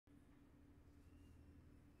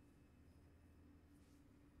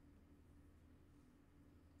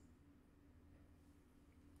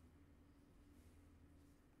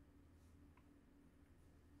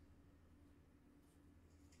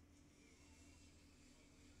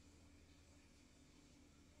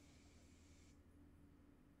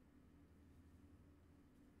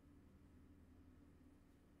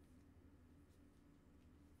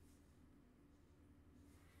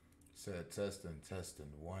Said testing,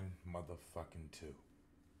 one motherfucking two.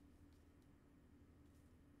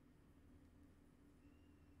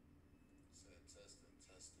 Said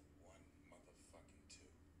testing, one motherfucking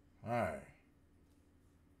two. Alright.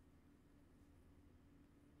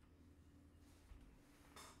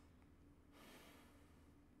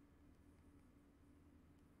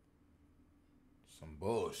 Some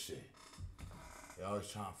bullshit. They always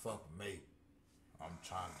trying to fuck with me. I'm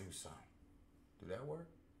trying to do something. Do that work?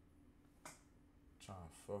 Trying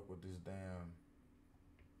to fuck with this damn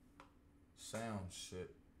sound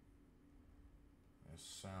shit. That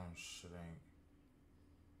sound shit ain't.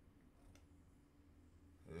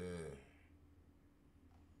 Yeah.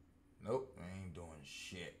 Nope, I ain't doing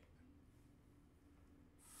shit.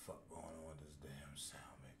 Fuck going on with this damn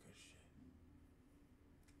sound maker shit.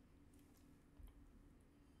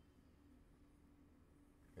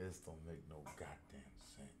 This don't make no goddamn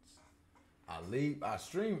sense. I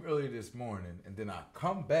streamed early this morning, and then I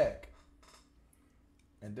come back,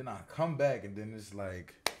 and then it's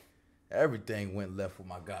like everything went left with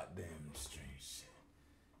my goddamn stream shit.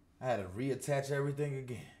 I had to reattach everything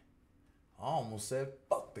again. I almost said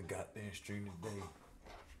fuck the goddamn stream today,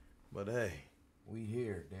 but hey, we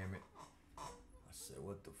here, damn it. I said,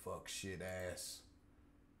 what the fuck, shit ass?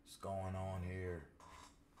 What's going on here?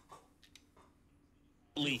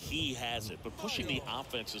 He has it, but pushing the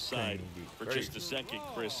offense aside for just a second,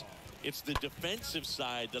 Chris, it's the defensive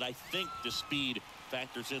side that I think the speed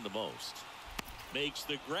factors in the most. Makes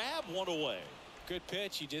the grab, one away. Good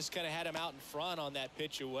pitch. He just kind of had him out in front on that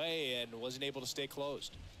pitch away and wasn't able to stay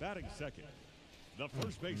closed. Batting second, the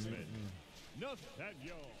first baseman,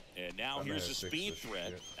 Nathaniel. And now here's a speed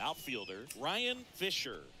threat, outfielder Ryan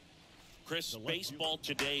Fisher. Chris, baseball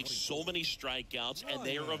today, so many strikeouts, and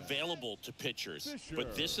they are available to pitchers.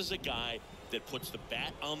 But this is a guy that puts the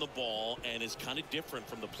bat on the ball and is kind of different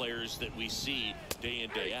from the players that we see day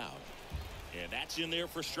in, day out. And that's in there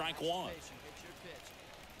for strike one.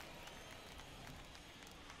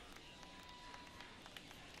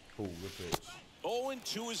 Ooh, good pitch.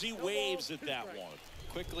 0-2 as he waves at that one.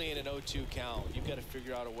 Quickly in an 0-2 count, you've got to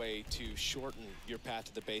figure out a way to shorten your path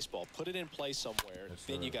to the baseball. Put it in play somewhere,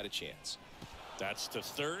 then you got a chance. That's to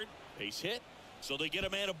third. Base hit. So they get a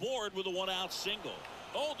man aboard with a one-out single.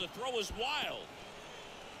 Oh, the throw is wild.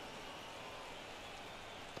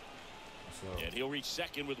 And he'll reach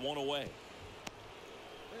second with one away.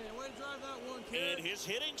 And his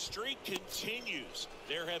hitting streak continues.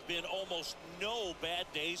 There have been almost no bad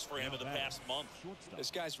days for him in the past month. This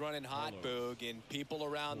guy's running hot, Boog, and people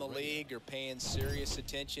around the league are paying serious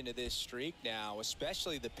attention to this streak now,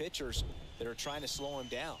 especially the pitchers that are trying to slow him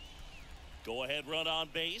down. Go ahead run on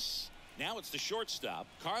base. Now it's the shortstop,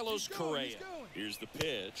 Carlos Correa. Here's the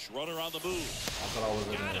pitch. Runner on the move.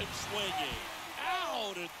 Got him swinging.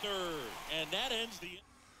 Out at third. And that ends the...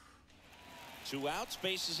 2 outs,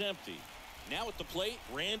 base is empty. Now at the plate,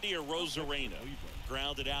 Randy Arozarena.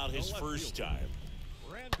 Grounded out his first time.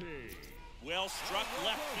 Well struck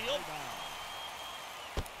left field.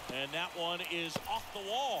 And that one is off the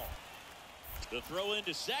wall. The throw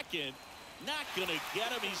into second. Not going to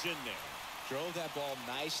get him. He's in there. Drove that ball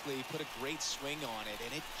nicely, put a great swing on it,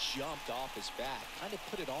 and it jumped off his bat. Kind of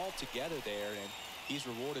put it all together there, and he's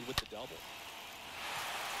rewarded with the double.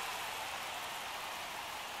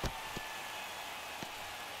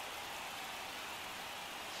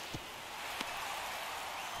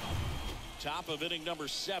 Top of inning number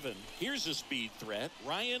 7. Here's a speed threat,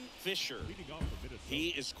 Ryan Fisher. He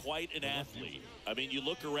is quite an athlete. I mean, you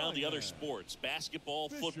look around the other sports, basketball,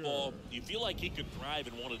 football, you feel like he could thrive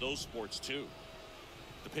in one of those sports too.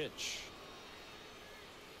 The pitch.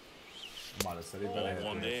 One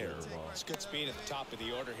there. It's good speed at the top of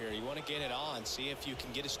the order here. You want to get it on, see if you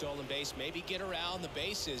can get a stolen base, maybe get around the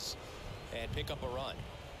bases and pick up a run.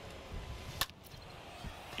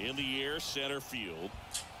 In the air, center field.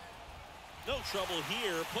 No trouble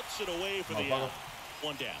here. Puts it away for the out.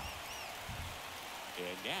 One down.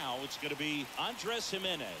 And now it's going to be Andres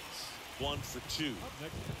Jimenez. 1 for 2.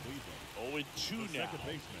 0-2 now.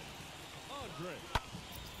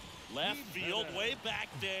 Left field, way back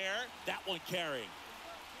there. That one carrying.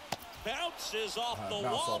 Bounces off the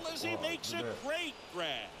wall as he makes a great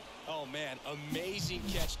grab. Oh, man, amazing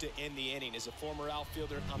catch to end the inning. As a former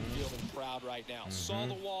outfielder, I'm feeling proud right now. Saw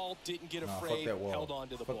the wall, didn't get afraid, held on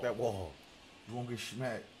to the ball. Fuck that wall. You won't get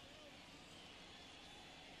smacked.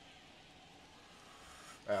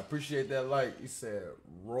 I appreciate that like. He said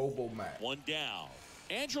Robo Mac. One down.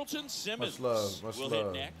 Andrelton Simmons. Much love.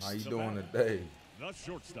 Hit next. How you doing today? The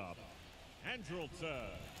shortstop, Andrelton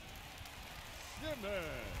Simmons.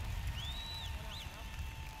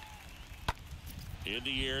 In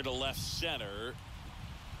the air to left center.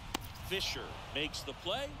 Fisher makes the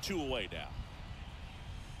play. 2 away now.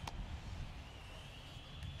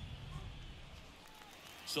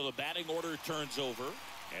 So the batting order turns over.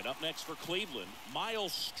 And up next for Cleveland,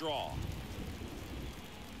 Miles Straw.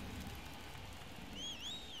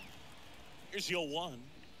 Here's the 0-1.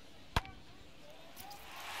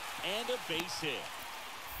 And a base hit.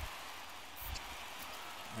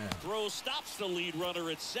 Man. Throw stops the lead runner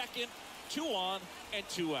at second. 2 on and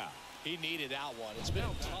 2 out. He needed that one. It's been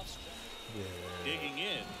a tough. Yeah. Digging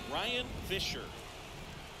in, Ryan Fisher.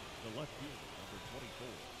 The left fielder, number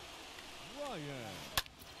 24. Ryan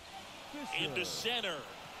Fisher. Into center.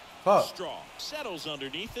 Fuck. Strong settles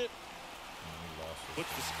underneath it.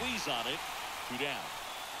 Puts the squeeze on it. 2 down.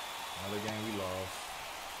 Another game we lost.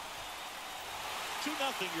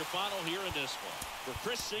 2-0 your final here in this one. For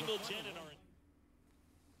Chris Singleton and our...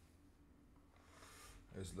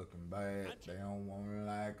 It's looking bad. They don't want to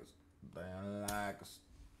like us. They don't like us.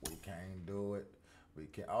 We can't do it. We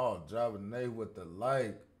can't. Oh, driving Nate with the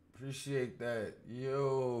like. Appreciate that.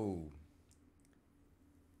 Yo.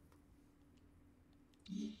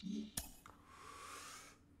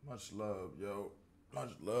 Much love, yo. Much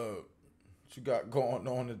love. What you got going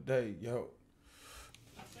on today, yo?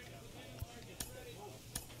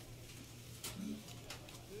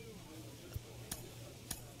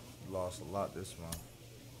 Lost a lot this month.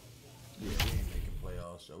 Yeah, we ain't making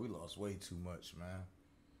playoffs, yo. We lost way too much, man.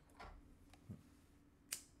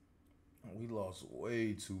 We lost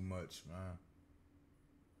way too much, man.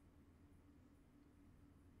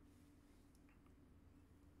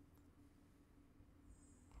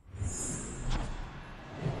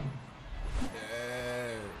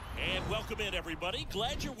 Welcome in, everybody.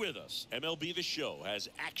 Glad you're with us. MLB The Show has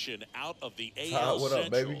action out of the AL Todd, what up,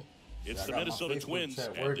 Central. baby? It's the Minnesota Twins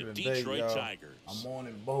and the Detroit Tigers. I'm on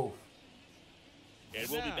in both. And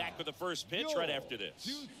we'll be back with the first pitch right after this.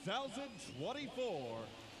 2024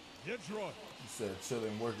 Detroit. You said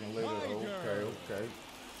chilling, working later. Okay.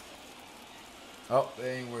 Oh,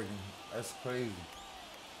 they ain't working. That's crazy.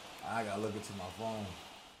 I gotta look into my phone.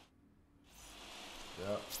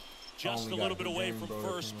 Yep. Just a little bit away from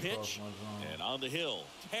first pitch. And on the hill,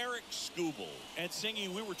 Tarek Skubal. And Singy,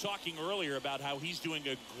 we were talking earlier about how he's doing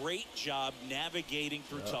a great job navigating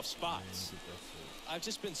through tough spots. I've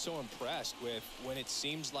just been so impressed with when it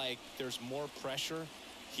seems like there's more pressure,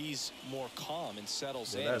 he's more calm and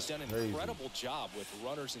settles in. He's done an incredible job with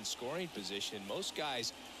runners in scoring position. Most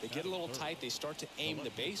guys, they get a little tight, they start to aim the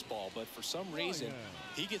baseball, but for some reason,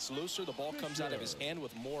 he gets looser, the ball comes out of his hand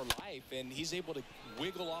with more life, and he's able to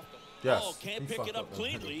wiggle off the yes, ball. Can't pick it up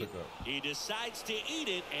cleanly. He decides to eat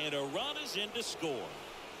it, and a run is in to score.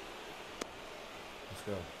 Let's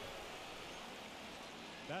go.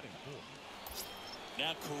 Batting fourth.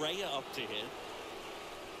 Now Correa up to hit.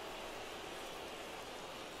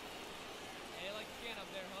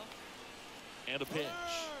 And a pitch.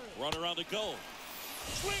 Runner on the go.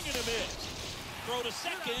 Swing and a miss. Throw to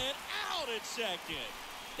second. Out at second.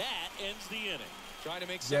 That ends the inning. Trying to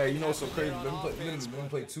make you know what's so crazy? Let me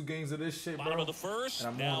play 2 games of this shit, bro. Bottom of the first.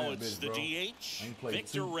 Now it's the DH,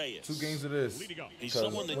 Victor Reyes. 2 games of this. He's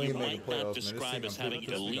someone that you might not describe as having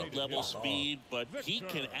elite level speed, but he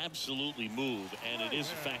can absolutely move, and it is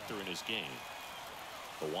a factor in his game.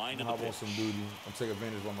 The wind of the pitch. I want some duty. I'm taking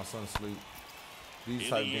advantage while my son sleep. These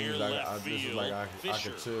type games, I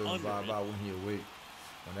could chill and vibe out when he awake.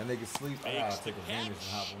 When that nigga sleep, I gotta take advantage and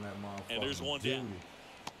hop on that motherfucker. And there's one down.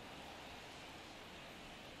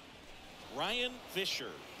 Ryan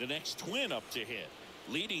Fisher, the next Twin up to hit,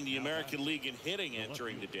 leading the American League in hitting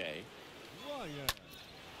entering the day. Ryan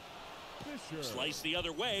Fisher. Slice the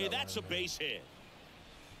other way. That's a base hit.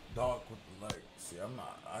 Dog with the likes. See,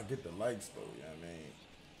 I get the likes though, you know what I mean?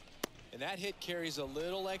 And that hit carries a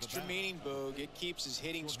little extra meaning, Boog. It keeps his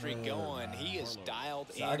hitting streak going. He is dialed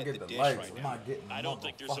in at the dish right now. I don't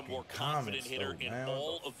think there's a more confident hitter in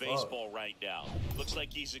all of baseball right now. Looks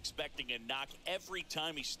like he's expecting a knock every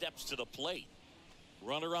time he steps to the plate.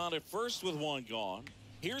 Runner on at first with 1 gone.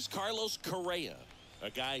 Here's Carlos Correa, a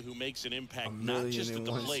guy who makes an impact not just at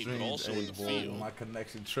the plate, but also in the field. My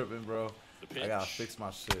connection tripping, bro. I gotta fix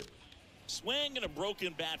my shit. Swing and a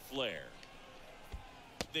broken bat flare.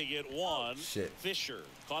 They get 1. Shit. Fisher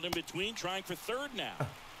caught in between, trying for third now.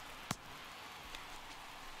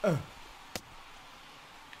 The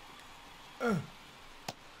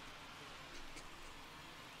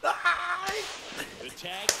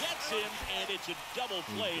tag gets him, and it's a double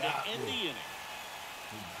play to end the inning.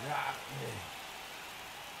 He got me.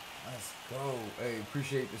 Let's go. Hey,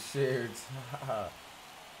 appreciate the shares.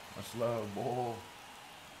 Much love, boy.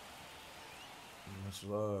 Much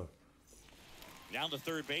love. Now the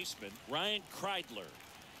third baseman, Ryan Kreidler.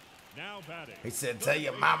 Now batting. He said, tell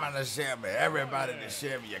your mama to share me, everybody to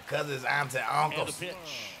share me, your cousins, aunts, and uncles. And the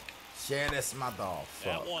pitch. Share this mother.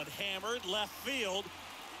 That one hammered left field.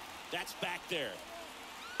 That's back there.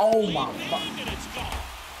 Oh my God. And it's gone.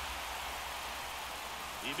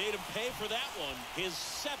 He made him pay for that one. His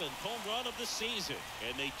 7th home run of the season.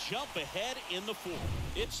 And they jump ahead in the 4th.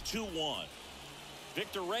 It's 2-1.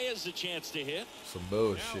 Victor Reyes a chance to hit. Some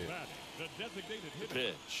bullshit. Now batting, the designated hitter.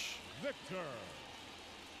 Pitch. Victor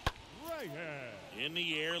Reyes. In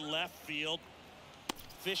the air, left field.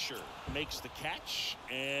 Fisher makes the catch,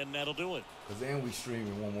 and that'll do it. Because then we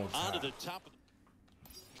streaming one more time. On to the top of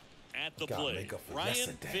at the plate,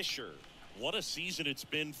 Ryan Fisher. What a season it's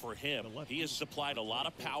been for him. He has supplied a lot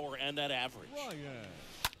of power and that average. Ryan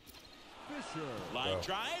Fisher. Line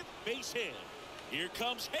drive, base hit. Here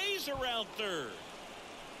comes Hayes around third.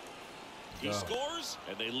 He scores,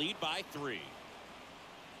 and they lead by 3.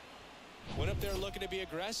 Went up there looking to be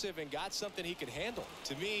aggressive and got something he could handle.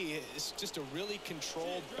 To me, it's just a really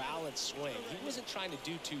controlled, balanced swing. He wasn't trying to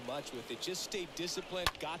do too much with it. Just stayed disciplined,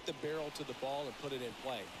 got the barrel to the ball, and put it in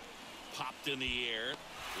play. Popped in the air,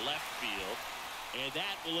 left field, and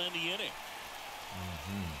that will end the inning.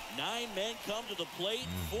 9 men come to the plate,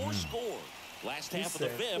 4 score. Last half of the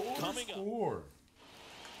 5th coming up.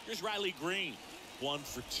 Here's Riley Green, 1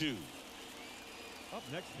 for 2. Up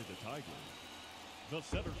next to the Tigers, the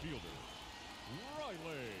center fielder,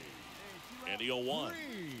 Riley. And the 0-1.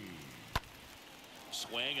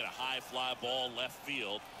 Swing and a high fly ball left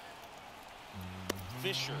field.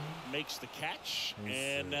 Fisher makes the catch,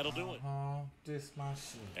 and that'll do it. This my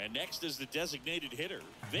shit. And next is the designated hitter,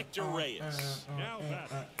 Victor Reyes. Now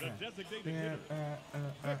batting, the designated hitter,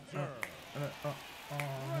 Victor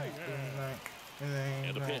Reyes.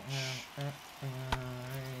 And the pitch.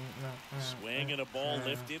 Swing and a ball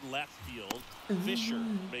lifted left field. Fisher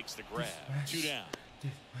makes the grab. 2 down.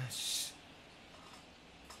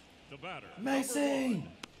 The batter, Macy.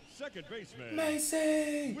 second baseman,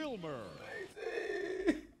 Macy. Wilmer.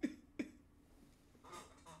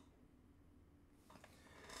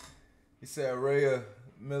 He said, Rhea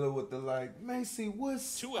Miller with the Macy,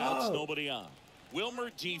 what's 2 outs, up? nobody on. Wilmer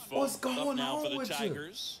Defoe What's going up now on for the with you?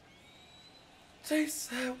 Tigers. They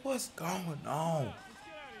said, what's going on?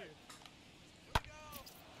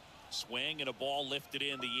 Swing and a ball lifted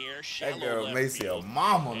in the air. That Shallow girl left Macy field. a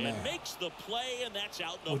mama, And man. makes the play, and that's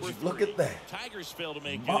out number 3. Look at that. Tigers fail to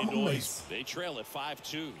make Mama any noise. Macy. They trail at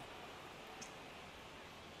 5-2.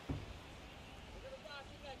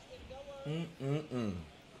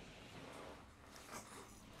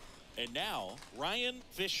 And now, Ryan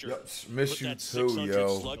Fisher. Yep, miss put you that too, 600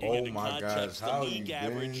 yo. slugging Oh into my context. gosh, how The you league been?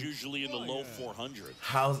 average usually in the low 400s.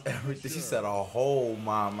 How's everything? She said a whole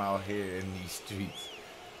mom out here in these streets.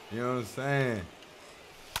 You know what I'm saying?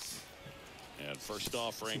 And first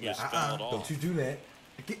offering She is like, fouled off. don't you do that.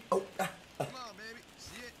 Come on, baby.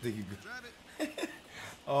 See it? There you go. Grab it.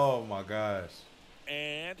 Oh my gosh.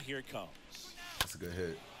 And here it comes. That's a good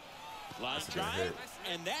hit. Line That's a good drive, hit.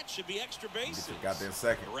 and that should be extra bases. Get your goddamn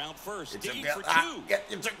second. Around first, Get your D got- for 2. Get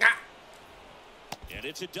your got. And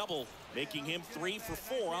it's a double, making him 3 for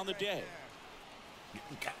 4 on the day.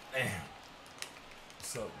 Goddamn.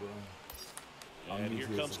 What's up, bro? And here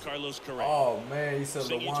comes Carlos Correa. Oh man, he said,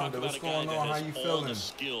 So you talk LaWanda, about what's a guy going that on? How has you all feeling? the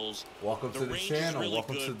skills. Welcome to the range is channel. really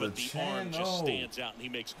Welcome good, to the but the arm just channel. stands out, and he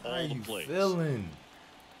makes How all the you plays. feeling?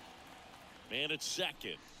 Man at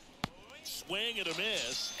second. Swing and a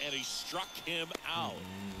miss, and he struck him out.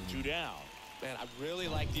 2 down. Man, I really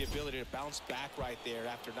like the ability to bounce back right there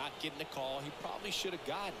after not getting the call. He probably should have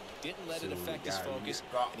gotten. Didn't let it affect his focus,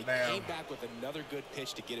 and he came back with another good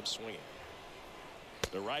pitch to get him swinging.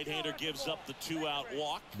 The right-hander gives up the 2-out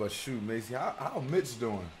walk. But shoot, Macy, how Mitch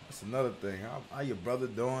doing? That's another thing. How your brother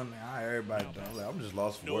doing? How everybody doing? I'm just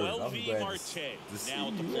lost for words. Noel I'm V. glad Marte to see now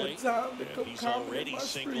at the you plate. had time to And come he's comment already my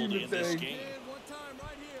singled stream in this today. game.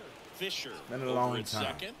 Fisher Been a over long at time.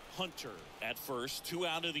 second. Hunter at first. 2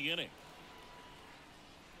 out of the inning.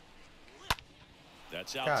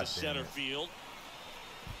 That's out God to damn center it. field.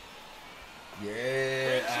 Yeah,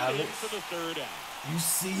 Brings it in Alex. for the 3rd out. You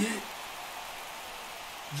see it?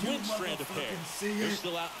 You Twin strand of pair. motherfucking see They're it?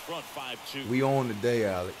 still out in front 5-2. We on the day,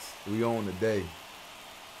 Alex. We on the day.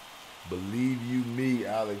 Believe you me,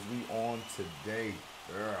 Alex. We on today,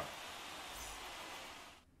 girl.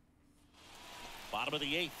 Bottom of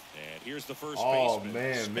the 8th. And here's the first Oh baseman.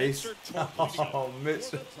 man, Mitch. Spencer Torkelson. Oh, Mitch.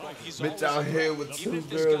 He's Mitch always out a here threat. with Even 2 if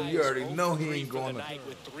this girls. guy You is already 0 know for he 3 ain't for the going to. night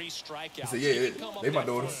with 3 strikeouts. said, yeah, He yeah, can come up they my there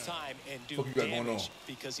daughters. full time and do Fuck you got going damage on?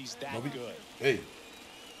 because he's that No, good. Hey,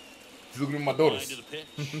 she's looking at my Line daughters. to the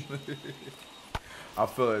pitch. I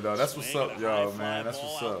feel it though. That's what's up, y'all, man. That's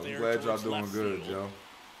what's up. I'm glad y'all doing good, yo.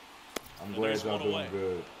 I'm glad y'all doing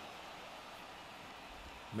good.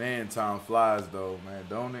 Man, time flies though, man,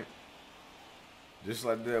 don't it? Just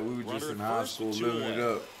like that, we were just in high school living it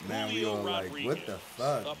up. Man, we all like, what the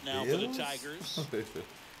fuck? Up now for the Tigers.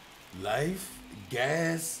 Life,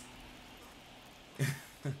 gas. And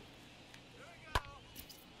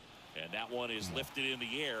that one is lifted in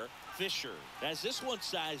the air. Fisher has this one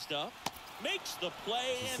sized up. Makes the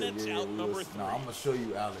play, and it's out number 3. No, I'm going to show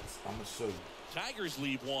you, Alex. I'm going to show you. Tigers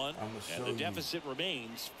leave one, and the deficit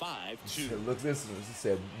remains 5-2. Look, this one. He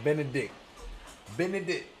said, Benedict.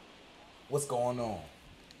 What's going on?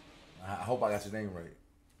 I hope I got your name right.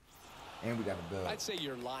 And we got a dub. I'd say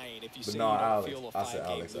you're lying if you say you don't feel a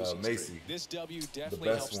 5-game losing Macy, streak. This W definitely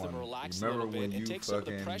helps them relax a little bit and take some of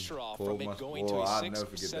the pressure off from it going to a 6,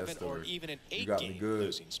 7, or even an 8-game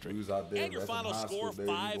losing streak. And your final score,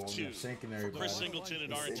 5-2. Chris Singleton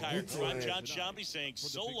and our entire crew. John Shambi saying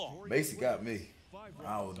so long. Macy got me.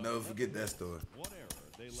 I will never forget that story.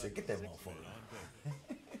 Shit, get that motherfucker.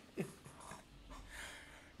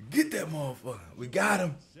 Get that motherfucker. We got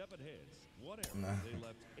him. 7 hits, 1 error. They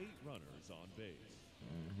left 8 runners on base.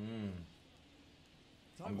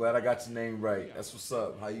 I'm glad I got your name right. That's what's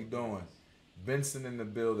up. How you doing? Benson in the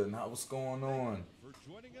building. What's going on? For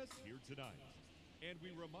joining us here tonight. And we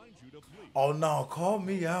remind you to please. Oh no, call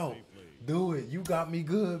me out. Do it. You got me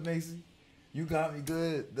good, Macy. You got me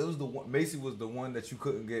good. That was the one. Macy was the one that you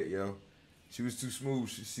couldn't get, yo. She was too smooth.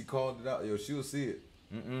 She called it out, yo. She'll see it.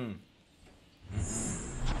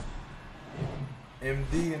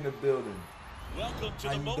 MD in the building. Welcome to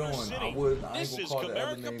How the you Motor doing? City. I ain't gonna This is call the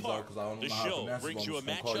other Comerica names Park. out 'cause I don't The know how to show pronounce brings them. you a I'm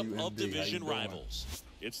just gonna call matchup you of MD. How you division doing? rivals.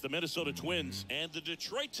 It's the Minnesota Twins and the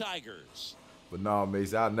Detroit Tigers. But no,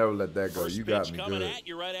 Macy, I'll never let that go. First You got pitch me coming good. at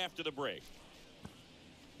you right after the break.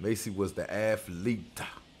 Macy was the athlete.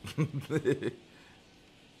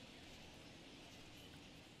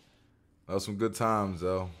 That was some good times,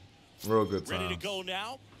 though. Real good times. Ready to go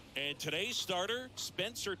now. And today's starter,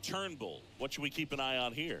 Spencer Turnbull. What should we keep an eye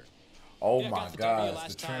on here? Oh my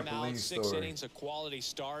gosh, the trampoline 6 story. innings, a quality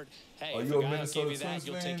start. Hey, Are if you a guy Minnesota give you Twins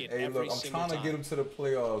that, you'll fan? take it Hey, every look, I'm single trying to time. get him to the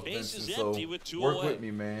playoffs, Base Vincent, is so empty with 2 work away. with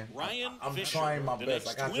me, man. Ryan I'm Fisher, trying my the best. I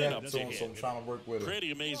next got twin drafted up to him, to so I'm hit. trying to work with him.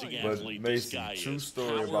 Pretty amazing But athlete. This Macy, guy true is.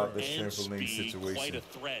 story Power about the and trampoline speed, situation. Quite a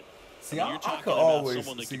threat. See, You're I talking could about always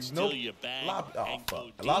someone that see. can steal you back A lot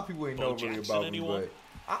and of people ain't know really about me, but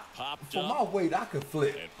for my weight, I could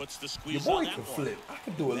flip. And puts the Your squeeze boy on that could one. flip. I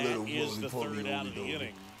could do a That little is the third out of the roly-poly.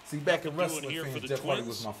 inning. See, back in Nothing doing wrestling here for fans, the Jeff Hardy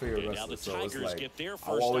Twins. was my favorite And now wrestler, the so it's Tigers like get their I first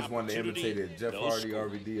always wanted to opportunity. imitate it. Jeff No Hardy, score.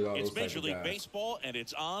 RVD, and all It's those type Major of League guys. Baseball, and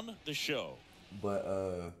it's on the show.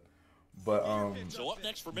 So up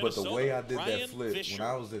next for but Minnesota, the way I did Ryan that flip, Fisher.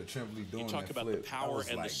 when I was at the trampoline doing You talk that about flip, the I power was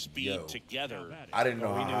and like, the speed yo, together. I didn't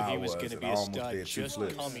know We how knew high he was I going to and be I a almost stud did 2 just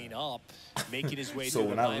flips. coming up, making his way So through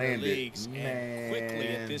when the I minor landed, leagues, and quickly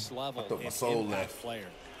at this level, I thought my an soul impact left. player.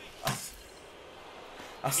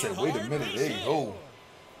 I said, wait a minute, hey, oh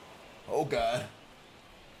God.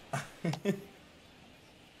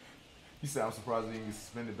 You said I'm surprised he didn't get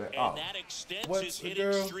suspended back. And that extends his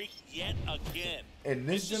hitting streak yet again. In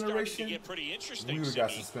this generation, to get pretty interesting, we would have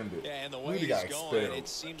got suspended. Yeah, and the way we he's got going, expelled. it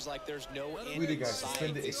seems like there's no end We in got sight.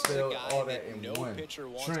 suspended, This is a expelled, guy all that in no one. pitcher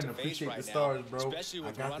wants Trent, to face appreciate right the stars, now, bro. especially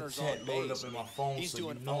with I got runners the chat on loaded base. up in my phone, He's so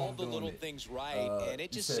doing you know all I'm the doing little it. things right, and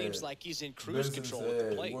it just seems like he's in cruise Benson control at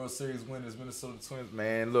the plate. World Series winners, Minnesota Twins.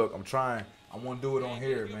 Man, look, I'm trying. I want to do it on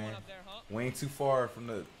here, man. We ain't too far from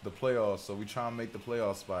the playoffs, so we try and make the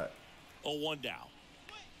playoff spot. 0-1 down.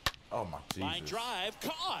 Oh, my Jesus. Line drive,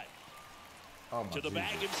 caught. Oh, my to the Jesus.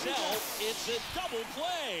 bag himself. It's a double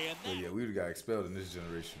play. And yeah, we would have got expelled in this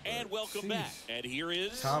generation. And welcome back. And here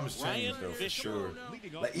is Time has Ryan changed, though, for Fisher. sure.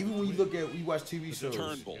 Like, even when you watch TV shows.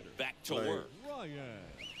 Turnbull back to work.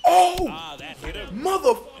 Oh! That hit him.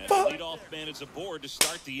 Motherfucker! And the leadoff man is aboard to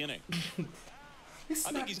start the inning. I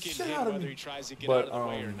think he's getting hit whether he tries to get out of the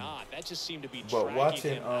way or not. That just seemed to be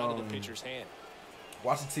dragging him out of the pitcher's hand.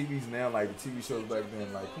 Watching TVs now, like the TV shows back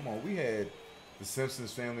then, like, come on, we had The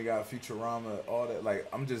Simpsons, Family Guy, Futurama, all that. Like,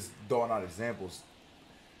 I'm just throwing out examples.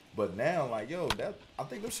 But now, like, yo, I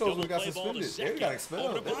think them shows got suspended. They got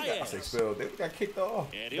expelled. They got kicked off.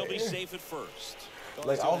 And he'll be safe at first.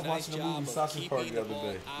 Like, I was watching the movie Sausage Party the other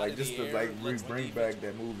day. Like, just to, like, bring back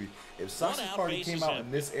that movie. If Sausage Party came out in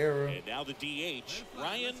this era. And now the DH,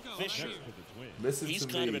 Ryan Fisher. Listen He's to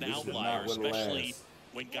me. kind of an This is outlier, not what'll especially last.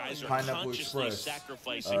 when guys are Pineapple consciously Express.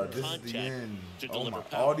 sacrificing This contact is the end. to deliver my,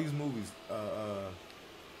 power. all these movies.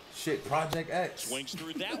 Shit, Project X. Swings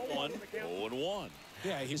through that one. 0-1.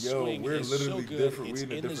 Yeah, his swing is so good. Different. It's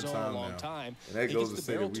we're in the zone a long time. And that goes to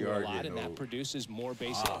say that we are a lot, getting and that old. produces more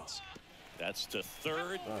base hits. That's to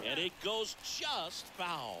third, and it goes just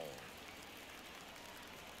foul.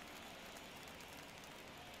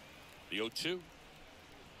 The 0-2.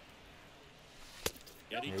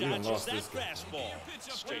 And he dodges that fastball.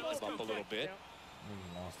 Straighten him up a little bit.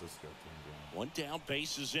 One down,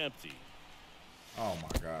 base is empty. Oh my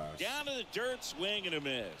gosh. Down to the dirt, swing and a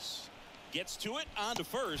miss. Gets to it on to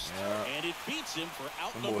first, and it beats him for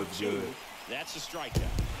out number 2. Good. That's a strikeout.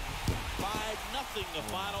 5-0 the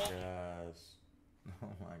final. Oh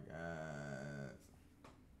my gosh.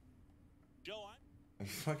 Joe, I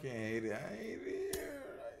fucking hate it. I hate it here.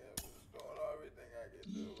 I am just doing everything I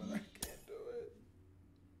can do, but I can't do it.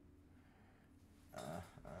 I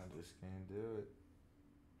just can't do it.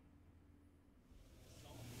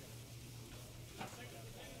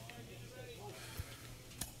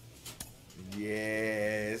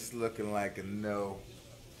 Yeah, it's looking like a no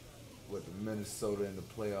with the Minnesota in the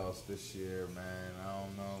playoffs this year, man. I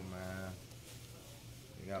don't know, man.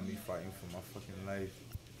 They got me fighting for my fucking life.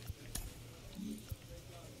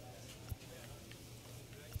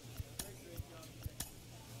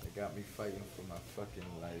 They got me fighting for my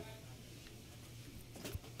fucking life.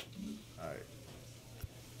 Alright.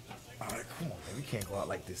 Alright, come on, man. We can't go out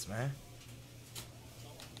like this, man.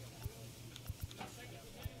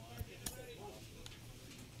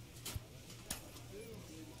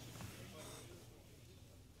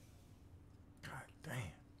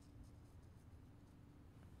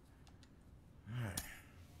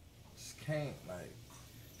 Can't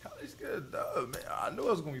how these guys dub, man. I knew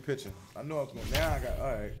I was gonna be pitching. I knew I was gonna. Now I got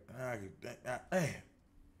all right.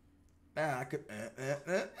 Now I could.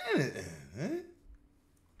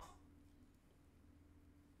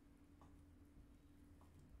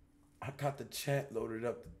 I got the chat loaded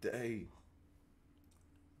up today.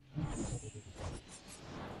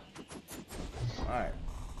 All right.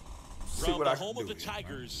 From the home of the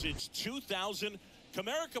Tigers since 2000.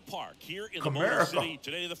 Comerica Park here in the Motor City.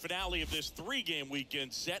 Today, the finale of this 3-game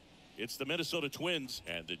weekend set. It's the Minnesota Twins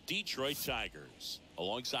and the Detroit Tigers.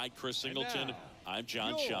 Alongside Chris Singleton, I'm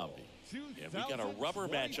John Shambi. And we got a rubber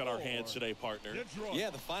match on our hands today, partner.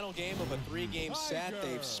 Yeah, the final game of a 3-game set.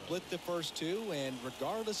 They've split the first 2, and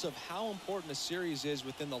regardless of how important a series is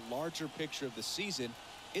within the larger picture of the season,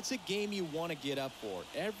 it's a game you want to get up for.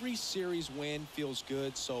 Every series win feels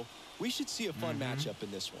good, so we should see a fun matchup in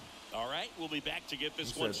this one. All right, we'll be back to get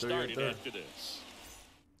this one started after this.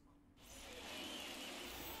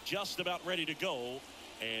 Just about ready to go.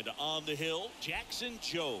 And on the hill, Jackson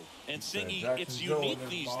Joe. And Singy, it's unique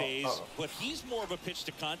these days, but he's more of a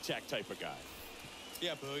pitch-to-contact type of guy.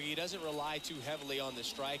 Yeah, Boogie, he doesn't rely too heavily on the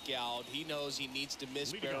strikeout. He knows he needs to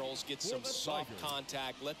miss barrels, get some soft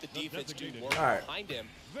contact, let the defense do work behind him.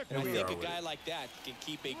 I think a guy like that can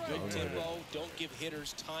keep a good tempo, don't give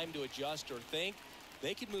hitters time to adjust or think.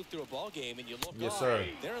 They could move through a ball game, and you look,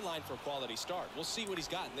 they're in line for a quality start. We'll see what he's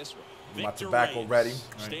got in this one. My tobacco ready.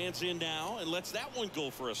 Stands in now and lets that one go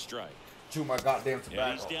for a strike. Chew my goddamn tobacco.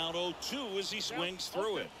 And he's down 0-2 as he swings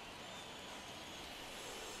through it.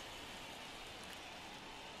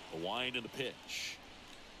 A wind and a pitch.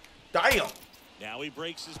 Damn. Now he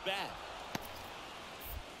breaks his bat.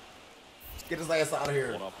 Get his ass out of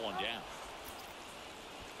here. One up, one down.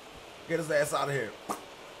 Get his ass out of here. All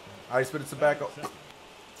right, spit the tobacco.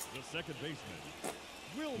 The second baseman,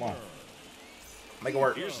 Wilmer. Make it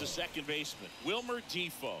work. Here's the second baseman, Wilmer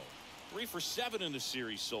Defoe. 3 for 7 in the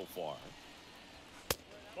series so far.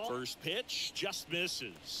 First pitch just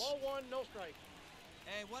misses. Ball 1, no strike.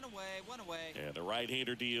 Hey, one away. And the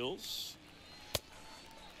right-hander deals.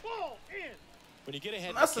 Ball in. When you get ahead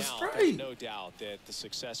in the count, there's no doubt that the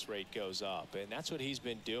success rate goes up, and that's what he's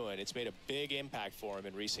been doing. It's made a big impact for him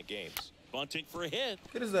in recent games. Bunting for a hit.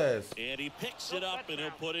 Get his ass. And he picks it up and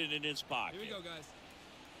he'll put it in his pocket. Here we go, guys.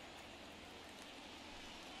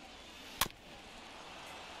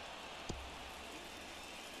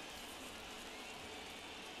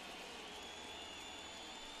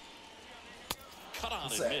 Cut on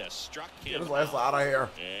and miss. Struck him. Get his ass out of here.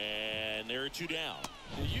 And there are 2 down.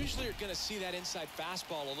 You usually are going to see that inside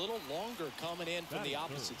fastball a little longer coming in from the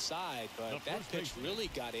opposite side, but that pitch really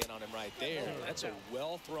got in on him right there. That's a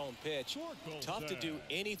well-thrown pitch. Tough to do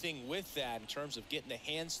anything with that in terms of getting the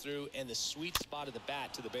hands through and the sweet spot of the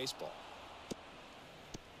bat to the baseball.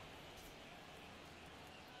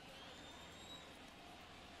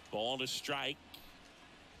 Ball to strike.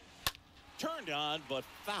 Turned on, but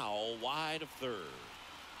foul wide of third.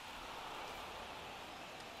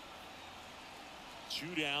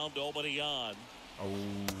 2 down, nobody on. Oh.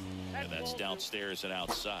 And that's downstairs and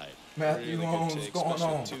outside. Matthew Really Holmes, good what's take, going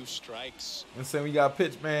especially on? with 2 strikes. And saying we got a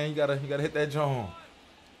pitch, man. You gotta hit that John.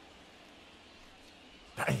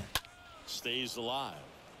 Damn. Stays alive.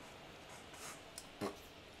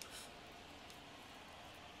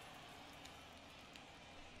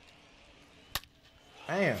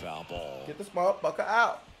 Damn. Foul ball. Get this motherfucker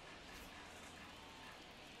out.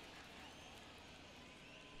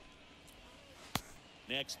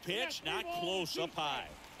 Next pitch, not close, up high.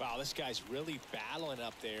 Wow, this guy's really battling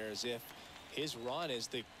up there as if his run is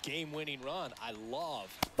the game-winning run. I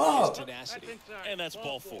love his tenacity. And that's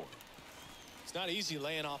ball 4. It's not easy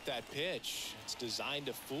laying off that pitch. It's designed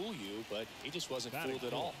to fool you, but he just wasn't fooled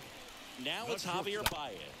at all. Now it's Javier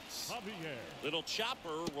Baez. Little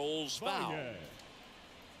chopper rolls foul.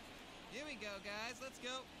 Here we go, guys. Let's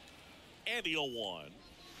go. And the 0-1.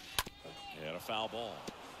 And a foul ball.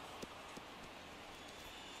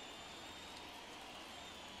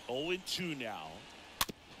 0-2 now.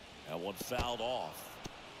 That one fouled off.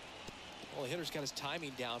 Well, the hitter's got his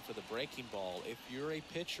timing down for the breaking ball. If you're a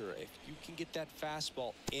pitcher, if you can get that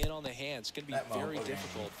fastball in on the hand, it's going to be very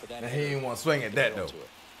difficult for that. He didn't want to swing at that, though. 2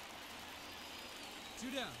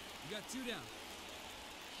 down. You got 2 down.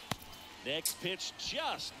 Next pitch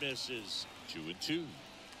just misses. 2-2.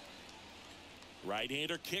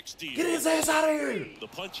 Right-hander kicks deep. Get his ass out of here. The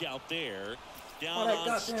punch out there. Down that on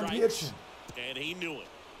goddamn strikes. pitching. And he knew it.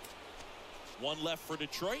 One left for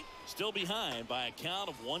Detroit. Still behind by a count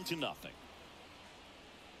of 1-0.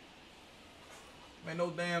 Made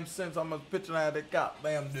no damn sense. I'm gonna pitch out of that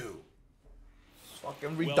goddamn dude. It's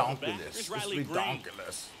fucking Welcome back. redonkulous. Here's It's Riley Green.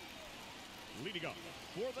 redonkulous. Leading up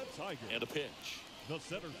for the Tigers. And a pitch. The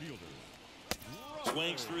center fielder.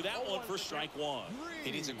 Swings through that one for strike 1.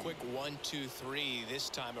 He needs a quick 1-2-3 this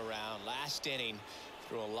time around. Last inning,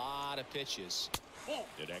 threw a lot of pitches.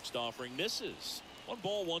 The next offering misses. 1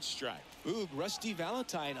 ball, 1 strike. Ooh, Rusty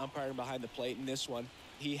Valentine umpiring behind the plate in this one.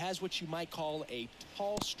 He has what you might call a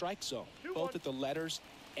tall strike zone, both at the letters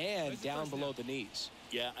and down below the knees.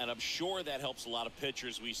 Yeah, and I'm sure that helps a lot of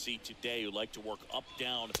pitchers we see today who like to work up,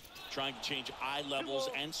 down, trying to change eye levels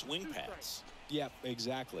and swing paths. Yep,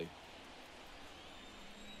 exactly.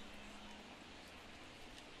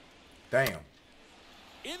 Damn.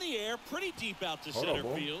 In the air, pretty deep out to Hold center up,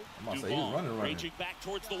 boy. field. I'm about to say, he's Duvall running. ranging back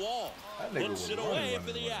towards the wall. That nigga Puts was it away running.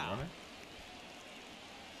 for the out.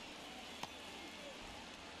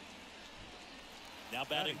 Now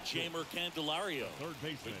batting Jamer Candelario. Third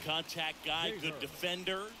baseman. Good contact guy, good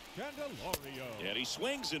defender. Candelario. And he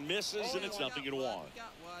swings and misses, and it's nothing in 1.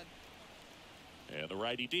 Got 1. And the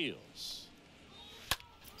righty deals.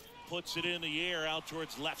 Puts it in the air out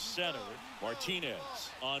towards left center. Martinez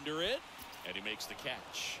under it, and he makes the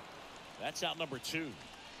catch. That's out number 2.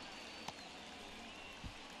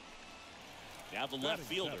 Now the left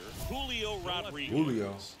fielder, Julio Rodriguez.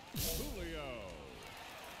 Julio.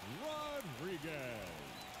 Rodriguez.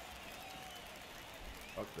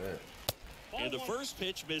 Fuck that. And the first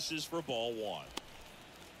pitch misses for ball 1.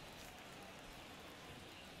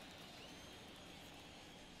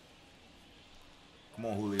 Come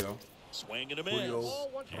on, Julio. Swing and a miss. Julio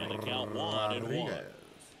And the count 1-1. Rodriguez.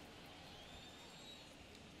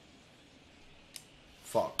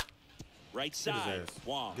 Fuck. Right side. ass.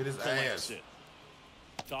 Wong Get his collects ass. it.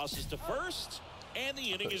 Tosses to first, and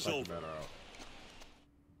the inning is over.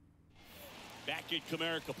 Back at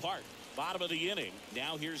Comerica Park, bottom of the inning.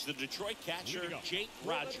 Now here's the Detroit catcher, Jake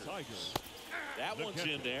Rogers. That one's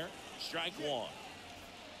in there. Strike 1.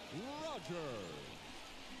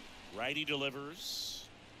 Righty delivers.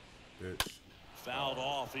 Bitch. Fouled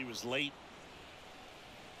off. He was late.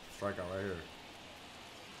 Strikeout right here.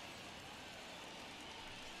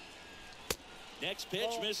 Next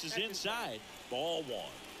pitch misses inside. Ball 1.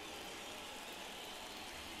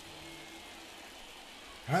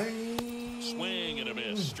 Hey. Swing and a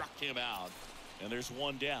miss. Struck him out. And there's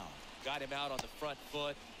 1 down. Got him out on the front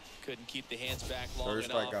foot. Couldn't keep the hands back long Third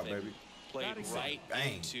enough. strikeout, and baby. Played right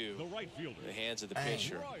Bang. into The right fielder. the hands of the Bang.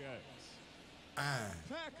 pitcher. Packer.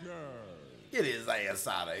 Get his ass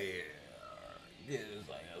out of here. Get his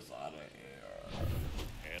ass out of here.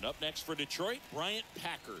 And up next for Detroit, Bryant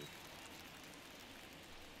Packard.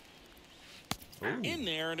 Ooh. In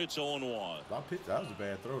there, and it's 0-1. That was a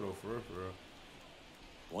bad throw, though, for real, for real.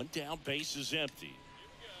 1 down, base is empty.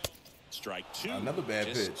 Strike 2. Another bad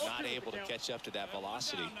Just pitch. not able to catch up to that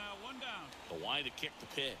velocity. The line to kick the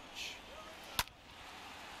pitch.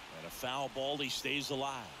 And a foul ball, he stays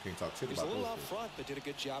alive. Can't talk shit He was a about little those out pitches. front, but did a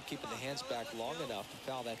good job keeping the hands back long enough to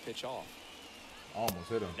foul that pitch off. Almost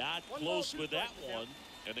hit him. Not close with that one,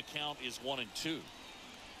 and the count is 1-2.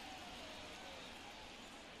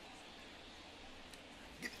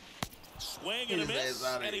 swing and a miss,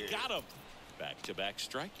 and he got him. Back-to-back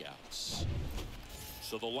strikeouts.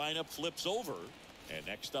 So the lineup flips over. And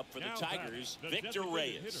next up for the Tigers, Victor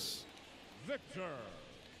Reyes. Victor.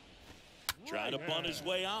 Trying to bunt his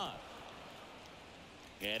way on.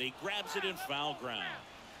 And he grabs it in foul ground.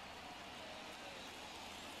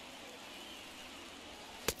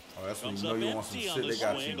 Oh, that's when you know you want some shit. They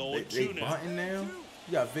got you. They bunting now.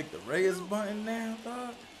 You got Victor Reyes bunting now,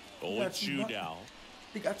 dog. 0-2 now.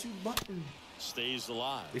 They got you bunting. Stays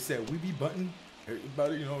alive. They said we be bunting.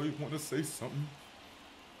 Everybody, you know, you want to say something.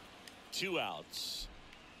 2 outs.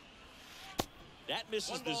 That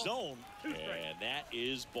misses the zone, and that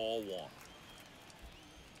is ball 1.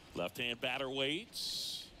 Left-hand batter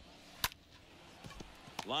waits.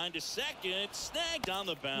 Line to second, snagged on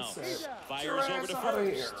the bounce. Fires over to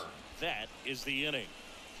first. That is the inning.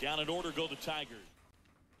 Down in order go the Tigers.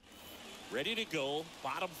 Ready to go,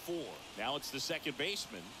 bottom 4. Now it's the second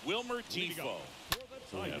baseman, Wilmer Tifo.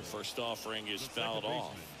 And first offering is fouled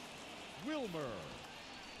off. Wilmer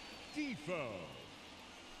Tifo.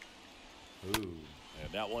 Ooh.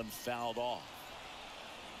 And that one fouled off.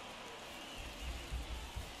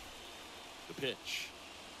 The pitch.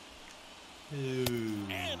 Ooh.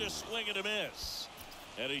 And a swing and a miss.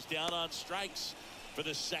 And he's down on strikes for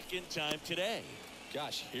the second time today.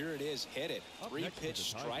 Gosh, here it is, hit it.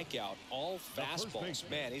 3-pitch strikeout, all fastballs.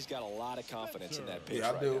 Man, he's got a lot of confidence in that pitch.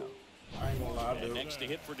 Yeah, I do. Now. I ain't gonna lie, I do. Next to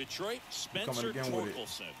hit for Detroit, Spencer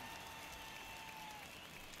Torkelson.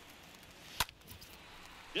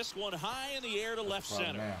 This one high in the air to left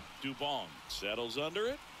center. Dubon settles under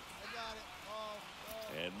it.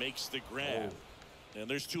 And makes the grab. And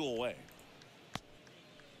there's 2 away.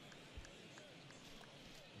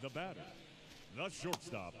 The batter, the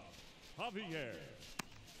shortstop, Javier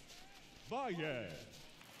Baez.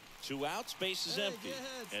 2 outs, base is empty.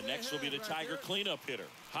 And next will be the Tiger cleanup hitter,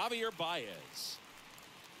 Javier Baez.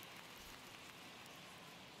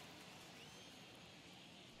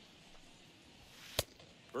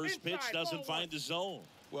 First pitch doesn't find the zone.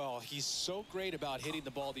 Well, he's so great about hitting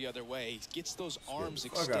the ball the other way. He gets those arms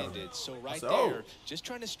extended. So right there, just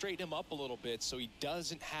trying to straighten him up a little bit so he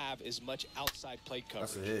doesn't have as much outside plate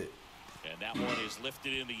coverage. That's a hit. And that one is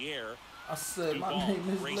lifted in the air. I said my name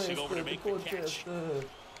is racing over to make the catch.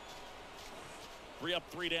 3 up,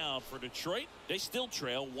 3 down for Detroit. They still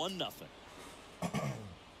trail 1-0.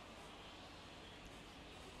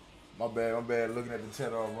 My bad. Looking at the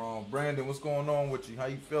 10 all wrong. Brandon, what's going on with you? How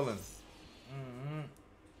you feeling?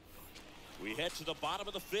 We head to the bottom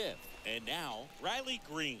of the 5th, and now Riley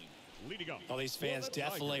Green. Well, these fans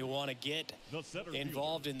definitely want to get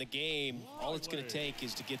involved in the game. All it's going to take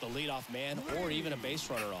is to get the leadoff man or even a base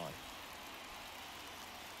runner on.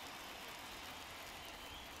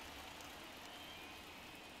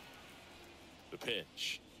 The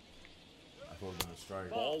pitch. I thought it was going to strike.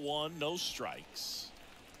 Ball 1, no strikes.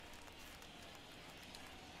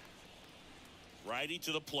 Righty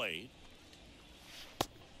to the plate.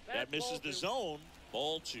 That misses the zone.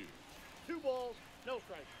 Ball 2. 2 balls, no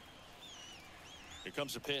strikes. Here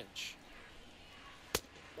comes a pitch.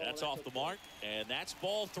 That's off the mark, and that's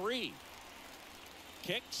ball 3.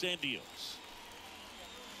 Kicks and deals.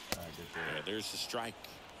 And there's the strike.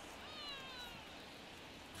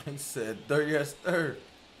 He said, "Third, yes, sir.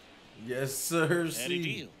 Yes, sir." And he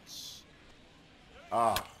deals.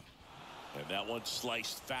 And that one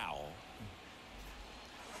sliced foul.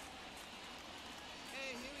 Hey,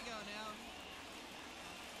 here we go now.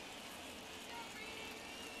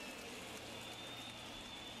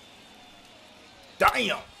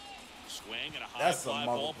 Damn. Swing and a high fly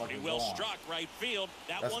ball, pretty well struck right field.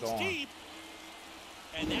 That one's deep.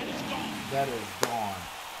 And that is gone. That is gone.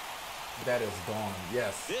 That is gone.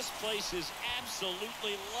 Yes. This place is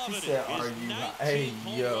absolutely loving it. He said, "Are you?" Hey,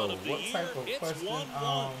 yo, what type of question?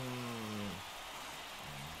 1-1.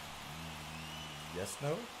 Yes,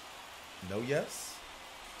 no, no, yes.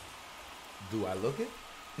 Do I look it?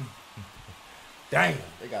 Damn,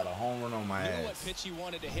 they got a home run on my ass. Knew what pitch he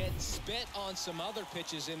wanted to hit. Spit on some other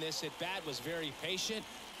pitches in this at bat. Was very patient,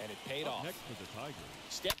 and it paid off. Next to the Tigers.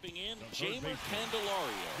 Stepping in, Jamer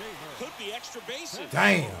Candelario. Could be extra bases.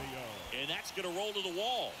 Damn. And that's going to roll to the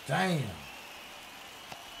wall. Damn.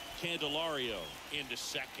 Candelario into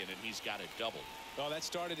second, and he's got it doubled. Well, that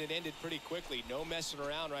started and ended pretty quickly. No messing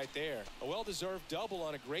around right there. A well-deserved double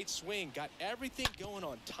on a great swing. Got everything going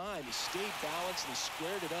on time. He stayed balanced and he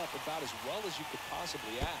squared it up about as well as you could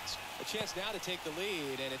possibly ask. A chance now to take the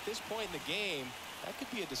lead, and at this point in the game, that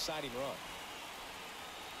could be a deciding run.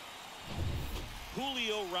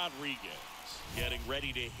 Julio Rodriguez getting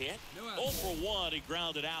ready to hit. 0 for 1. He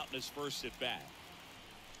grounded out in his first at bat.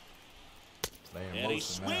 And he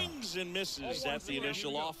swings and misses at the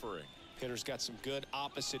initial offering. Hitter's got some good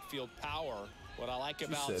opposite field power. What I like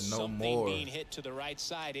about no something being hit to the right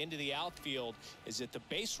side into the outfield is that the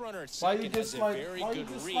base runner at second has a very good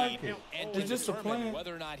read and can determine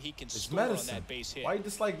whether or not he can score on that base hit. Why you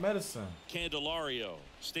dislike medicine? Candelario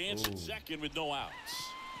stands at second with no outs.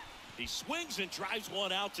 He swings and drives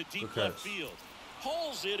one out to deep left field.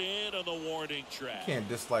 Pulls it in on the warning track. You can't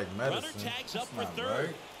dislike medicine. Runner tags up for third,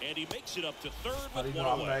 right. and he makes it up to third How do with you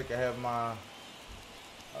one know away. I can have my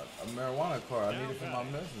a marijuana card? I need it for my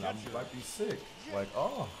medicine. I might be sick. Like,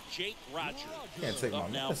 oh. Jake Rogers. Can't take my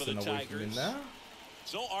now for the medicine away from me Tigers. now.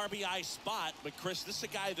 So RBI spot, but Chris, this is a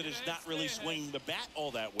guy that is not really swinging the bat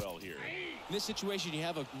all that well here. In this situation, you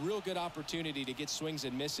have a real good opportunity to get swings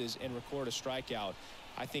and misses and record a strikeout.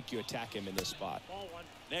 I think you attack him in this spot.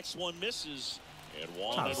 Next one misses, and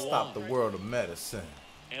one Trying and to stop one. the world of medicine.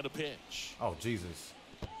 And a pitch. Oh, Jesus.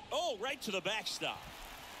 Oh, right to the backstop.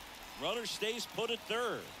 Runner stays put at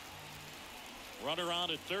third. Runner on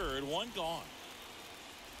at third, one gone.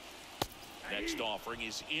 Next offering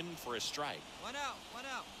is in for a strike. One out, one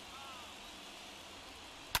out.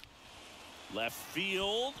 Left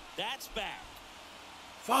field, that's back.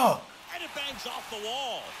 Fuck. And it bangs off the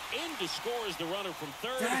wall. In to score is the runner from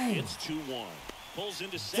third. Dang. It's 2-1. Pulls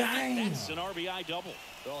into second. Dang. That's an RBI double.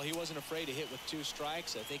 Well, he wasn't afraid to hit with 2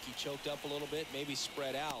 strikes. I think he choked up a little bit, maybe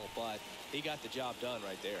spread out, but he got the job done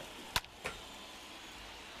right there.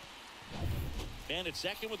 And at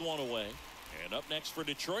second with one away. And up next for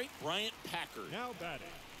Detroit, Bryant Packard. Now batting,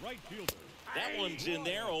 right fielder. That one's in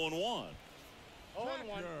there, 0-1. 0-1.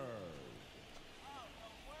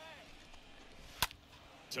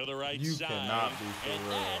 To the right You side. cannot be for and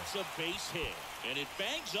real. that's a base hit. And it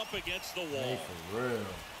bangs up against the wall. Hey, for real.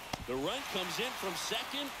 The run comes in from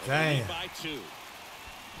second. Damn. Lead by 2.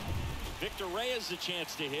 Victor Reyes a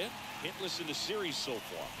chance to hit. Hitless in the series so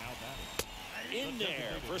far. Now batting. In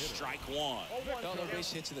there for strike one. No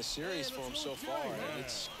base hits in the series for him so far.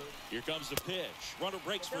 Here comes the pitch. Runner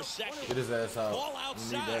breaks for second. Get his ass out. Ball We need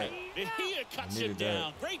outside. that. Mejia cuts We him needed that.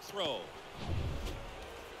 down. Great throw.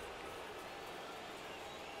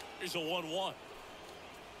 Here's a 1-1.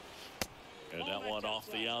 And that one off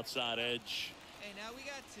the outside edge. Hey, now we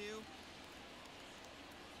got 2.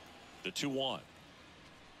 The 2-1.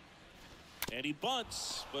 And he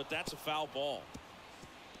bunts, but that's a foul ball.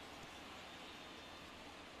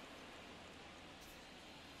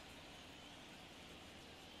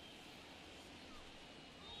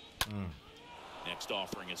 Next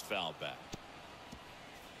offering is fouled back.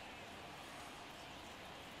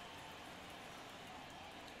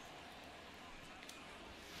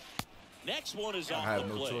 Next one is off I have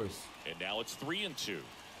the no plate. choice. And now it's 3-2.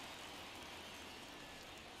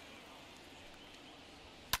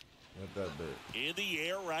 Get that bit. In the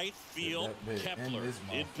air right field, that bit. Kepler this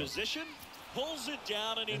in motherfucker. position, pulls it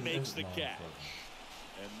down, and he In makes this the catch.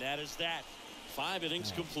 motherfucker. And that is that. 5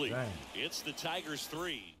 innings complete. Dang. It's the Tigers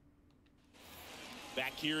 3.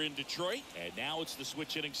 Back here in Detroit, and now it's the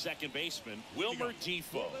switch hitting second baseman, Wilmer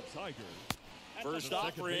Defoe. Tigers. First the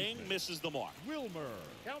second offering baseman. misses the mark. Wilmer.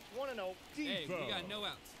 Counts 1-0. Hey, we got no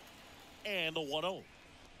outs. And the 1-0.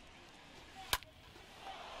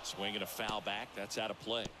 Swing and a foul back. That's out of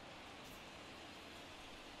play.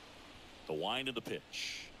 The wind of the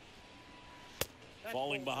pitch.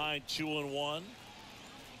 Falling behind 2-1.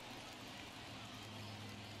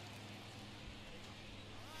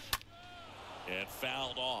 And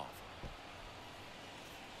fouled off.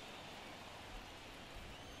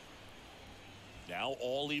 Now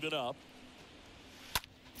all even up.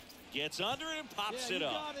 Gets under it and pops it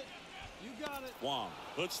up. Got it. You got it. Wong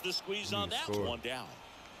puts the squeeze on that score. one down.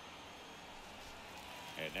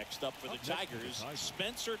 And next up for the Up next for the Tigers, Tigers.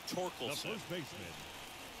 Spencer The Torkelson. first baseman.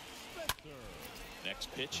 Spencer.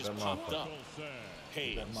 Next pitch is That popped up. Torkelson.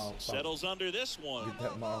 Hayes That motherfucker. settles under this one. Get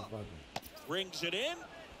that motherfucker. Brings it in.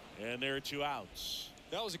 And there are 2 outs.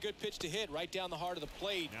 That was a good pitch to hit right down the heart of the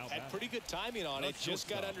plate. Now Had back. pretty good timing on The it. Just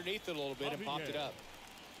got shortstop. underneath it a little bit and popped it up.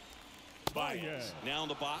 Baez now in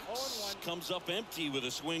the box. 0-1. Comes up empty with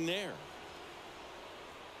a swing there.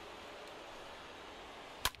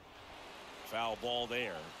 Foul ball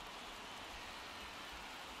there.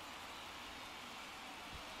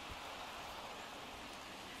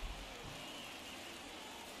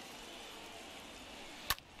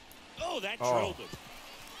 Oh, that drilled him.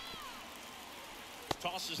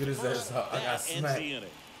 Tosses Get the his first. ass out. I got That ends smacked. the inning.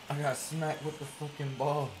 I got smacked with the fucking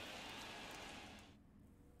ball.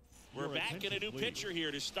 We're Your back in a attention, new please. pitcher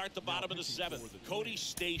here to start the bottom of the pitching 7th. for the Cody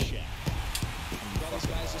Stashak. Well, these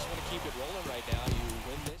guys just want to keep it rolling right now. You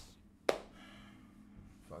win this.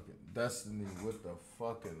 Fucking Destiny with the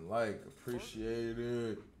fucking like. Appreciate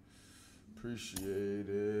it. Appreciate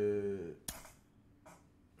it.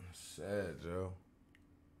 Sad, Joe.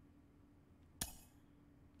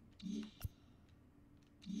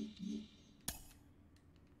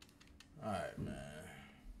 Alright, man.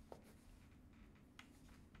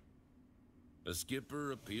 A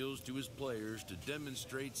skipper appeals to his players to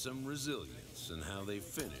demonstrate some resilience in how they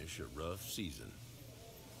finish a rough season.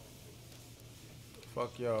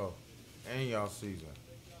 Fuck y'all and y'all season.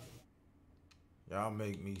 Y'all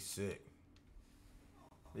make me sick.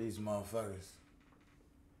 These motherfuckers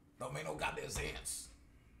don't make no goddamn sense.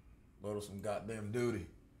 Go to some goddamn duty.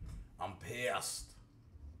 I'm pissed.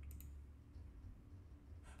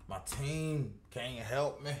 My team can't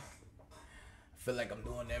help me. I feel like I'm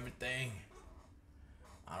doing everything.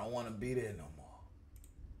 I don't want to be there no more.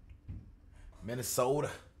 Minnesota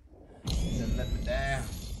didn't let me down.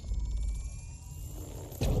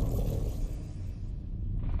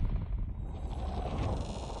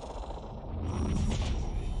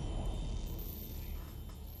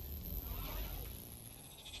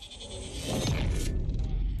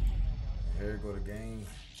 Here go the game.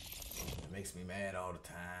 It makes me mad all the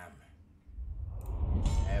time.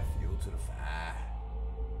 Add fuel to the fire.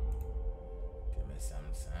 Give me some.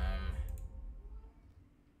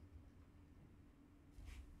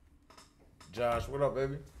 Josh, what up,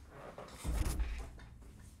 baby?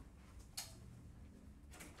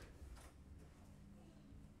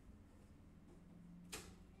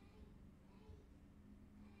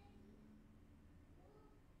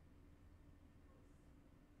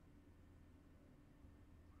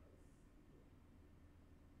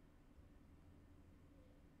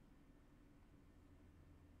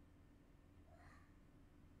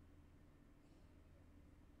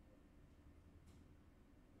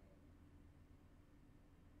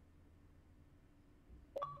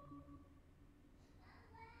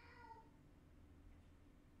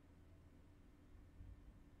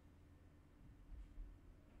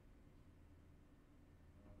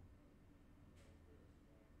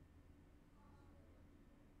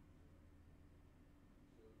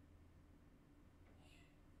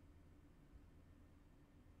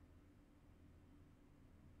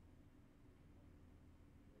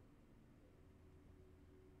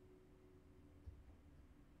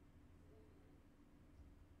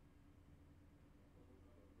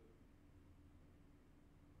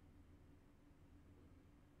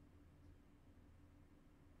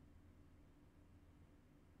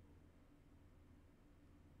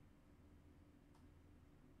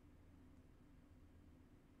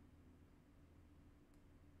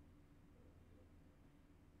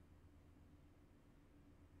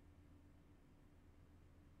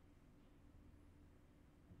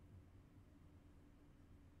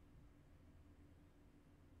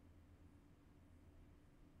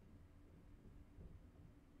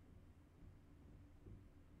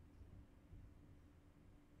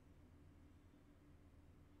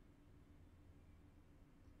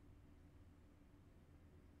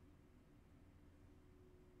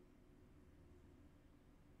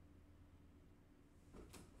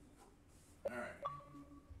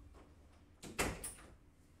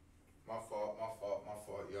 My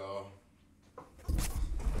fault, y'all.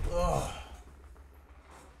 Ugh.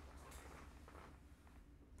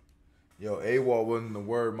 Yo, AWOL wasn't the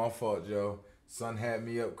word. My fault, yo. Son had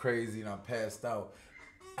me up crazy and I passed out.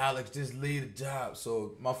 Alex, just leave the job.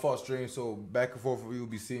 So, my fault, stream. So, back and forth, you will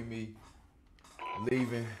be seeing me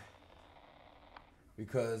leaving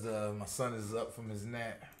because my son is up from his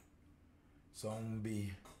nap. So, I'm going to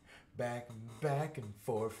be back and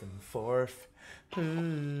forth.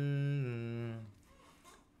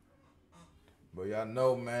 But y'all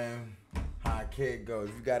know, man, how a kid goes.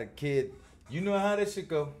 If you got a kid, you know how that shit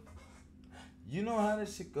go. You know how that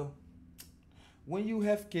shit go. When you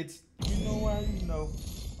have kids, you know how you know.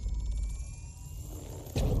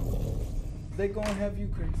 They gonna have you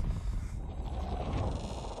crazy.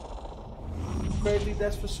 Crazy,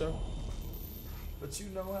 that's for sure. But you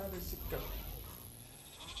know how this shit go.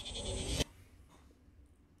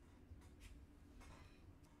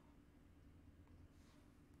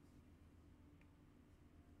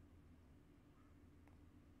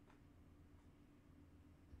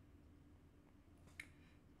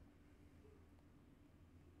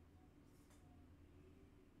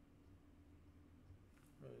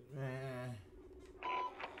 Man.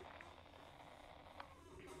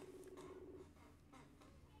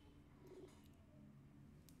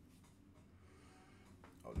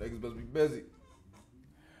 Oh, niggas must be busy.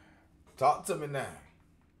 Talk to me now.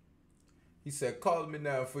 He said, call me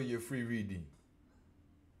now for your free reading.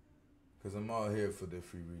 Because I'm all here for the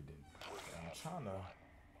free reading. I'm trying to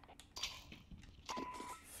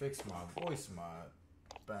fix my voice mod.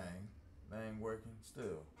 Bang. That ain't working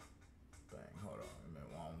still. Bang. Hold on a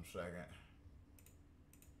minute. 1 second.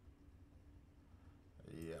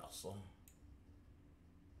 Yeah, so.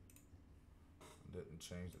 Didn't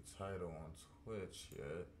change the title on Twitch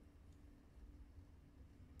yet.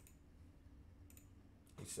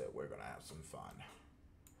 He said we're gonna have some fun.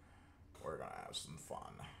 We're gonna have some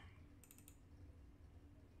fun.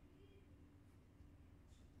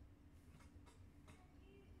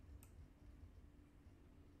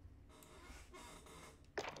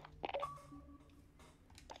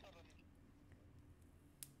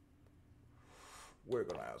 We're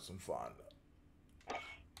gonna have some fun.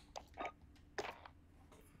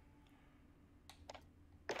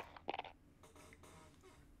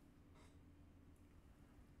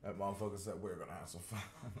 That motherfucker said we're gonna have some fun.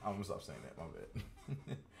 I'm gonna stop saying that, my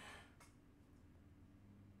bad.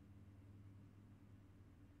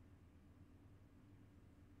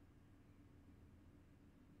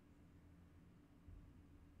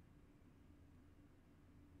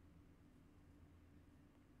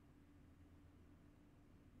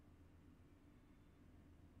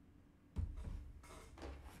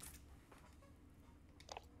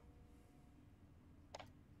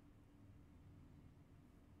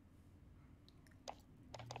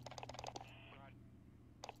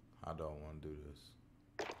 I don't want to do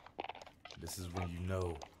this. This is when you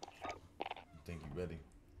know you think you ready.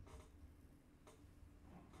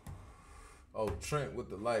 Oh, Trent with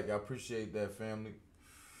the like. I appreciate that, family.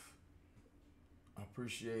 I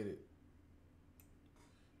appreciate it.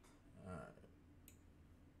 All right.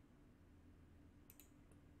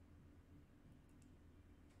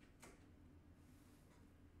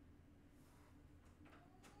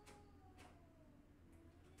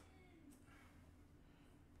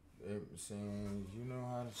 They're saying, you know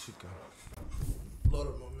how to chica. Load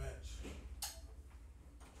up my match.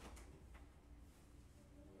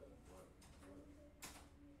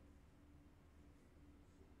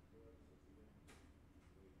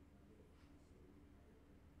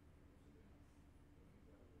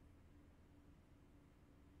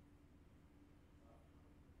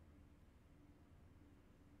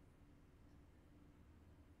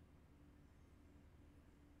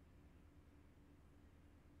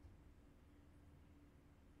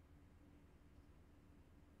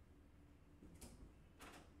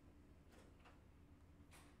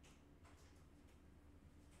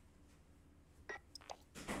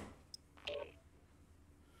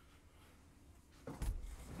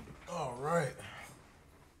 All right.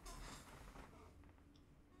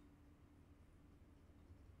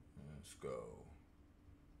 Let's go.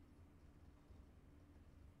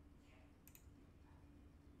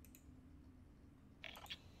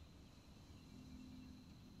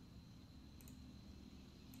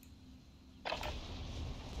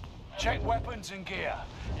 Check weapons and gear.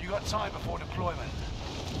 You got time before deployment.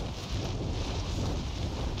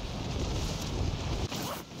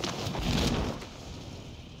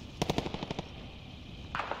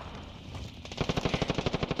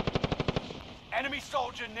 Enemy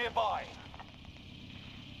soldier nearby.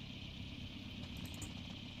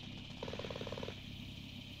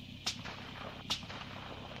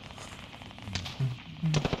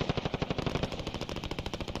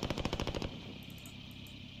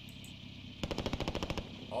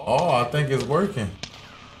 Oh, I think it's working.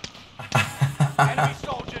 Enemy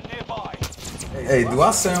soldier nearby. Hey, do I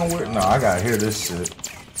sound weird? No, I gotta hear this shit.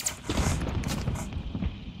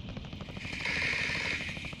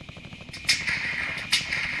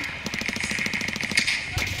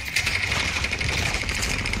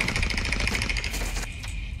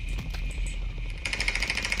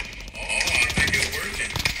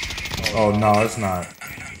 Oh, no, it's not.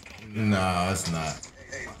 No, it's not.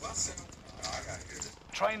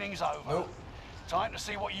 Training's over. Nope. Time to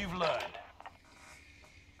see what you've learned.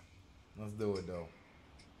 Let's do it, though.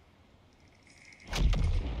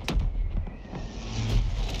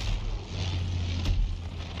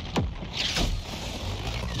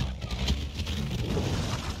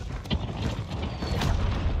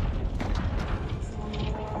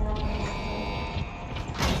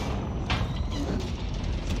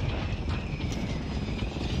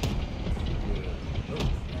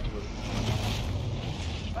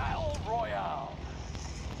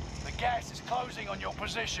 On your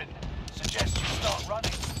position. Suggest you start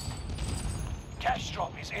running. Cash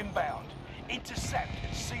drop is inbound. Intercept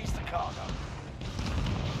and seize the cargo.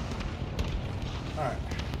 Alright.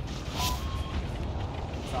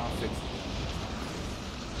 Try and fix it.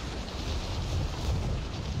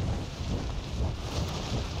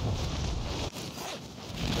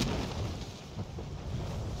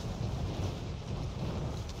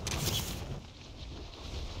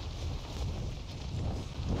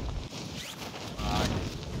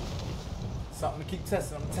 keep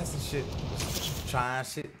testing. I'm testing shit. Trying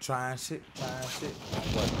shit. Trying shit. Trying shit.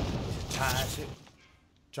 Trying shit.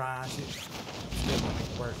 Trying shit. Still gonna make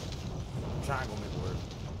it work. I'm trying to make it work.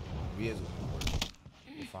 We is gonna make it work.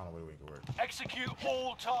 We'll find a way to make it work. Execute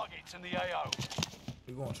all targets in the AO.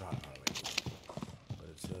 We're gonna try to find a way to make it work. But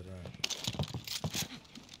until then.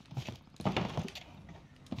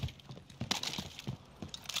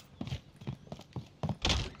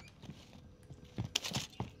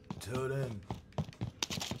 Until then.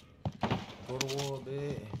 Go to war,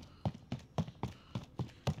 bitch.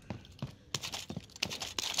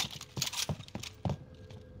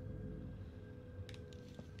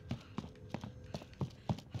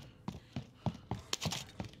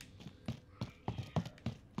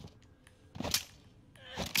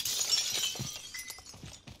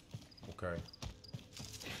 Okay.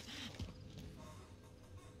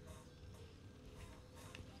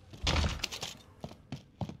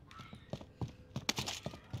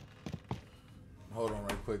 Hold on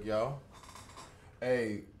right quick, y'all.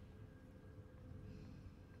 Hey,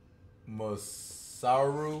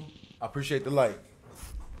 Masaru, I appreciate the like.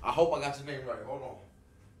 I hope I got your name right. Hold on.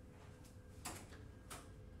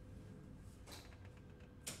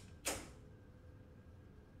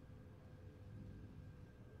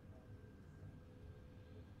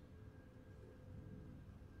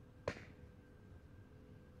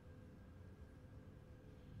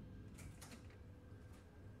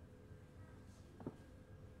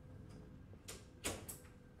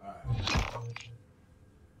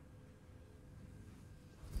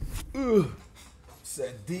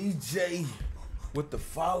 Said DJ with the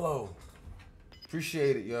follow.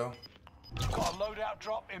 Appreciate it, yo. Got a loadout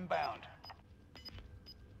drop inbound.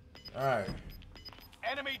 All right.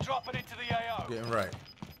 Enemy dropping into the AO. Getting right.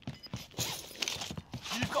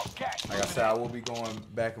 You've got gas. Like I said, I will be going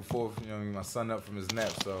back and forth. You know, my son up from his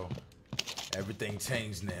nap, so everything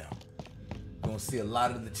changed now. Gonna see a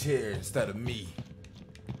lot of the chair instead of me.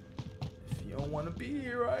 If you don't want to be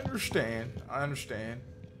here, I understand.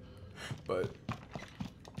 But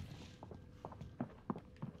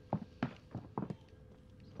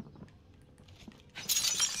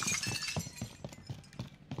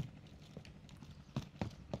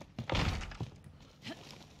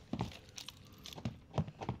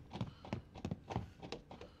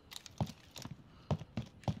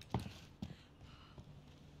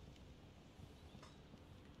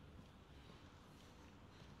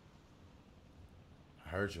I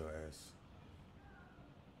heard your ass.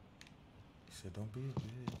 He said, don't be a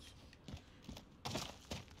bitch.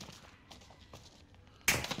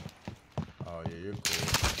 Oh, yeah, you're cool.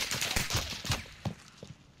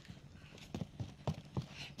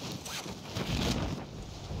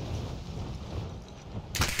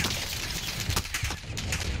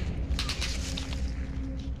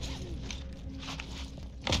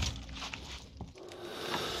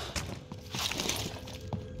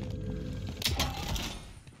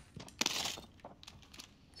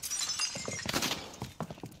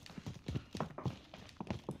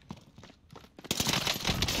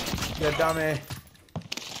 Yeah, dummy.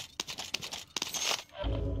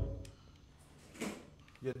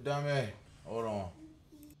 You dummy. Hold on.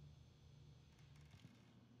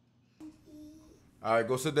 All right,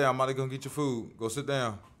 go sit down. I'm about to go get your food. Go sit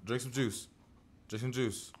down. Drink some juice. Drink some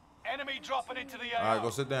juice. Enemy dropping into the AO. All right, go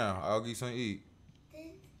sit down. I'll get you something to eat.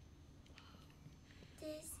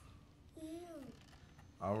 This you.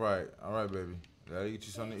 All right, baby. Gotta get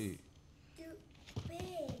you something to eat.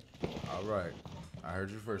 Stupid. All right. I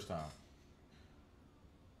heard you the first time.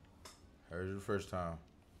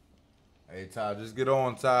 Hey, Ty, just get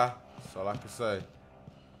on, Ty. That's all I can say.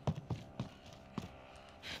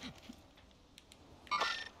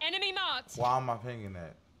 Enemy marked. Why am I pinging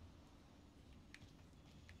that?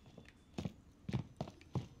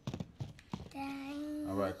 Dang.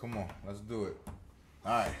 All right, come on. Let's do it.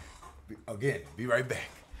 All right. Again, be right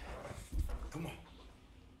back. Come on.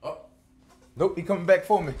 Oh. Nope, he coming back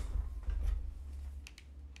for me.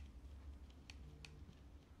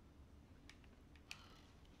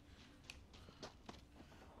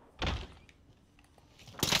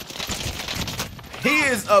 He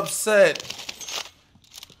is upset.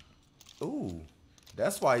 Ooh,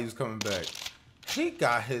 that's why he was coming back. He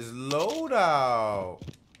got his load out.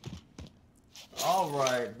 All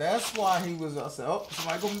right, that's why he was upset. Oh,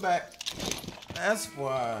 somebody coming back. That's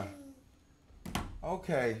why.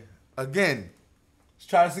 Okay, again. Let's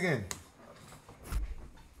try this again.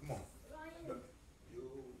 Come on.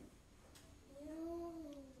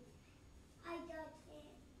 I got it.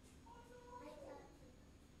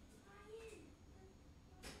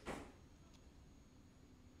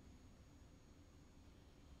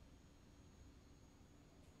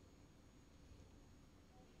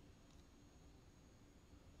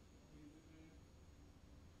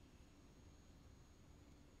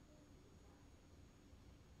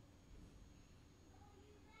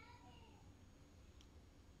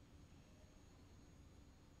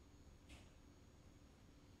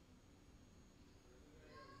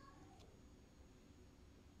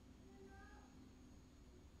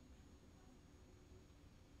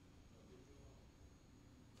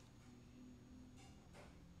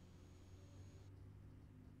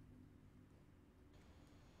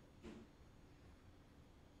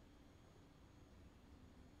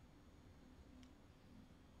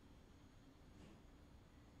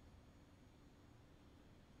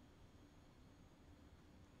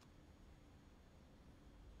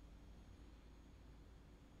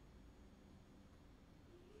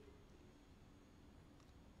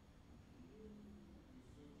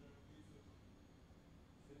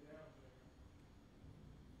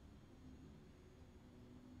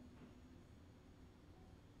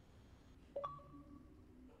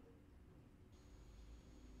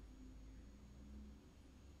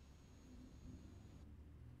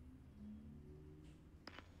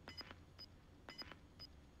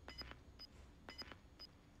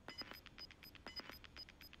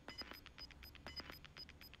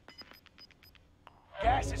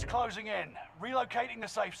 Gas is closing in. Relocating the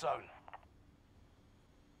safe zone.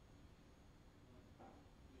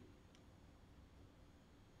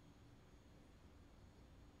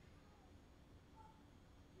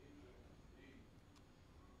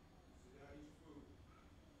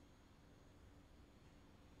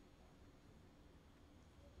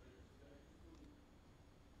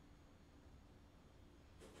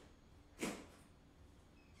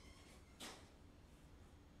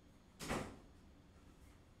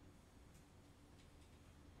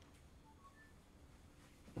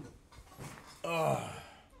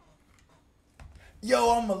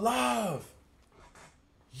 Yo, I'm alive.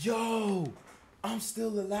 Yo, I'm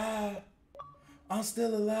still alive. I'm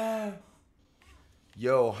still alive.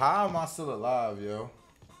 Yo, how am I still alive, yo?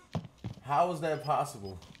 How is that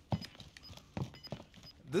possible?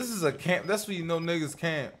 This is a camp. That's what you know niggas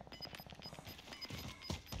camp.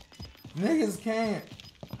 Niggas camp.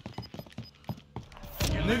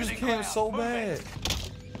 Niggas camp so bad.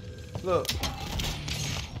 Look.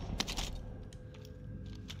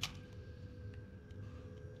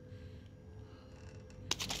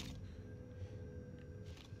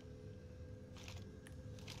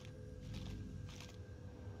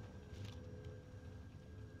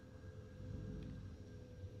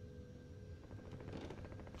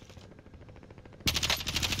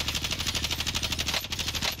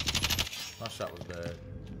 My shot was bad.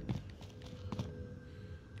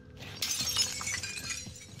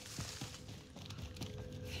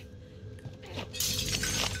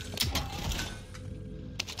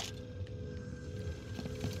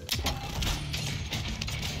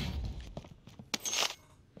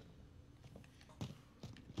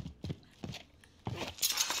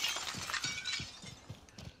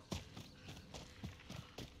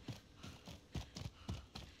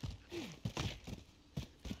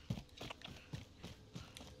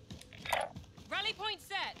 Rally point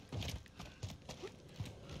set.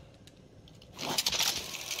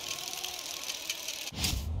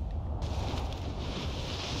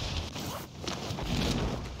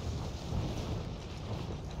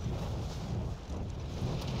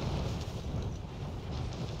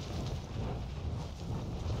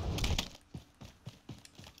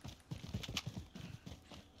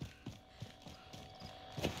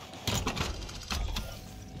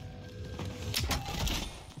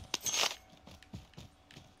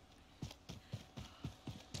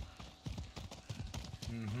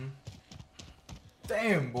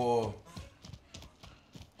 Damn, boy.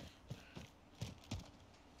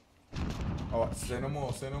 Oh, say no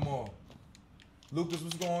more, say no more. Lucas,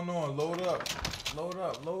 what's going on? Load up. Load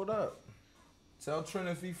up, load up. Tell Trent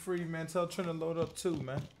if he free, man. Tell Trent to load up too,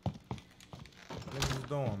 man. Niggas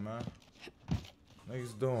doing, man.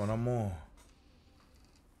 Niggas doing, I'm on.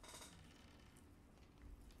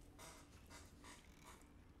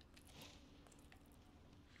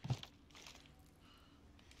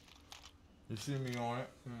 You see me on it?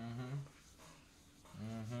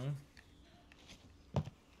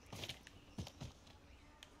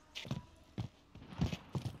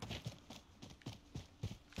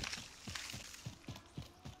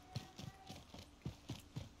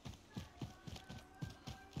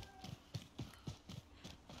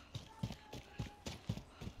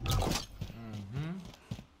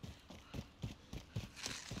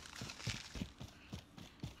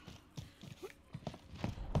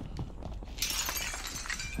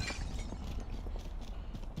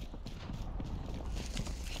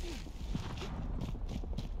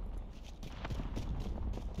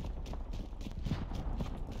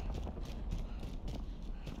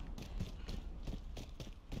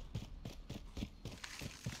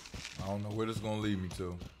 I don't know where this is gonna lead me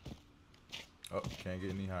to. Oh, can't get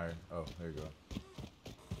any higher. Oh, there you go.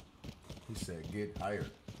 He said get higher.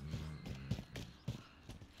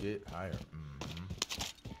 Get higher.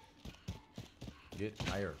 Get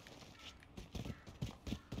higher.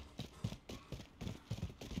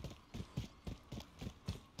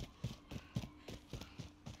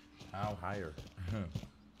 How higher?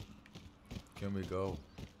 Can we go?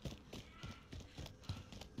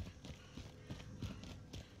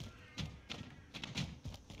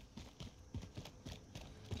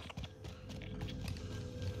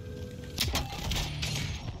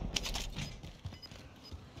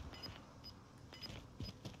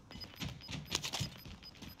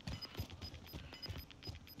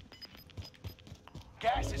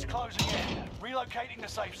 Gas is closing in. Relocating the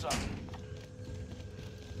safe zone.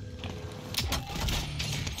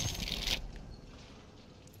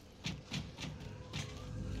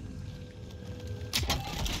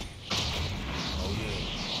 Oh yeah.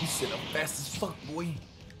 He said I'm fast as fuck, boy. He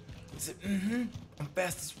said, I'm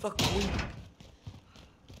fast as fuck, boy.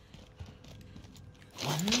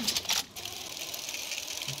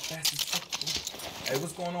 Hey,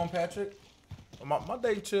 what's going on, Patrick? My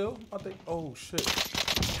day chill. My day. Oh shit.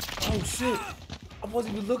 Oh shit. I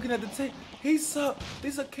wasn't even looking at the tape. He's up.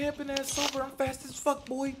 These are camping ass sober. I'm fast as fuck,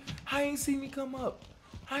 boy. I ain't see me come up.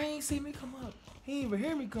 I ain't see me come up. He ain't even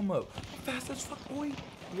hear me come up. I'm fast as fuck, boy.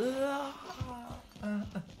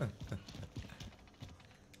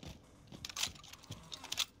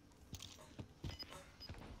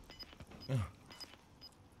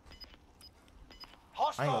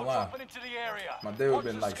 I ain't gonna lie. Into the area. My day would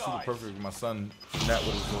have been like super perfect if my son napped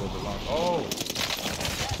with his little belong. Oh!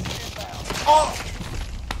 Oh!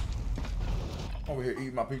 Over here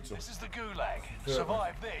eating my pizza. This is the gulag.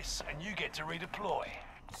 Survive this and you get to redeploy.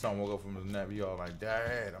 Son woke up from his nap, he all like,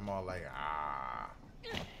 Dad. I'm all like, ah.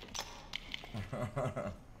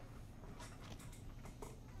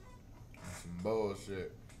 Some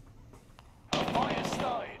bullshit. A fire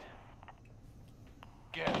started.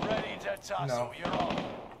 Get ready to tussle. No. You're on.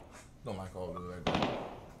 Don't like all of that.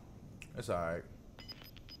 It's alright.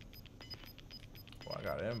 Well, I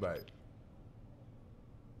got an invite.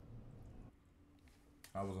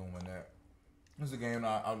 I was gonna win that. It's a game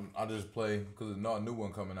I just play because there's no new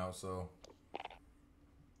one coming out, so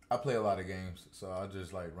I play a lot of games, so I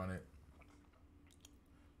just like run it.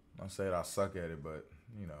 I'm not saying I suck at it, but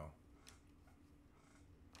you know,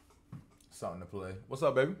 something to play. What's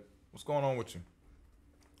up, baby? What's going on with you?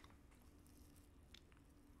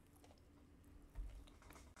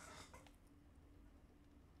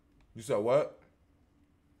 You said what?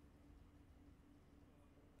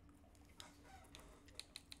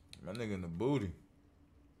 My nigga in the booty.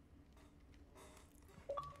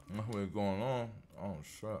 That's what's going on. Oh,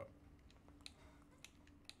 shit.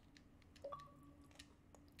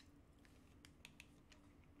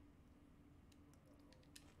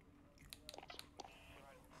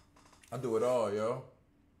 I do it all, yo.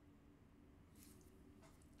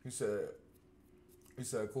 He said,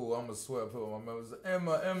 cool, I'm a sweat put my members.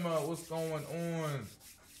 Emma, what's going on?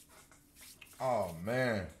 Oh,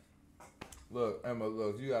 man. Look, Emma,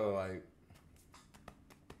 look, you gotta like.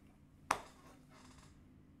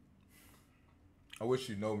 I wish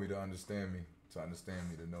you know me to understand me to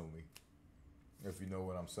know me. If you know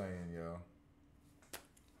what I'm saying, yo.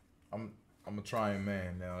 I'm a trying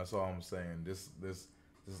man now. That's all I'm saying. This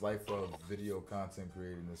life of video content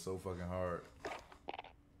creating is so fucking hard.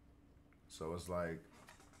 So it's like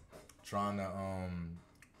trying to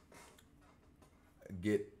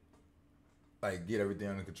get everything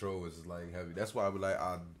under control is like heavy. That's why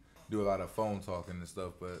I do a lot of phone talking and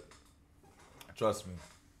stuff, but trust me,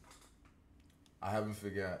 I haven't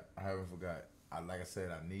forgot. Like I said,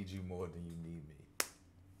 I need you more than you need me.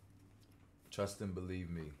 Trust and believe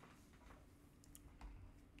me.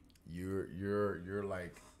 You're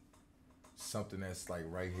like something that's like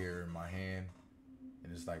right here in my hand,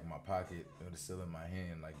 and it's like my pocket, and it's still in my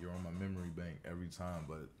hand. Like you're on my memory bank every time,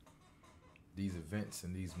 but these events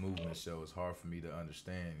and these movements show it's hard for me to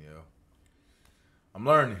understand, yo. I'm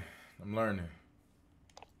learning.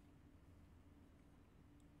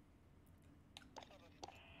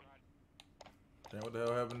 Damn, what the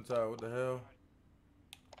hell happened to Ty? What the hell?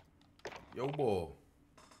 Yo, boy.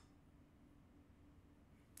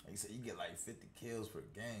 He said you get like 50 kills per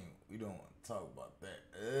game. We don't want to talk about that.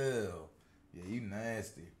 Ew. Yeah, you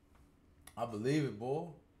nasty. I believe it, boy.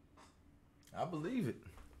 I believe it.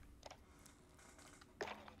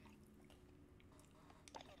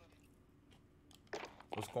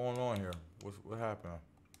 What's going on here? What happened?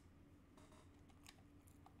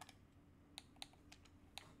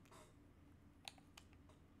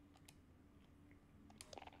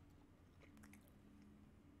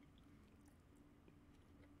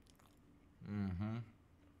 Mm-hmm.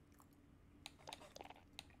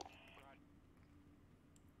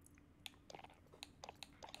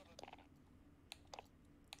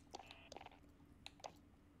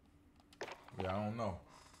 Yeah, I don't know.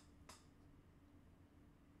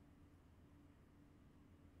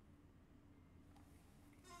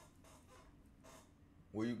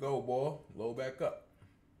 Where you go, boy? Load back up.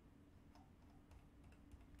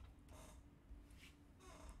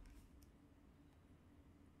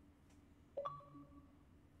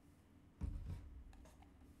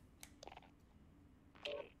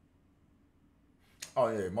 Oh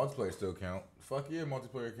yeah, multiplayer still count. Fuck yeah,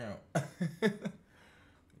 multiplayer count.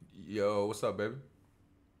 Yo, what's up, baby?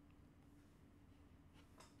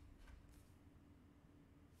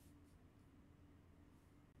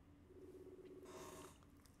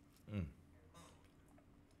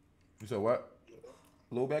 You said what?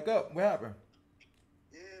 Load back up. What happened?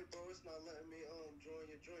 Yeah, bro, it's not letting me join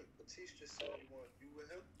your drink.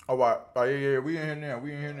 Oh, right. Oh, yeah, we in here now.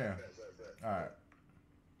 We in here now. All right.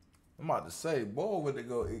 I'm about to say, boy, would it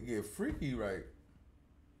go? It get freaky, right?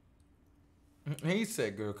 He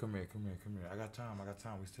said, "Girl, come here. I got time.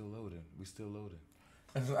 We still loading.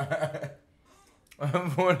 It's like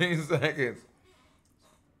 14 seconds.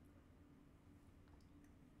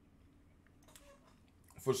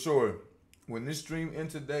 For sure. When this stream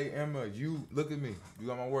ends today, Emma, you look at me. You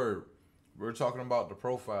got my word. We're talking about the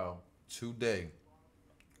profile today.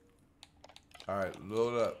 All right,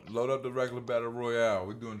 load up the regular battle royale.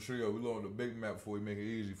 We're doing trio. We load the big map before we make it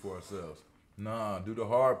easy for ourselves. Nah, do the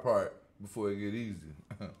hard part before it get easy.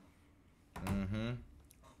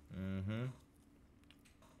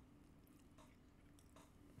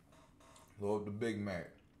 Load up the big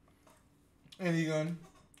Mac. Any gun.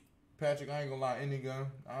 Patrick, I ain't gonna lie, any gun.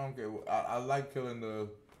 I don't care. I like killing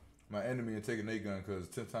my enemy and taking their gun because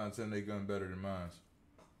 10 times 10 their gun better than mine.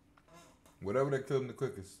 Whatever they kill them the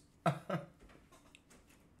quickest.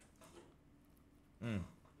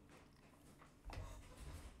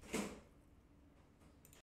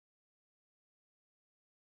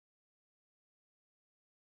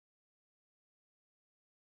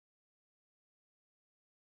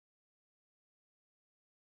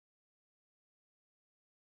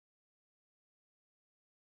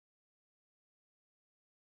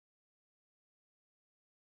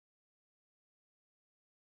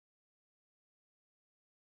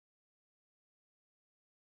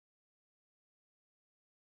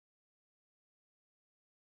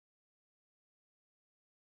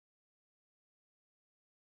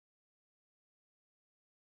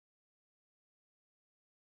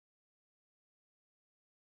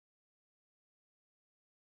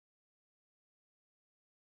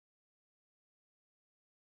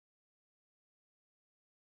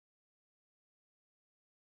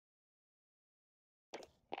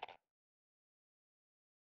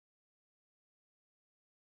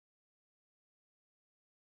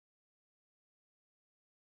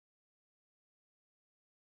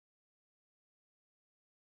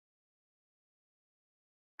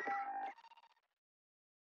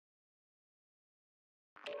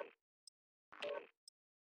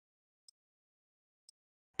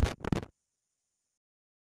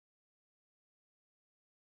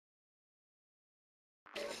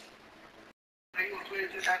 I ain't gonna play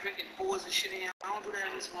just like drinking boards and shit in. I don't do that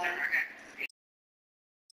in this home.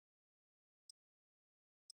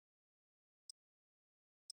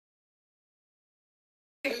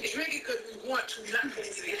 We drink it because we want to, not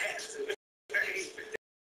because we have to.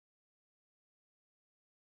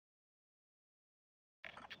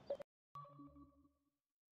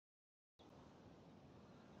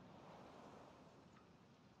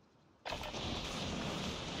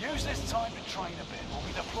 Use this time to train a bit. We'll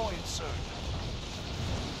be deploying soon.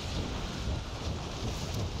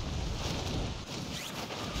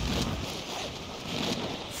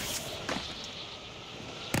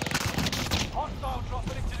 Hostile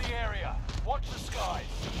dropping into the area. Watch the skies.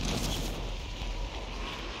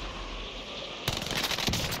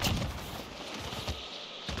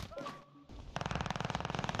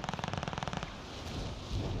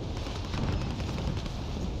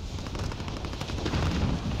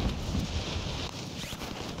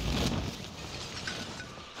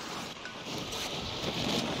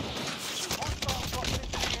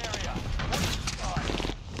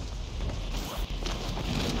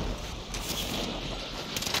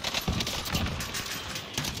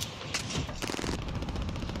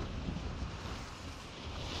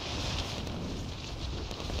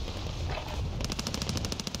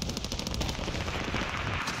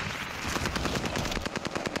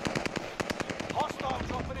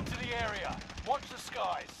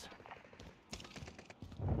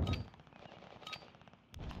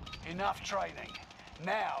 Enough training.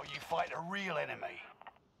 Now you fight a real enemy.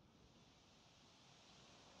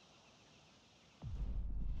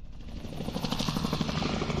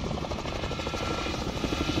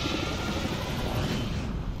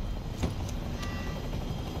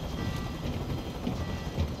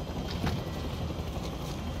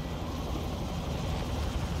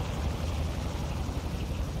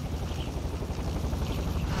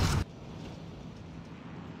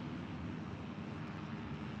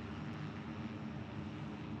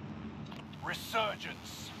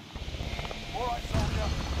 Resurgence. All right, soldier.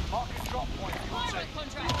 Marking drop point for your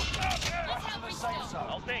team. Rush to the safe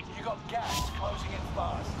zone. You got gas closing in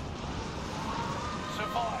fast.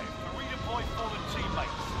 Survive to redeploy fallen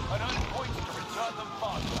teammates and earn points to return them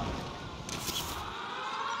faster.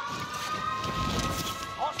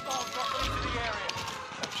 Hostiles dropping into the area.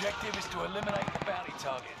 Objective is to eliminate the bounty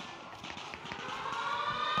target.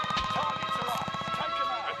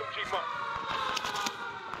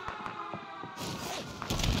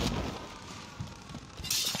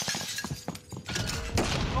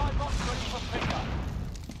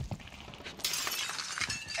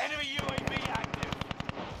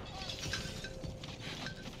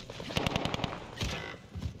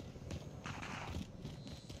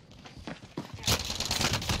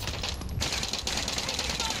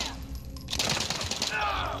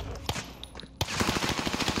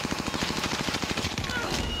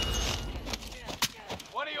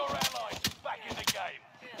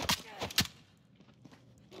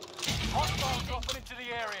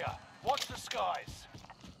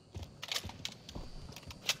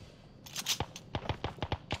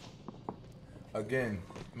 Again,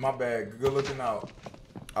 my bad. Good looking out.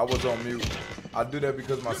 I was on mute. I do that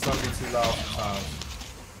because my son be too loud sometimes.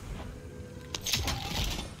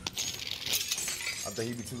 I think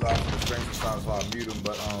he be too loud for the stream sometimes, so I mute him.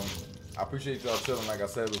 But I appreciate y'all chilling, like I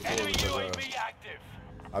said before, because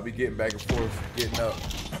I be getting back and forth, getting up,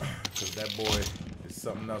 because that boy is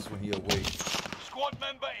something else when he awake. Squad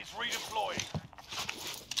member is redeploying.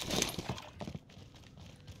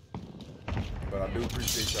 But I do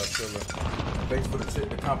appreciate y'all chilling. Thanks for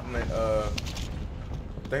the compliment.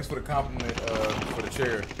 Thanks for the compliment for the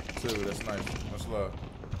chair too. That's nice. Much love.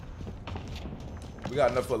 We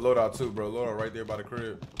got enough for loadout too, bro. Loadout right there by the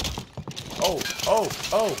crib. Oh.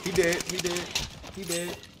 He did.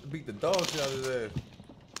 Beat the dog shit out of his ass.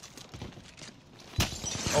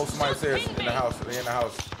 Oh, somebody's there in the house. They in the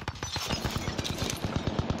house.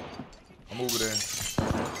 I'm moving in.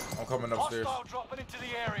 I'm coming upstairs. Dropping into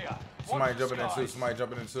the area. Somebody jumping in too. Somebody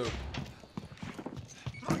jumping in too.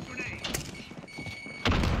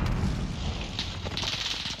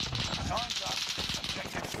 Time's up.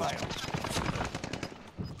 Objective failed.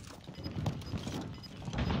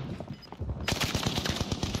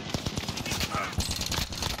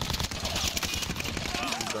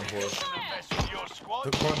 Done for us. Your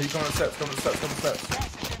squad. He coming to steps. Coming to steps.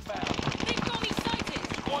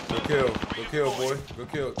 Good kill, boy.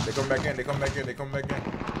 Good kill. They come back in.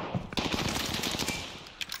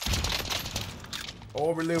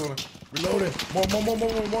 Oh, reloading. More. Tease.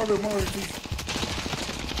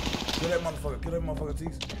 Kill that motherfucker,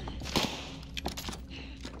 Tease.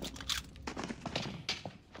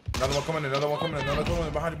 Another one coming in.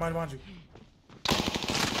 Behind you.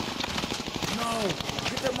 No!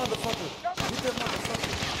 Get that motherfucker.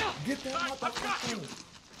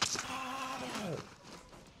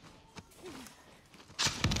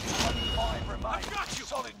 Five remain.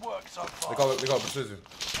 Solid work so far. They call it precision.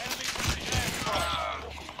 Enemy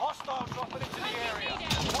hostile dropping into the area.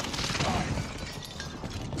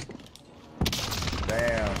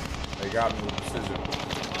 Damn, they got me with precision.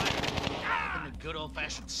 A good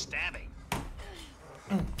old-fashioned stabbing.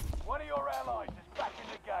 One of your allies is back in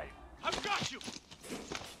the game. I've got you.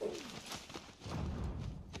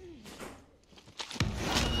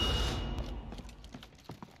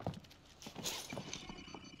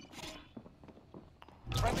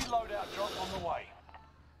 Friendly loadout drop on the way.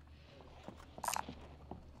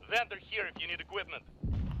 Vendor here if you need equipment.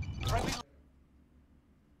 Friendly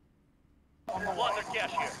on the water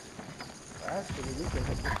cash here. Actually, we can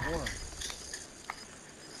hit this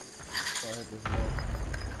one.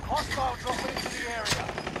 Hostile dropping into the area.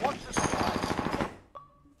 Watch the sky.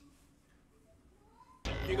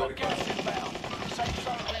 You got gas inbound. Safe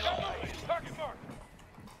zone relocated. Target mark.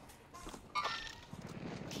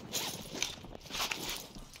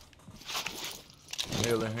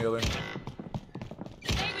 Healing.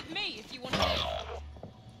 Stay with me if you want to.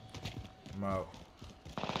 I'm out.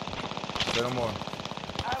 Say no more.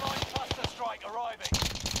 Allied cluster strike arriving.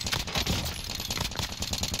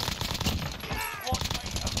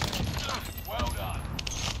 Well done.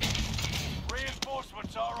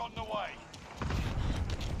 Reinforcements are on the way.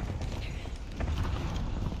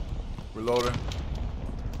 Reloading.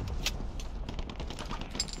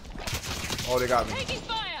 Oh, they got me. Taking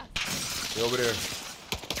fire. They over there.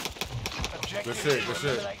 Good shit.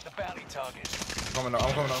 Eliminate the bounty targets. I'm coming up. I'm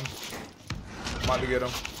about to get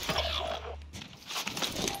him.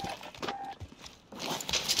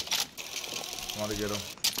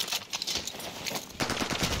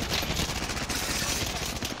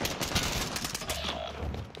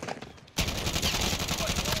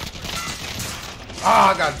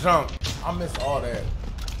 Ah, I got jumped. I missed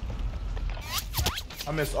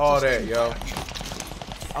all that. Yo.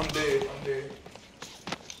 I'm dead.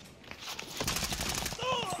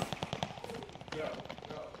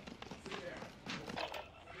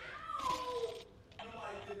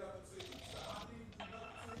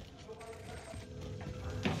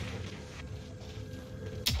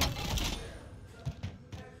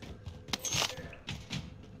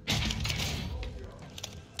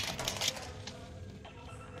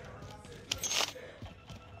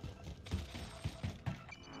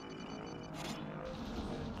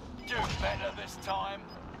 Do better this time.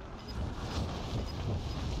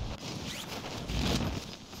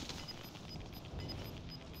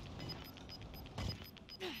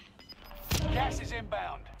 Gas is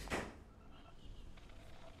inbound.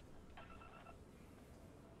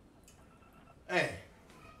 Hey.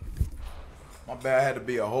 My bad, I had to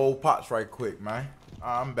be a whole pots right quick, man.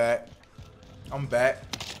 I'm back. I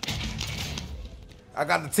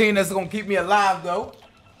got the team that's gonna keep me alive, though.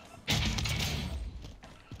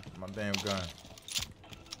 My damn gun.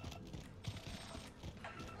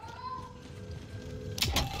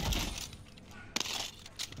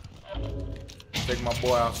 take my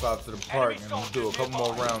boy outside to the park and we'll do a couple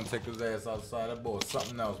more rounds, take his ass outside. That boy is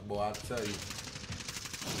something else, boy, I tell you.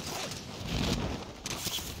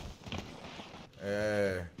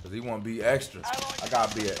 Yeah, because he want to be extra. I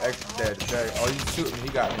got to be an extra dad today. Oh, he's shooting. He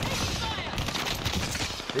got me.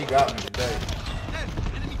 He got me today.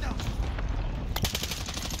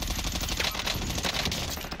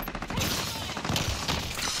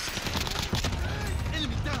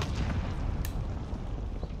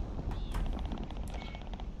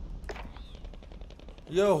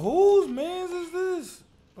 Yo, whose mans is this?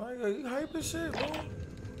 Like, are you hyping shit, bro?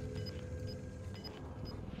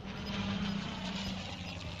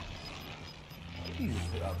 He's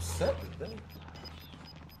upset today.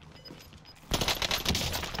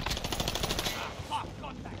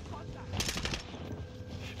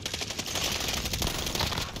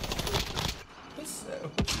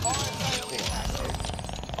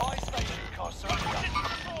 Buy station costs are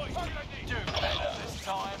do better this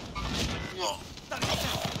time.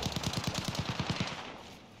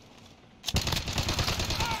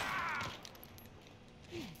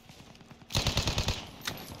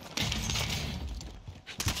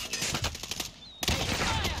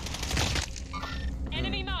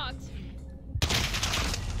 Enemy marked.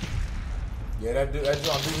 Yeah, that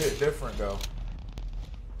joint do hit different though.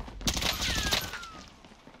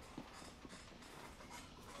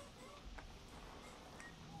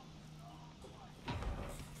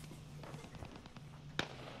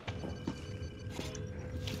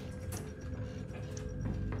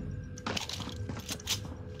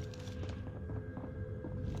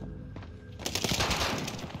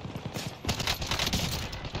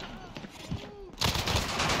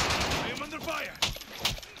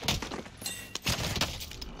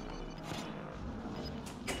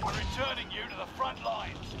 Returning you to the front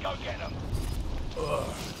lines. Go get them.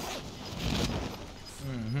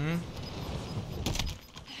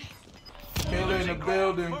 Killer in the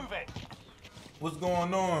building. Move it. What's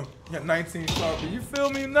going on? Got 19 Sharpie. You feel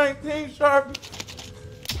me? 19 Sharpie.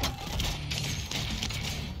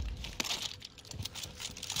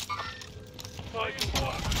 On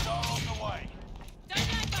the way.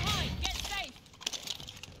 Don't lag behind. Get safe.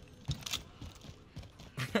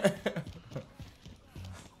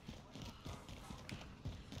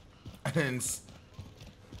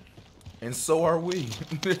 And so are we.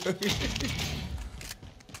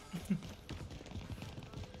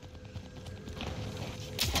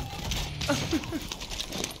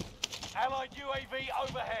 Allied UAV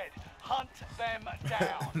overhead. Hunt them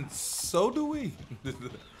down. So do we.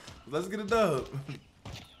 Let's get it done.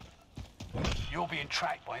 You're being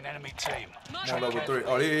tracked by an enemy team. I'm on level 3.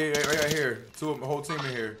 Oh, yeah, right here. Two of them, whole team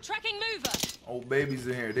in here. Tracking mover. Old babies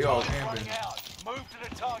in here. They all camping. Move to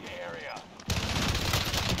the target area.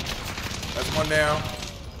 That's one down.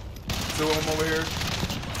 Two of them over here.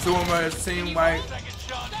 Two of them on his team, Mike.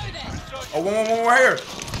 Oh, one right here.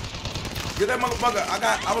 Get that motherfucker.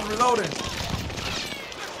 I was reloading.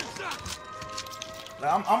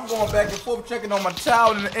 I'm going back and forth checking on my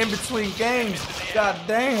child in between games. God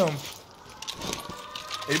damn.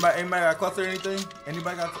 Anybody got cluster or anything?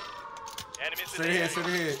 Anybody got? Straight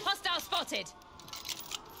ahead. Hostile spotted.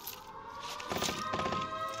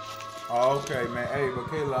 Oh, okay, man. Hey, but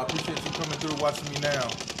Kayla, I appreciate you coming through watching me now.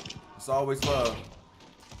 It's always love.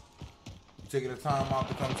 Taking the time out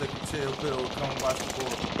to come take a chill pill, come watch the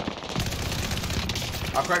board.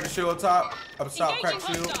 I cracked the shield up top, crack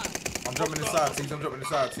the shield. I'm jumping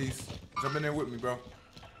inside, Tease. Jump in there with me, bro.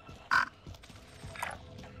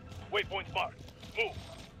 Waypoint marked. Move.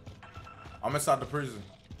 I'm inside the prison.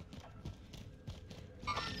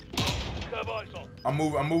 Curve eyes on. I'm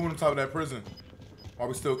moving on top of that prison. While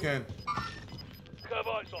we still can. Curve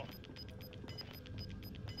eyes on.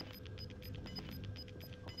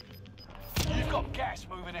 You've got gas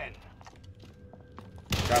moving in.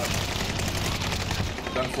 Got him.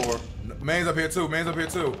 Done for. Man's up here too. Right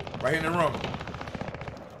here in the room.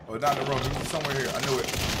 Oh, not in the room. He's somewhere here. I knew it.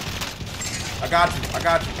 I got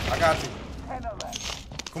you.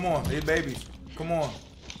 Come on, these babies. Come on.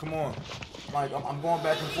 Like, I'm going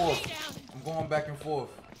back and forth.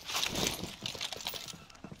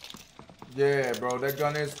 Yeah, bro, that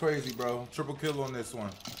gun is crazy, bro. Triple kill on this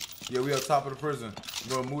one. Yeah, we up top of the prison.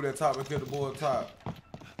 Bro, move that top and kill the boy up top.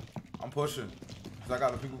 I'm pushing. Cause I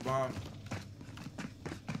got the people behind me.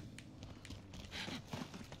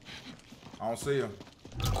 I don't see him.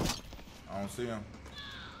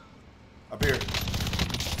 Up here.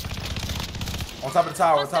 On top of the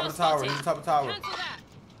tower, He's on top of the tower.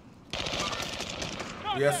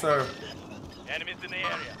 Yes, sir. Enemies in the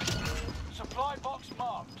area. Supply box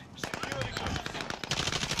marked. Secure the goods.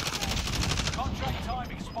 Contract time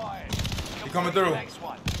expired. You coming through? Next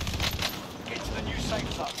one. Get to the new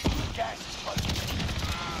safe zone. Gas is closing.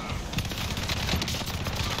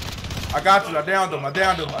 I got you. I downed him. I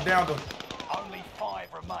downed him. I downed him. Only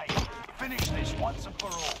 5 remain. Finish this once and for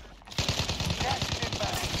all. Gas is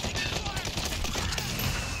inbound.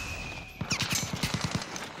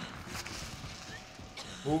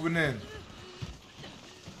 Moving in.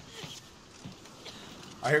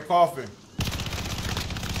 I hear coughing.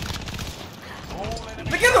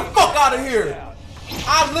 Now get the fuck out of here!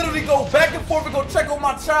 I literally go back and forth and go check on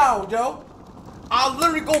my child, yo. I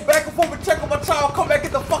literally go back and forth and check on my child, come back,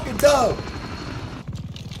 get the fucking dub.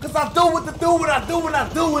 Cause I do what to do, what I do, when I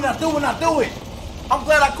do, when I do, when I do it. I'm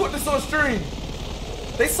glad I caught this on stream.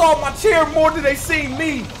 They saw my chair more than they seen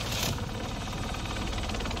me.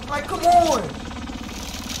 Like, come on.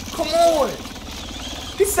 Come on.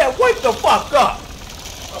 He said, wake the fuck up. Get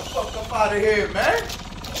the fuck up out of here, man.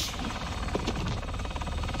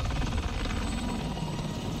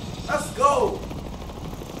 Let's go.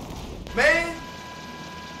 Man.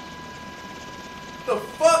 The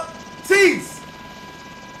fuck? Tease.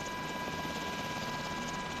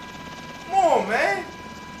 Come on, man.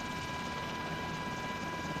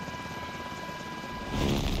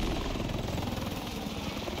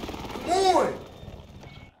 Come on.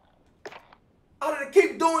 I gotta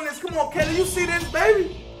keep doing this. Come on, Kelly. You see this,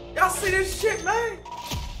 baby? Y'all see this shit, man?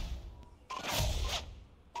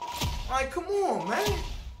 Like, come on, man.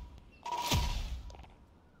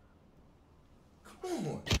 Come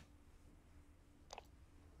on.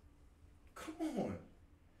 Come on.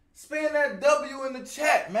 Spam that W in the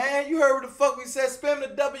chat, man. You heard what the fuck we said. Spam the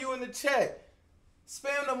W in the chat.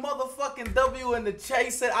 Spam the motherfucking W in the chat.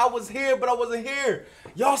 He said I was here, but I wasn't here.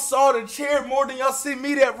 Y'all saw the chair more than y'all see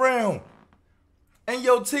me that round. And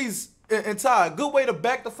yo, T's and Ty, good way to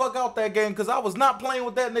back the fuck out that game, because I was not playing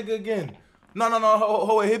with that nigga again. No,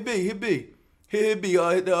 hold hit B.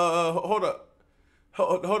 Hold up.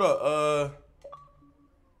 Hold up.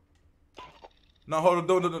 No,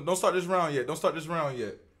 hold on. Don't start this round yet. Don't start this round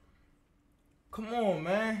yet. Come on,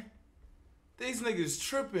 man. These niggas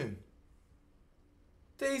tripping.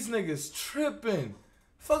 These niggas tripping.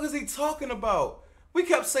 Fuck is he talking about? We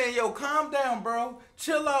kept saying, yo, calm down, bro.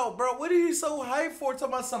 Chill out, bro. What are you so hyped for? Talking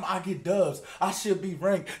about something, I get dubs. I should be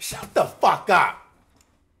ranked. Shut the fuck up.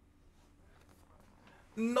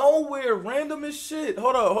 Nowhere. Random as shit.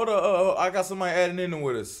 Hold up. I got somebody adding in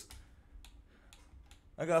with us.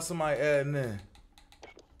 Get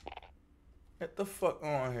the fuck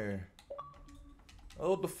on here.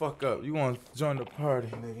 Hold the fuck up. You want to join the party,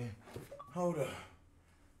 nigga. Hold up.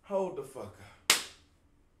 Hold the fuck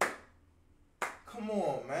up. Come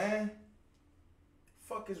on, man.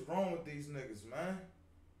 Fuck is wrong with these niggas, man?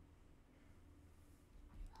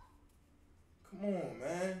 Come on,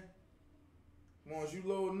 man. Come on, is you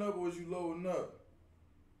loading up or is you loading up?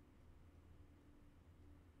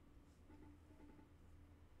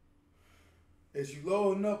 Is you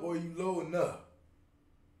loading up or you loading up?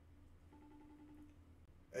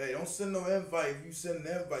 Hey, don't send no invite. If you send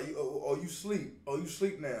an invite, you sleep. Oh, you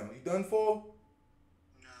sleep now. You done for?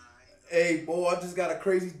 Nah. Hey, boy, I just got a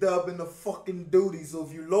crazy dub in the fucking duty. So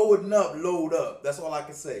if you loading up, load up. That's all I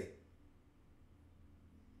can say.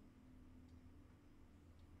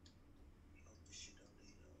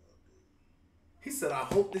 He said, I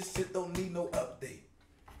hope this shit don't need no update.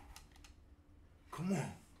 Come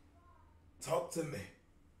on. Talk to me.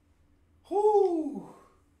 Whoo.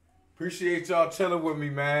 Appreciate y'all chilling with me,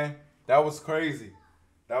 man. That was crazy.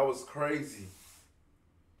 That was crazy.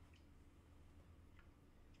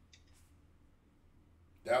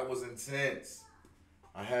 That was intense.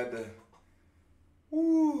 I had to.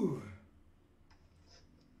 Woo.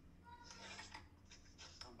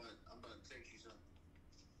 I'm about to text you something.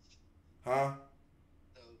 Huh? I'm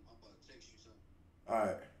about to text you something. All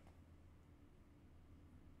right.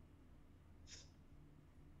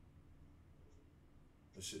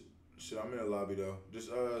 Shit, I'm in the lobby though.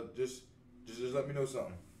 Just let me know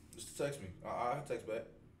something. Just text me. I'll text back.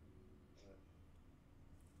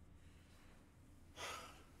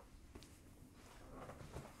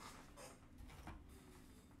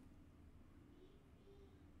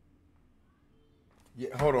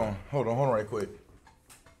 Yeah, hold on right quick.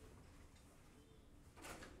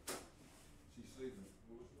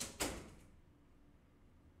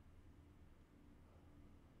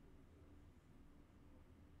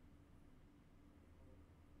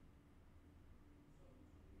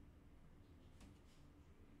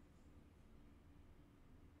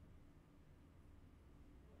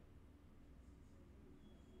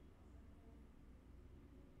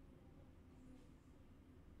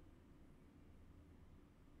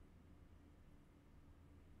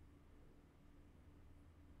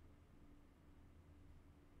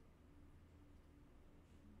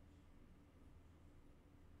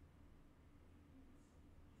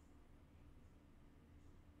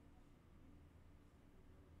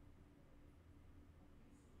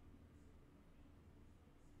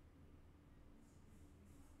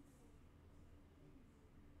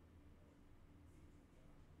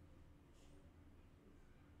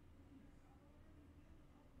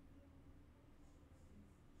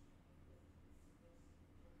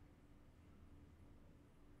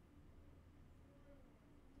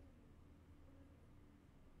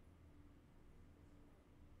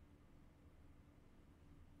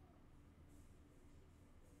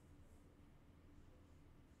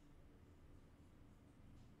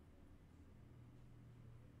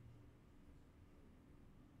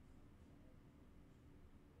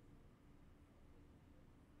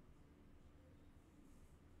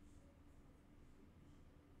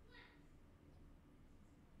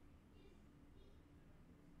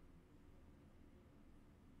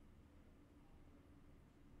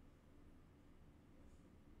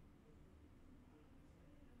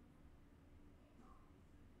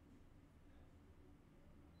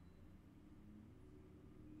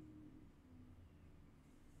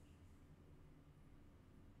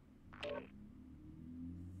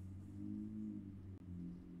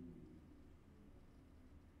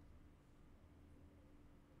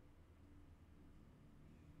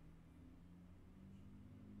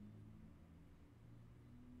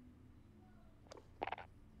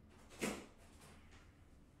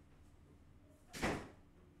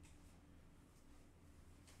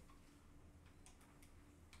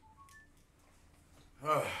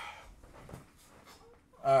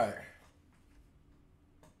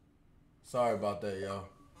 Sorry about that, y'all.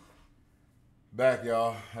 Back,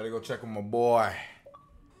 y'all. Had to go check on my boy. You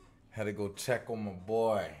know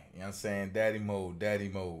what I'm saying? Daddy mode, daddy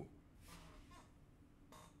mode.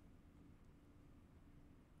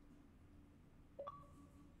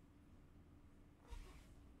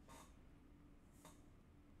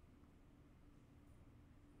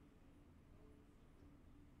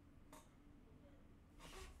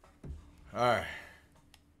 All right.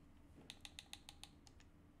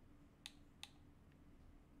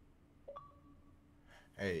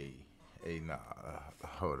 Hey, nah,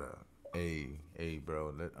 hold up. Hey,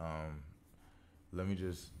 bro. Let me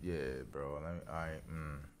just, yeah, bro.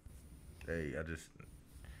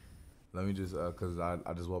 Let me just, cause I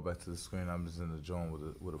just walked back to the screen. I'm just in the joint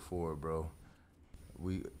with a forward, bro.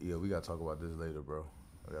 We gotta talk about this later, bro.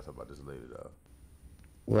 We gotta talk about this later, though.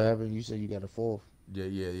 What happened? You said you got a fourth.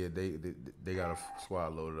 Yeah. They got a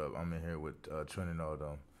squad loaded up. I'm in here with Trent and all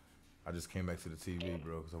them. I just came back to the TV,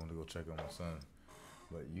 bro, because I want to go check on my son.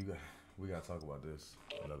 But we gotta talk about this.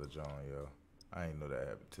 Another John, yo. I ain't know that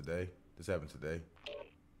happened today. This happened today.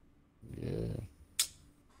 Yeah.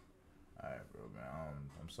 All right, bro, man.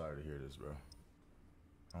 I'm sorry to hear this, bro.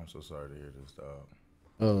 I'm so sorry to hear this, dog.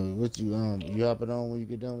 Oh, what you hopping on when you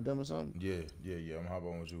get done with them or something? Yeah. I'm hopping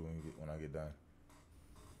on with you when I get done.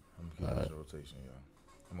 I'm keeping this rotation, yo.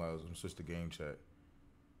 I'm gonna switch to game chat.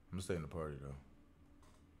 I'm gonna stay in the party though.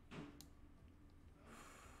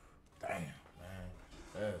 Damn, man,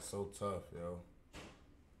 that's so tough, yo.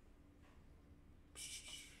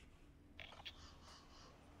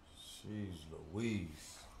 Jeez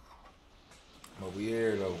Louise. But we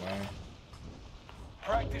here though, man.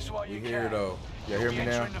 Practice what you can. We here though. Y'all hear me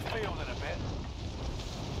now? In the field in a bit.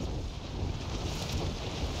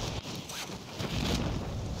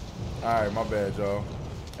 All right, my bad, y'all.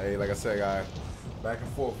 Hey, like I said, guys, back and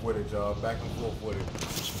forth with it, y'all. Back and forth with it.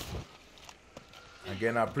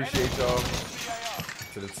 Again, I appreciate y'all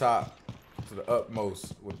to the top, to the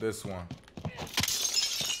utmost with this one.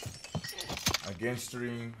 Again,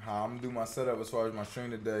 stream, how I'm gonna do my setup as far as my stream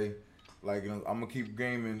today. Like, I'm gonna keep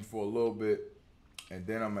gaming for a little bit, and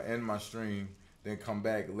then I'm gonna end my stream, then come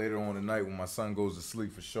back later on tonight when my son goes to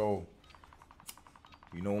sleep for sure.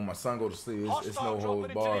 You know, when my son goes to sleep, it's no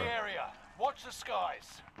holds barred. Watch the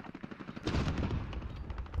skies.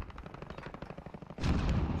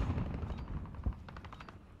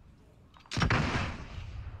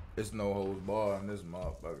 It's no holds barred in this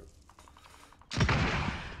motherfucker.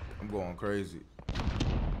 I'm going crazy.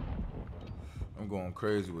 I'm going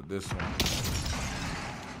crazy with this one.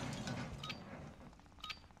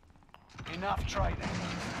 Enough training.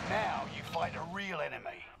 Now you fight a real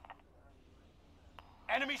enemy.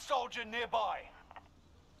 Enemy soldier nearby.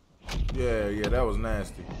 Yeah, that was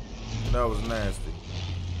nasty. That was nasty.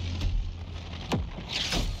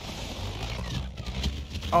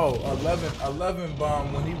 Oh, 11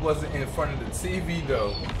 bomb when he wasn't in front of the TV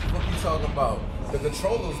though. What you talking about? The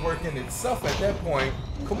controller was working itself at that point.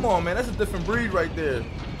 Come on, man, that's a different breed right there.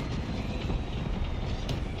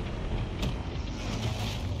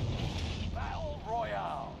 Battle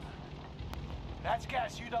Royale. That's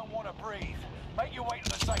gas you don't want to breathe. Make your way to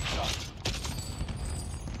the safe zone.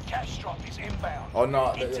 Cash drop is inbound. Oh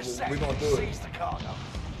no, we're gonna do it. Seize the cargo.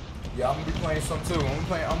 Yeah, I'm gonna be playing some too. I'm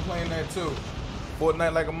playing that too.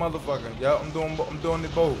 Fortnite like a motherfucker. Yeah, I'm doing it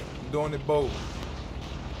both. I'm doing it both.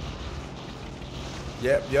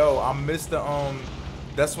 Yep, yo, I missed the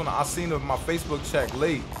that's when I seen my Facebook check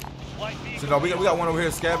late. So no, we got one over here,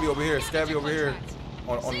 Scabby over here,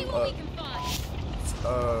 on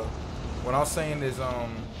what I was saying is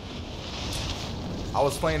I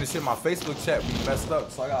was playing this shit, my Facebook chat be messed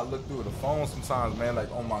up, so I gotta look through the phone sometimes, man. Like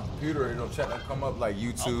on my computer, it'll chat and come up like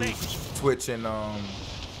YouTube, Twitch, and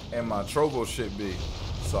my Trovo shit be.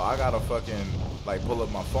 So I gotta fucking like pull up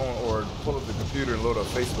my phone or pull up the computer and load up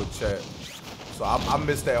Facebook chat. So I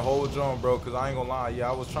missed that whole jump, bro, cause I ain't gonna lie, yeah,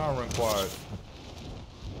 I was trying to run quads.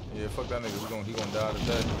 Yeah, fuck that nigga, he gonna die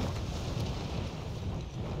today.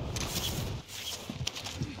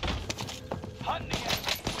 Hunt the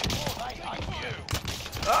enemy before they hunt you.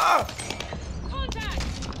 Ah! Contact!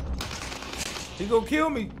 He gonna kill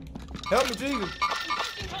me. Help me, Jesus.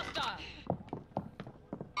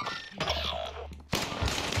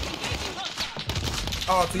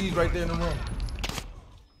 Oh, T's right there in the room.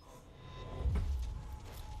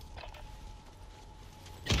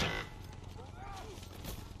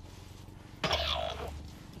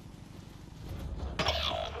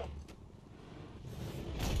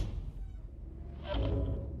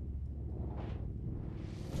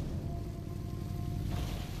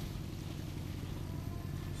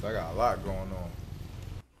 So I got a lot going on.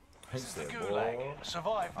 This is the Gulag.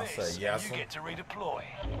 Survive this, and you get to redeploy.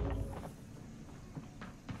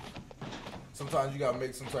 Sometimes you gotta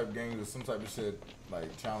make some type of games or some type of shit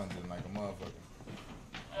like challenging, like a motherfucker.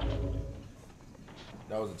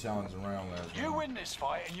 That was a challenging round last You round. win this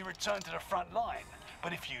fight and you return to the front line.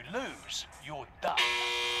 But if you lose, you're done.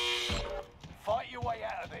 Fight your way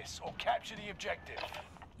out of this or capture the objective.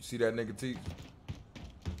 You see that nigga teeth?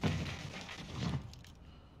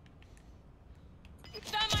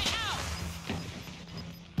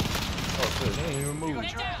 Oh shit, he ain't even moving.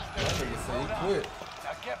 That nigga said he quit.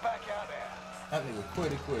 Now get back out there. That nigga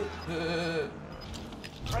quit, he quit.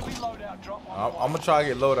 Friendly loadout drop on I'm gonna try to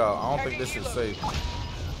get loadout. I don't think this is safe.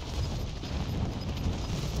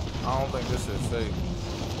 I don't think this is safe.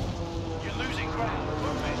 You're losing ground.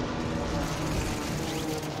 Move it.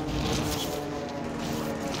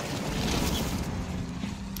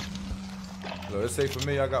 Look, it's safe for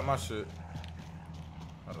me. I got my shit.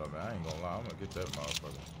 Hold up, man. I ain't gonna lie. I'm gonna get that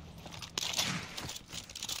motherfucker.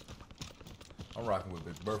 I'm rocking with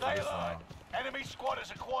Big Burp for this round. Enemy squad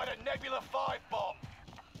has acquired a Nebula 5 bomb.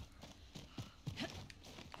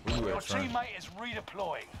 Your teammate is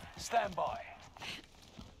redeploying. Stand by.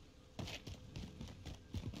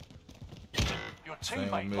 Your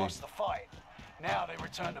teammate lost the fight. Now they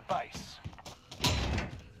return to base.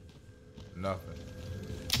 Nothing.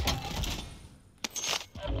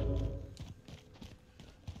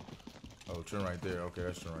 Oh, trim right there. Okay,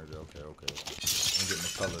 that's trim right there. Okay, okay. I'm getting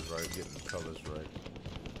the colors right. Getting the colors right.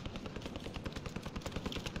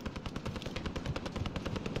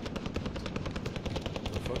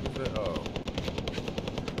 What the fuck is that? Oh.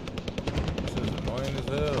 This is annoying as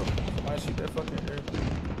hell. Why shoot that fucking air?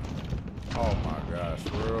 Oh my gosh,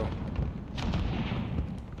 for real.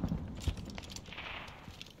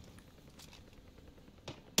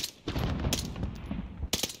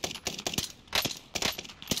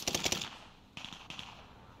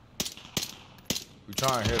 We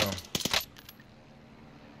try and hit him.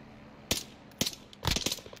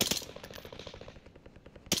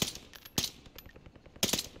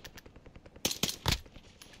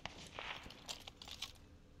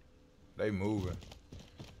 They moving.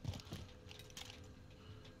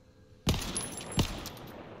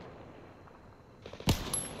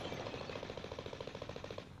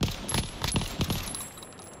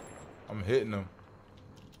 I'm hitting them.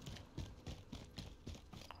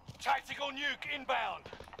 Tactical nuke inbound.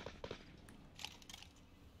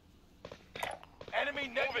 Enemy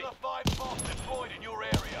Nebula 5 bomb deployed in your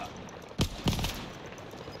area.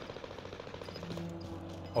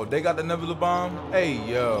 Oh, they got the Nebula bomb? Hey,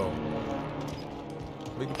 yo.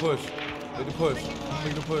 Make the push. Make the push.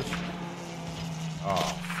 Make the push. Oh,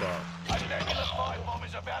 fuck. A Nebula 5 bomb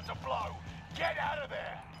is about to blow. Get out of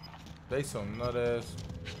there. They some nut ass.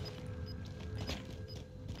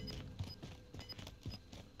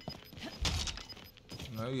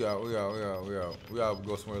 No, we gotta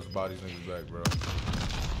go somewhere else to buy these niggas back, bro.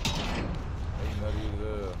 They nutty as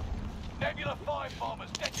hell. Nebula 5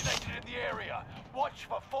 bombers detonated in the area. Watch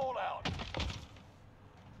for fallout.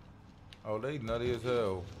 Oh, they nutty as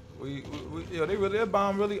hell. Yo, that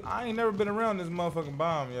bomb really, I ain't never been around this motherfucking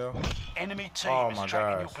bomb, yo. Enemy team is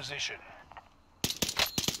tracking your position.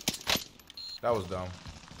 That was dumb.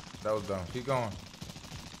 That was dumb. Keep going.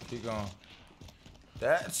 Keep going.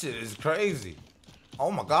 That shit is crazy. Oh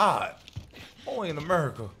my God. Only in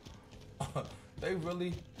America. They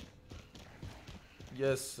really.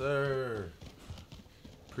 Yes, sir.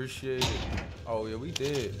 Appreciate it. Oh yeah, we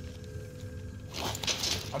did.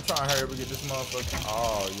 I'm trying to hurry up and get this motherfucker.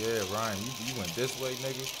 Oh yeah, Ryan, you went this way,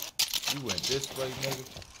 nigga. You went this way, nigga.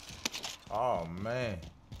 Oh man.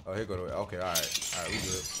 Oh, here go the way. Okay, all right, we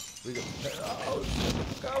good. We good. Oh shit,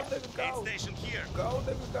 go, nigga, go. Aid station here. Go,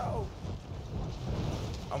 nigga, go.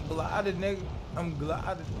 I'm glided, nigga. I'm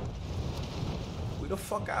glided. We the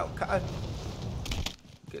fuck out, Kai.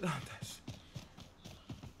 Get on that shit.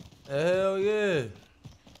 Hell yeah.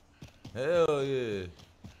 Hell yeah.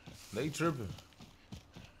 They tripping.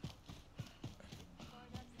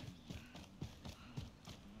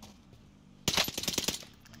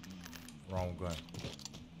 Wrong gun.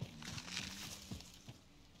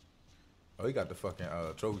 Oh, he got the fucking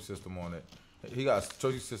trophy system on it. He got a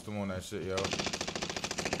trophy system on that shit, yo.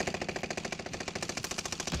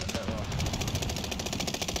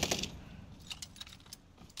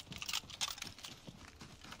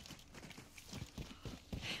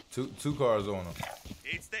 Two cars on him.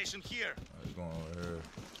 Aid station here. He's going over here.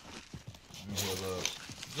 Hold up.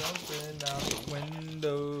 Jumping out the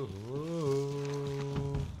window.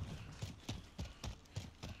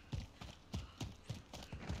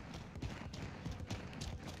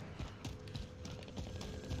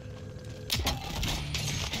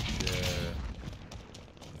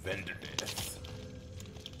 defend this.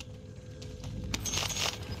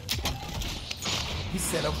 He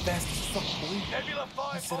said I'm fast as fuck, boy. Nebula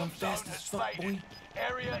 5 He said I'm fast as fuck, boy.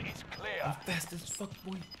 Area is clear. I'm fast as fuck,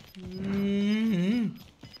 boy.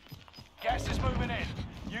 Gas is moving in.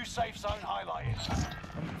 New safe zone highlighted.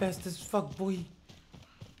 I'm fast as fuck, boy.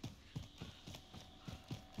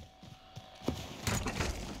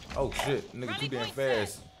 Oh shit, nigga too damn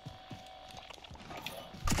fast.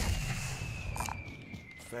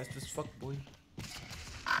 Fast as fuck, boy.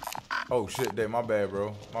 Oh shit, Dave, my bad,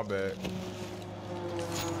 bro. My bad.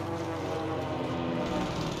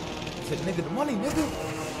 I said, nigga, the money,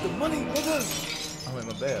 nigga. The money, nigga. I mean,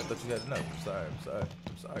 my bad. I thought you had enough.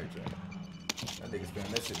 I'm sorry, Jay. That nigga spent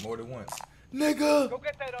that shit more than once. Nigga! Go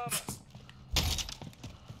get that armor.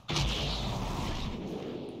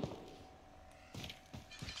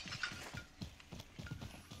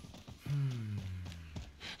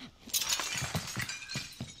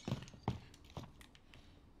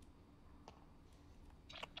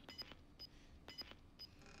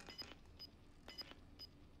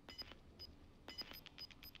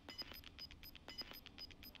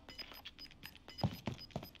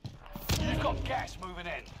 You've got gas moving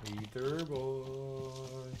in. Ether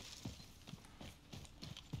boy.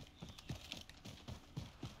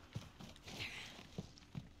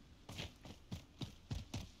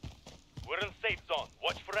 We're in safe zone.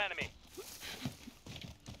 Watch for enemy.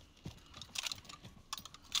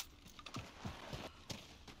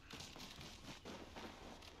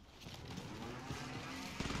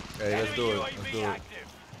 Hey, let's do it. Let's do it.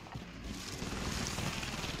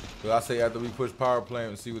 So I say after we push power plant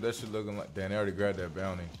and see what that shit looking like. Damn, they already grabbed that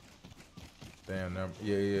bounty. Damn,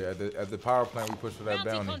 yeah. At the power plant we push for that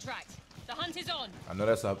bounty. Contract. The hunt is on. I know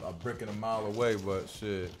that's a brick and a mile away, but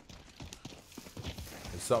shit,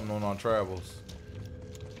 it's something on our travels.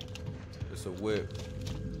 It's a whip.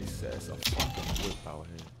 He said it's a fucking whip out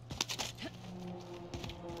here.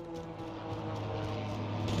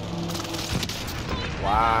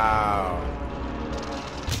 Wow.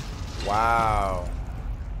 Wow.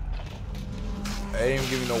 They didn't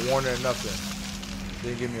give me no warning or nothing.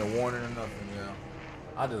 Didn't give me a warning or nothing, you know.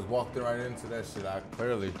 I just walked right into that shit. I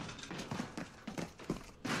clearly.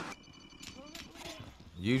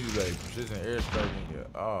 Usually, like, precision airstriking here.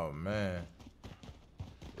 Oh, man.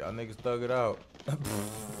 Y'all niggas thug it out.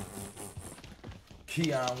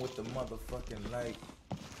 Keon with the motherfucking light.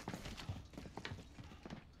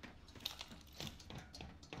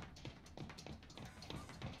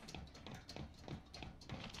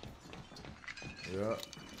 Yeah.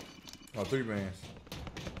 Oh, 3 bands.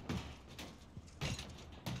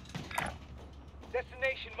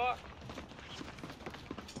 Destination marked.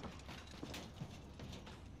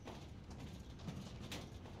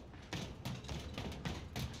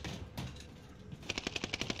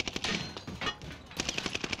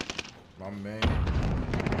 My man.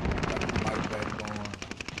 Got the mic back on.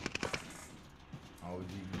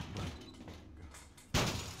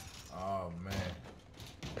 Oh, man.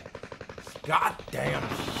 God damn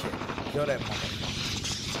shit. Kill that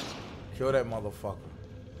motherfucker. Kill that motherfucker.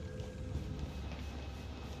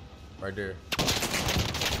 Right there.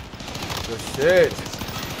 Good shit.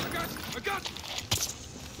 I got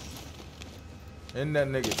In that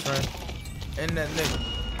nigga, Trent. In that nigga.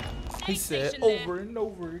 He said over and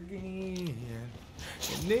over again.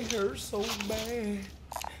 And it hurts so bad.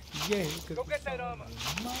 Yeah, cause go get that armor.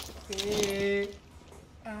 My head.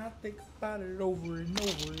 I think about it over and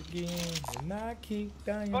over again, and I keep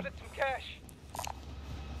dying. Spotted some cash.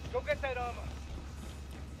 Go get that armor.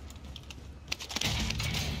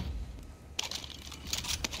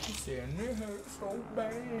 He said, and it hurts so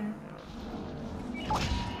bad.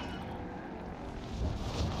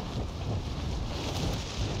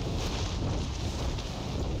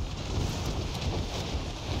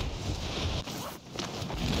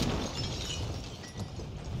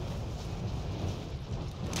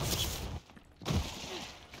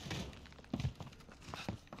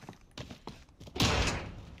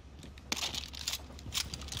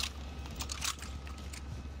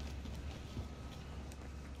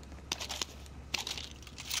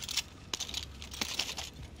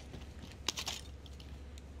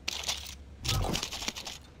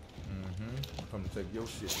 Come to take your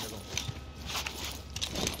shit, nigga.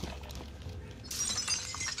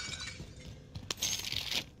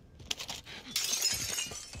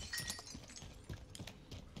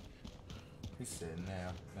 He said,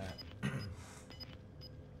 nah.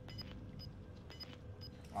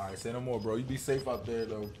 Alright, say no more, bro. You be safe out there,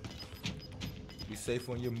 though. Be safe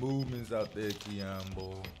on your movements out there, Keon,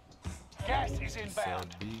 boy. Gas is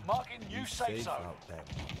inbound. Marking new safe zone. Out that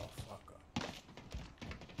motherfucker.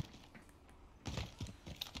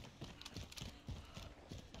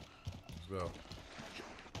 go.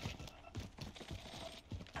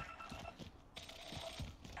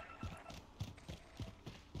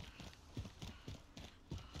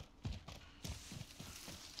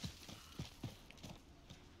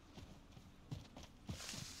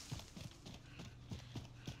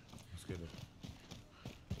 Let's get it.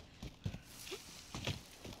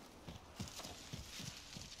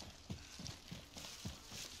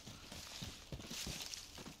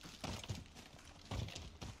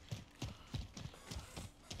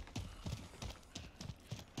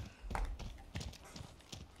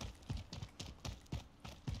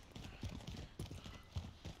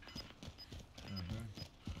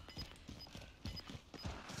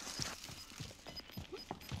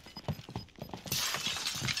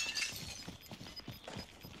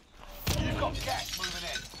 You've got gas moving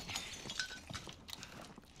in.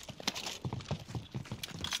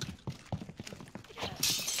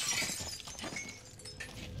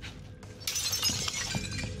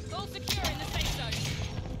 All secure in the safe zone.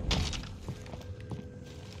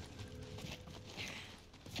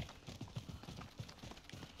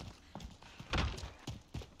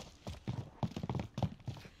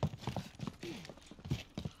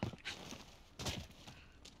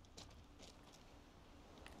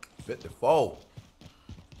 Fit the fold.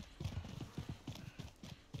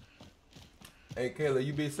 Hey, Kayla,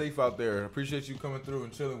 you be safe out there. Appreciate you coming through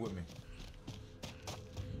and chilling with me.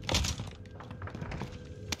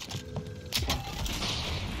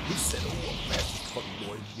 He said, "Oh, I'm fast as fuck,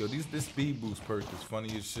 boy." Yo, this speed boost perk is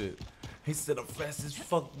funny as shit. He said, "I'm fast as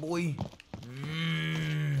fuck, boy."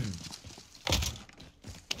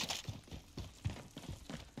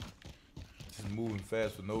 Just moving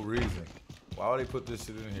fast for no reason. Why would they put this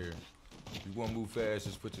shit in here? If you want to move fast,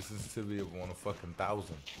 just put your sensitivity up on a fucking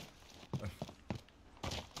 1,000.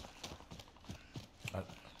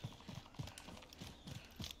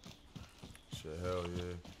 Shit, hell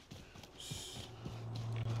yeah.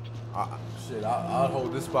 I'll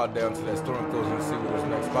hold this spot down till that storm closes and see what this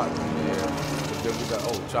next spot gonna be at. But then we got,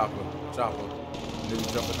 oh, chopper. Nigga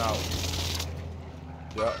jumping out.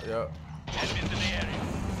 Yup. Enemies in the area.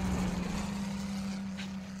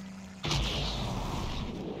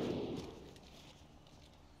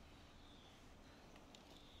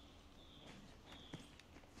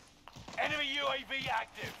 Enemy UAV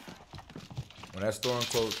active. When that storm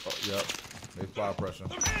closes, oh, yep. They fire pressure.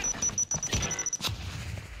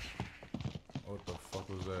 What the fuck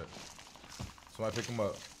was that? Somebody pick him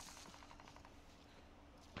up.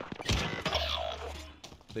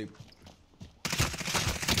 They.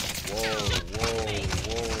 Whoa.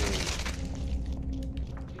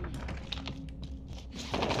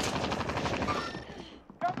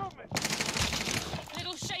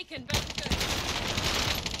 Little shaken, but good.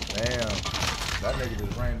 Damn. That nigga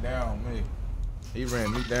just ran down on me. He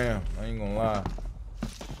ran me down. I ain't gonna lie.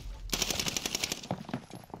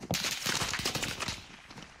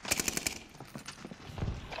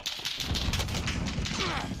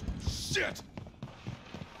 Shit!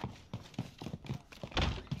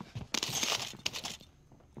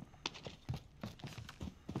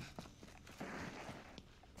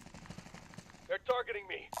 They're targeting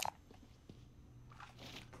me.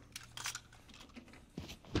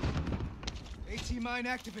 AT mine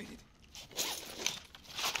activated.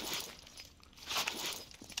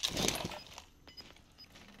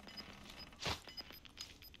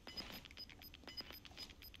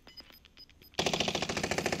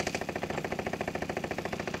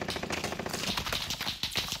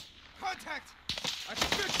 Contact! I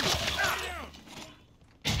spit you!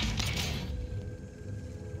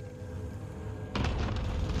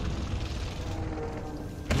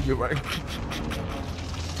 You're right.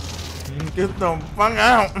 Get the fuck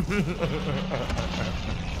out.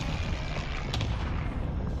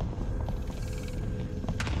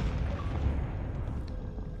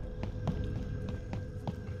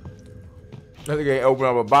 That nigga ain't open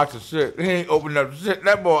up a box of shit. He ain't opening up shit.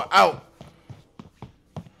 That boy out.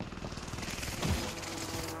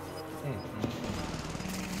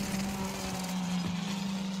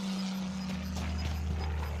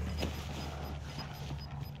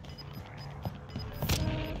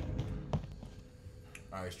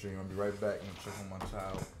 Alright, stream. I'll be right back and check on my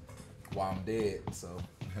child while I'm dead. So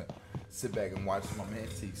sit back and watch my man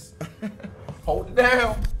tease. Hold it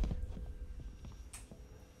down.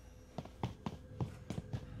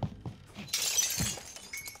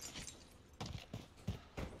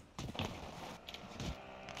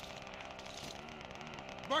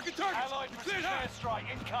 Market target! Allied precision airstrike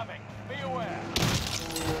incoming. Be aware.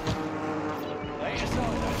 Lay your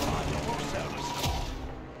side that time and we'll settle the score.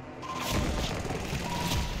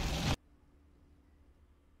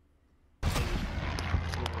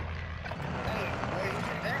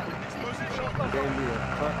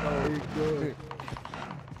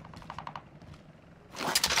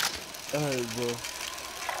 Alright, bro.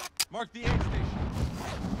 Mark the aid station.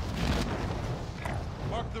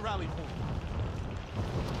 Mark the rally point.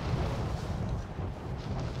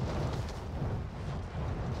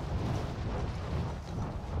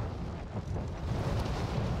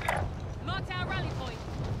 Marked our rally point.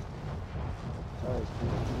 Alright,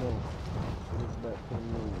 you know. Get back to the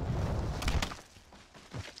move.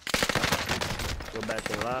 Go back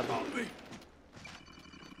to the lobby.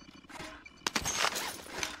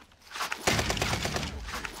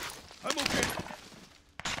 I'm okay.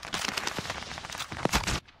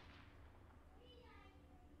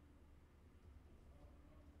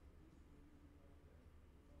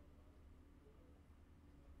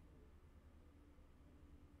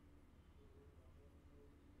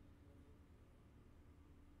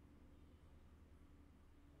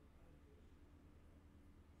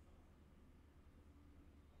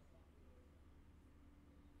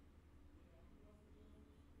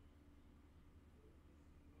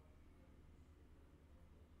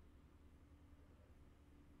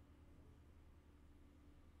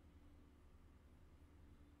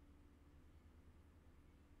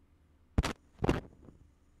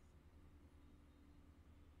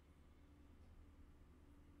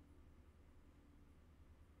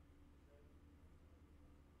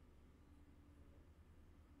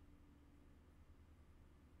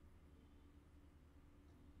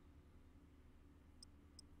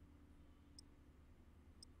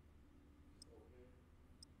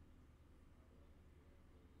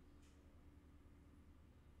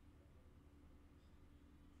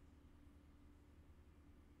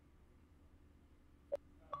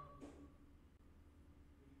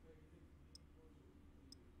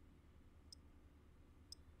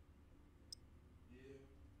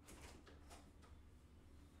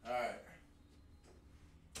 Alright.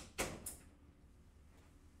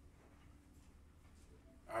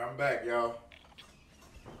 Alright, I'm back, y'all.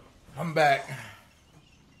 I'm back.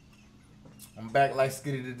 I'm back like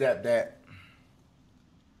Skitty the Dap Dap.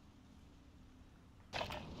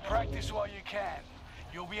 Practice while you can.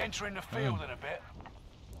 You'll be entering the field in a bit.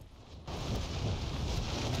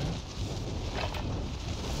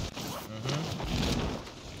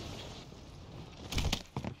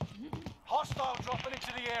 Hostile dropping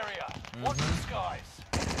into the area. Watch the skies.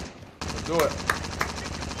 Let's do it.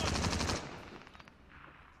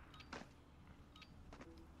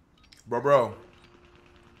 Bro.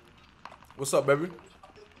 What's up, baby?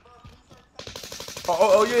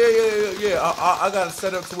 Oh yeah. I got it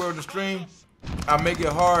set up to where on the stream, I make it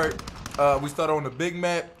hard. We start on the big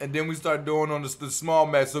map, and then we start doing on the small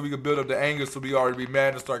map so we can build up the anger so we already be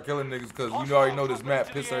mad and start killing niggas because you already know this map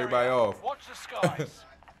piss everybody off. Watch the skies.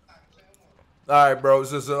 Alright, bro.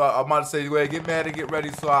 So, I'm about to say, go ahead, get mad and get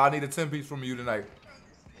ready. So I need a 10-piece from you tonight.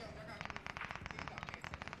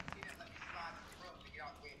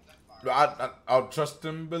 I'll trust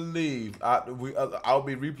and believe. I'll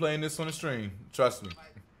be replaying this on the stream. Trust me.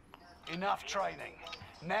 Enough training.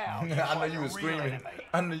 Now. I know you was screaming.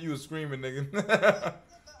 I know you was screaming, nigga.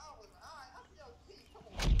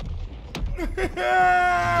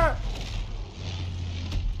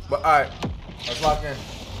 But alright, let's lock in.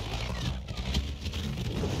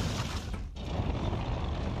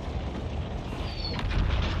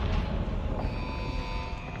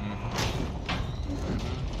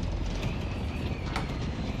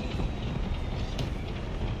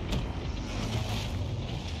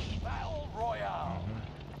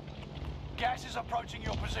 Gas is approaching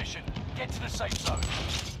your position. Get to the safe zone.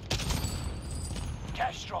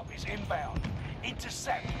 Cash drop is inbound.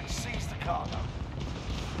 Intercept and seize the cargo.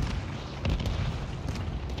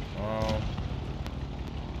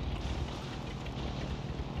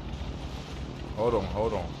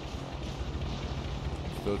 Hold on.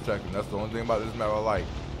 Still checking. That's the only thing about this map I like.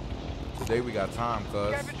 Today we got time,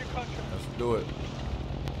 cuz. Let's do it.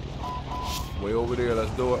 Way over there, let's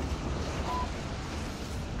do it.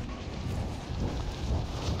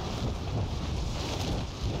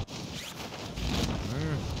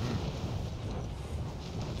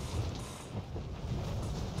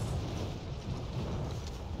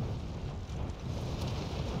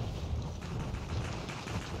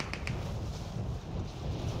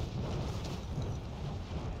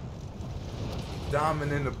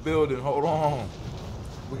 Diamond in the building. Hold on.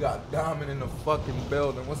 We got Diamond in the fucking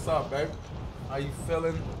building. What's up, baby? How you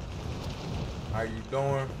feeling? How you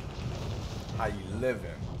doing? How you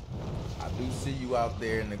living? I do see you out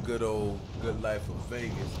there in the good life of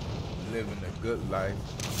Vegas, living a good life.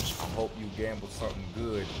 I hope you gamble something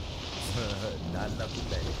good. Not nothing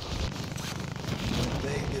bad.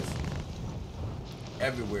 Vegas,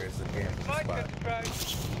 everywhere is a gambling spot.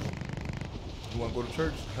 You want to go to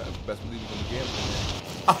church? Best believe you're gonna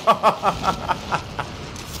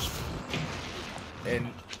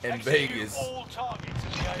gamble. In Vegas. All targets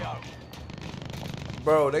in the AO.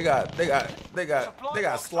 Bro, they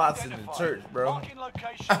got slots in the church, bro. Marking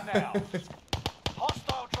location now.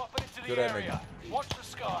 Hostile dropping into the area. Watch the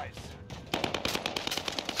skies.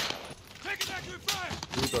 Take it back to the fire.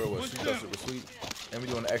 Who thought it was? She thought it was sweet. And we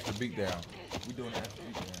doing an extra beat down. We doing an extra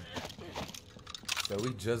beat down. So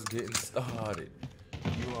we just getting started.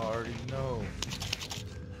 You already know.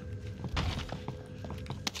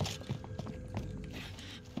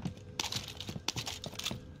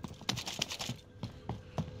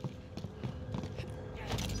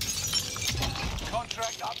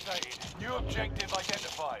 Contract updated. New objective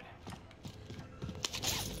identified.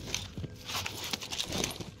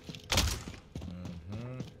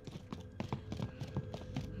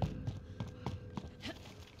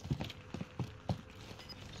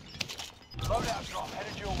 Loadout drop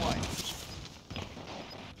headed your way.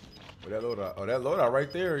 That loadout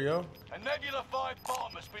right there, yo. A Nebula 5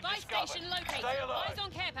 bomb has been Buy discovered. station located. Stay alert. Eyes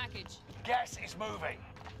on care package. Gas is moving.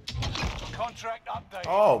 Contract updated.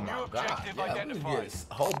 Oh my New god. objective Yeah, we identified. get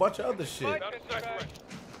a whole bunch of other shit.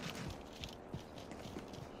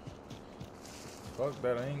 Fuck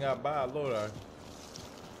that, I ain't got to buy a loadout.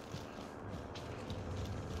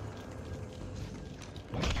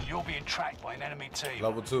 You're being tracked by an enemy team.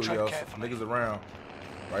 Level 2, Tread yo. carefully. Niggas around.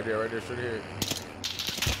 Right there, straight here.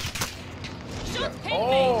 Shots hit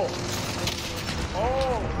Oh!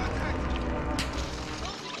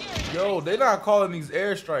 Yo, they not calling these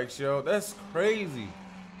airstrikes, yo. That's crazy.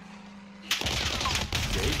 Yeah,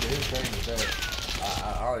 he crazy with that.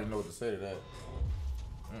 I don't even know what to say to that.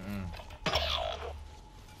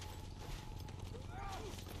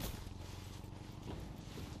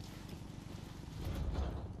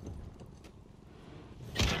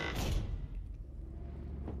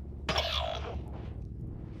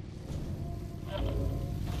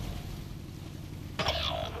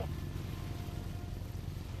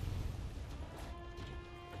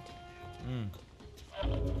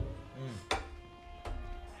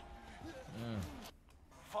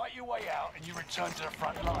 Fight your way out and you return to the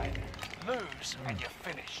front line. Lose and you're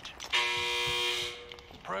finished.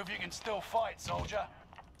 Prove you can still fight, soldier.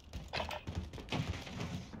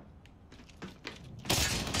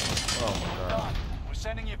 Oh my god. Done. We're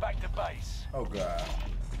sending you back to base. Oh god.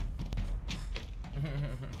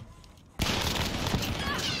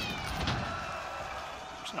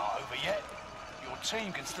 It's not over yet. Your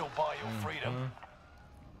team can still buy your freedom.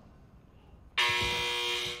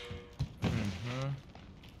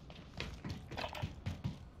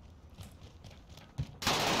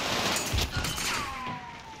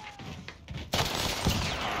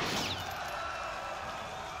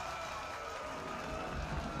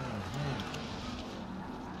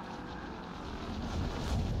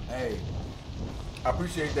 Hey, I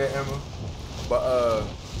appreciate that, Emma. But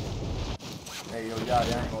hey, yo, y'all, I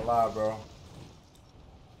ain't gonna lie, bro.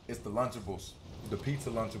 It's the Lunchables, the pizza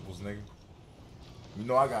Lunchables, nigga. You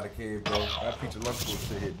know I got a kid, bro. That pizza Lunchables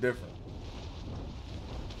shit hit different.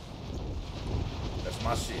 That's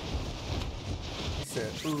my shit. He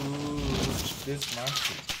said, ooh, this my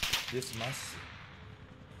shit. This my shit.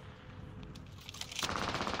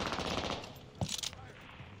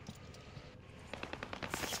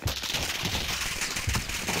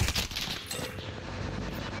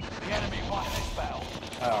 The enemy won this battle.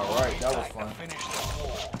 All right, that was fun. Finish the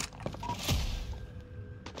war.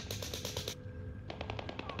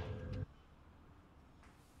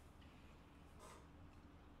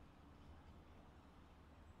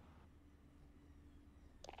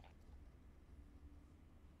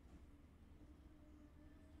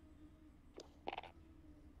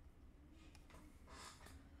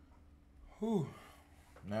 Whew.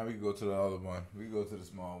 Now we go to the other one. We go to the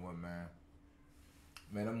small one, man.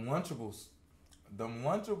 Man, them Lunchables. Them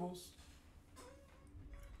Lunchables.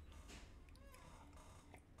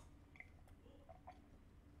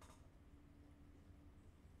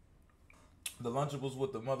 The Lunchables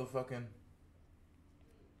with the motherfucking...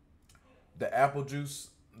 The apple juice.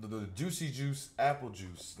 The juicy juice apple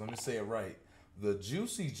juice. Let me say it right. The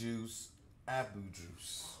juicy juice apple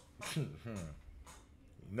juice.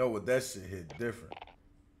 You know what? That shit hit different.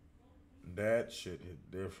 That shit hit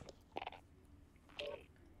different.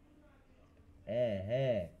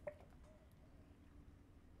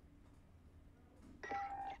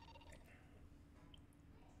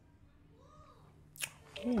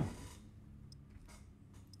 Whew.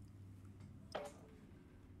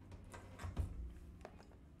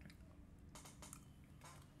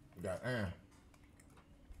 Got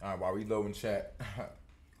All right, while we loading chat.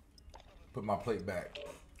 Put my plate back.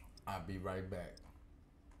 I'll be right back.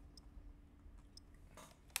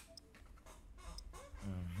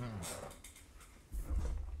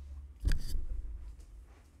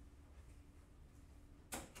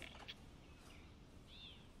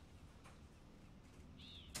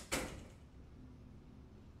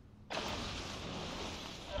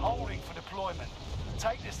 Holding for deployment.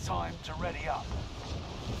 Take this time to ready up.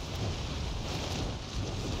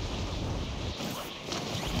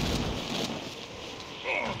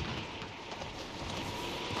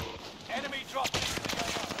 Enemy dropped into the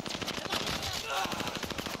AO.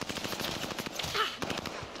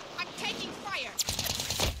 I'm taking fire.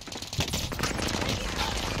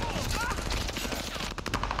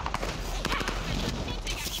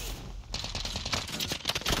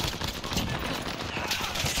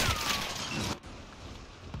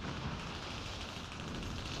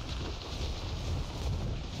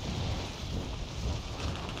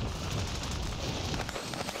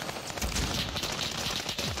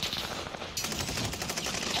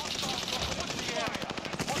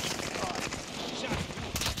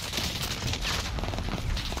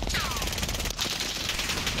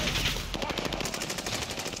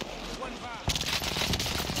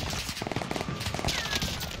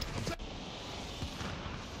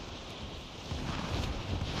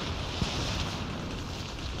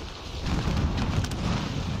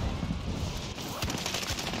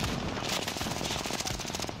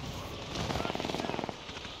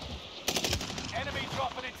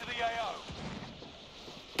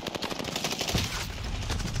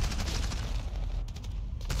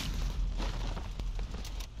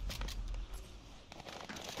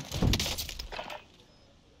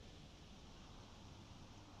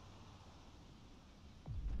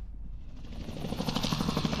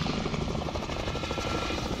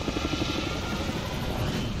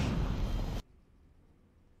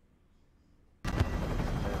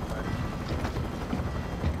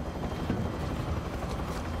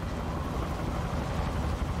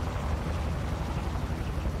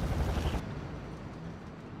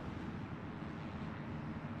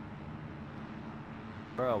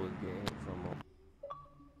 I was getting hit from him.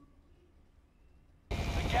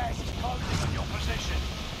 The gas is closing on your position.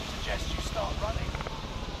 Suggest you start running.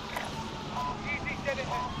 Easy, dead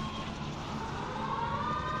ahead.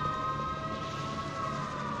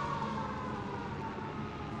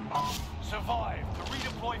 Survive to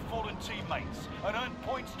redeploy fallen teammates and earn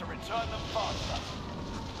points to return them faster.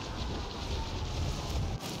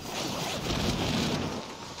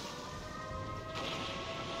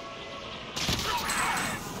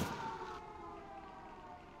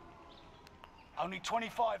 Only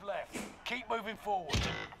 25 left. Keep moving forward.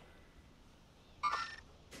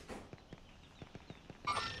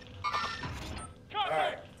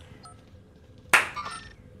 Alright.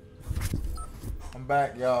 I'm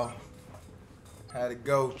back, y'all. Had to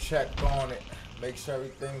go check on it. Make sure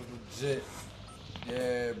everything's legit.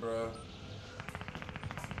 Yeah, bro.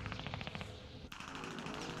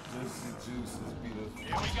 Juicy juices be the.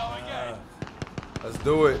 Here we go again. Let's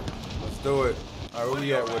do it. Let's do it. Alright, where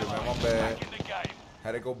we at with it, man? My bad.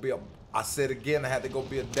 Had to go be a. I said again, I had to go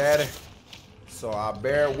be a daddy. So I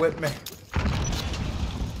bear with me.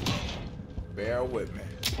 Bear with me.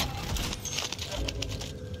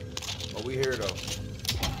 But we here though.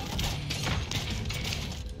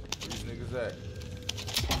 Where these niggas at?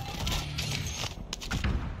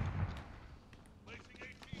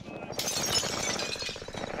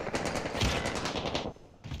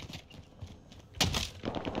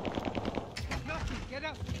 Get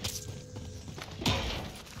up.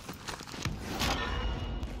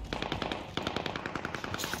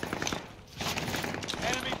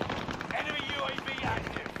 Enemy UAV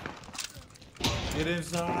active. Get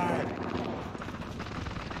inside.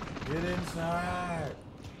 Get inside.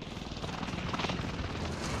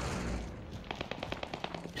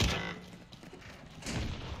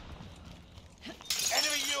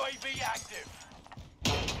 Enemy UAV active.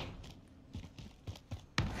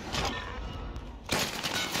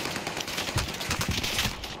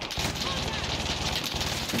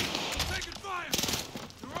 Taking fire.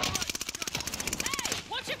 You're all right. Hey,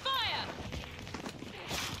 watch your fire.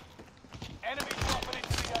 Enemy dropping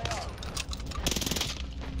into the AO.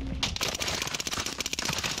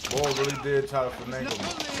 Boy really did try to finagle me.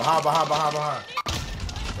 Behind.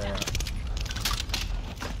 Damn.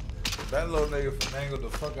 That little nigga finagled the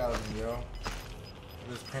fuck out of me, yo.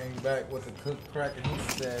 Just came back with a cooked crack and he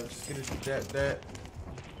said, skitty that.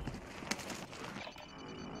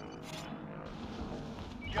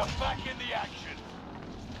 You're back in the action.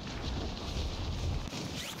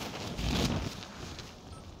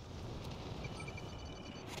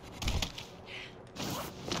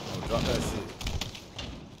 Drop that shit.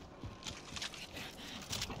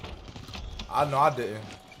 I know I didn't.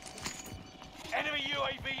 Enemy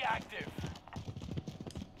UAV active.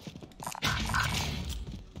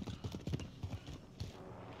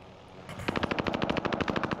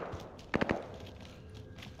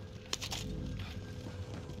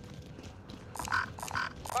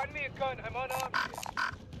 Find me a gun. I'm unarmed.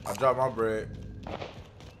 I dropped my bread.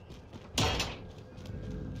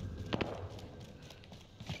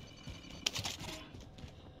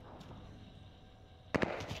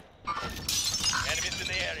 Enemies in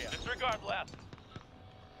the area. Disregard left.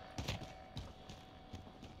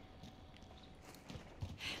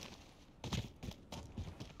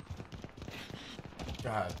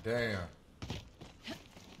 God damn.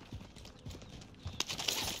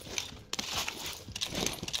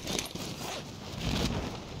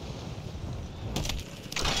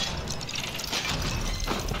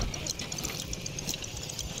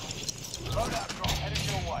 Loadout drop headed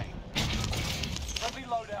your way. Friendly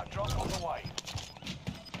loadout drop on the way.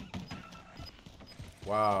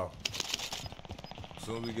 Wow. As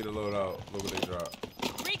soon as we get a loadout, look what they drop.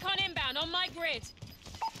 Recon inbound on my grid.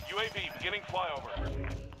 UAV beginning flyover.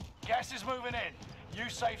 Gas is moving in. New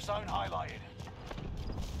safe zone highlighted.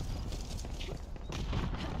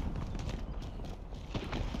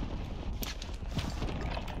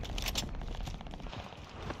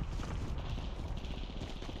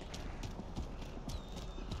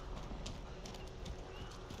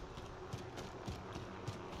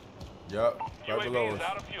 Yup, right below UAV is us.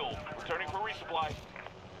 out of fuel. Returning for resupply.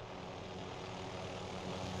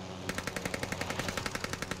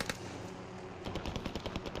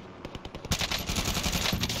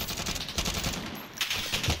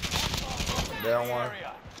 Down one.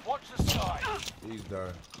 Watch the sky. He's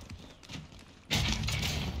done.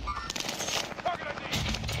 Target ID.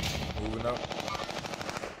 Moving up.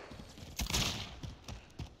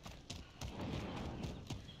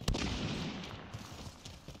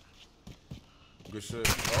 Good shit.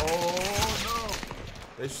 Oh no!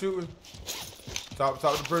 They shooting. Top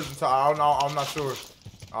of the prison. Top. I don't know. I'm not sure.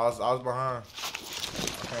 I was behind.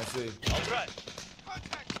 I can't see. All right.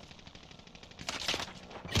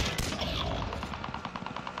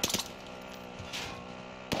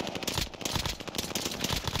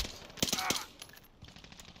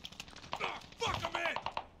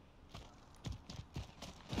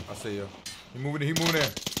 I see you. He moving in.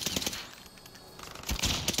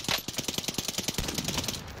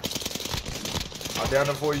 I'm down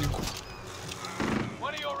there for you.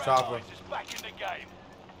 One of your Chopper. allies is back in the game.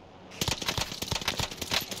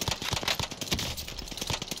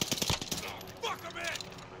 Fuck him in.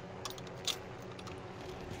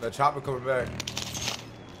 That chopper coming back.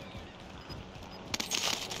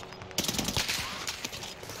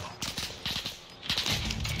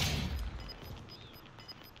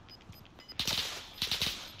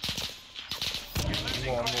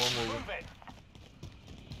 More.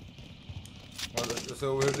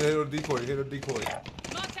 So hit a decoy.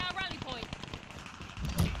 Marked our rally point.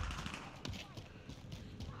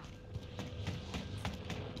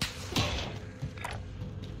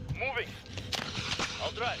 Moving.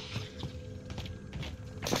 I'll drive.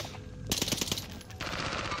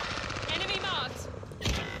 Enemy marked.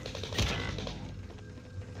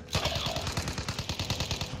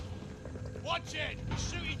 Watch it. We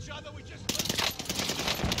shoot each other. We just.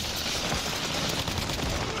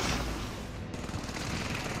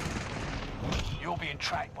 You're being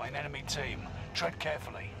tracked by an enemy team. Tread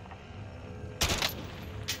carefully.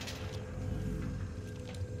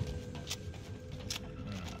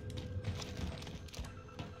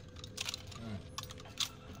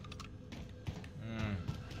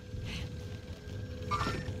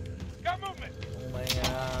 Got movement. Oh my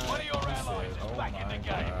god. One of your allies is back in the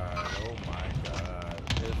game. Oh my god.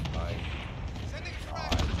 It's like. Sending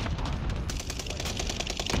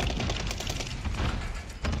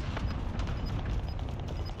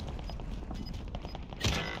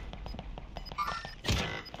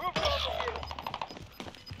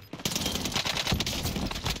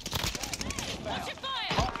Watch your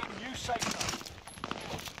fire. Marking new safe zone.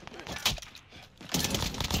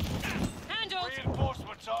 Handled.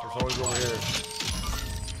 Reinforcements are It's on always over here.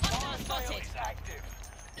 Hostile Sale spotted. is active.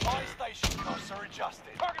 Buy station costs are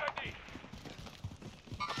adjusted. Target ID.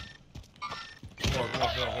 Come on,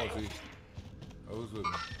 T. Oh, who's with me?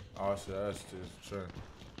 Oh shit, that's just Trent.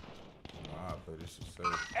 I play this shit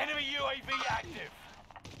safe. Enemy UAV active.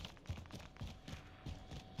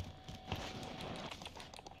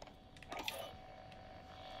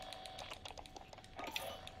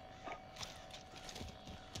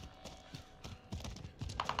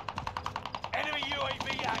 Enemy UAV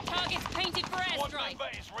UAV active. Target's painted for Squad airstrike. member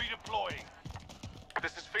is redeploying.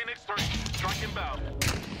 This is Phoenix 3. Strike inbound.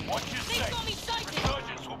 Watch your They've got me six. sighted.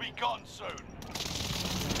 Resurgence will be gone soon.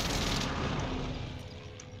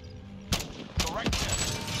 Correction.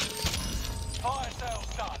 Fire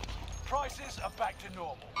sales done. Prices are back to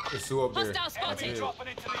normal. There's two up there. Hostile spotted. Enemy dropping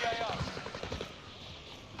into the AO.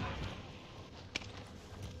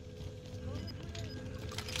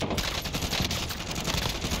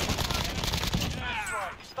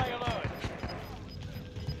 Stay alert.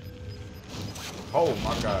 Oh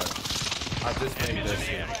my god. I just made that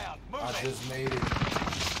shit. I just made it.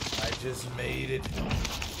 I just made it.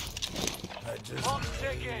 I just Clock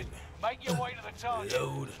made ticking. it. Make your way to the target.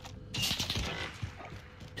 Load.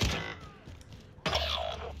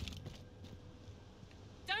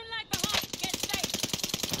 Don't lag behind. Get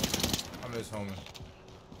safe. I miss homie.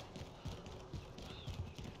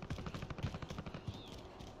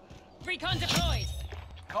 Recon deployed.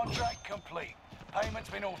 Contract complete. Payment's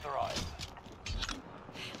been authorized.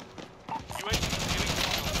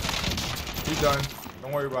 He done.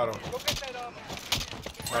 Don't worry about him.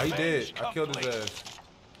 No, he did. I killed his ass.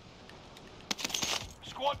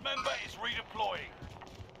 Squad member is redeploying.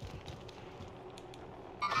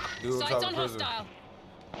 Dude, Sights top on of prison. hostile.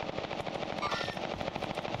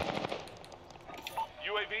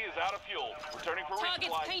 UAV is out of fuel. Returning for Target's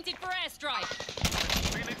resupply. painted for airstrike.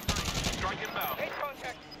 Phoenix 3. Strike inbound. Hit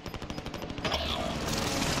contact.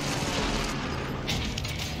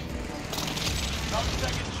 No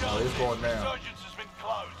second chance. Oh, it's going down. Resurgence has been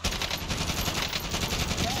closed.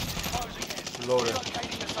 Closing in. Loaded.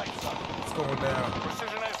 Relocating the safe zone. It's going down.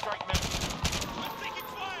 Precision airstrike now. I'm taking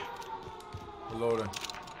fire. Reloading.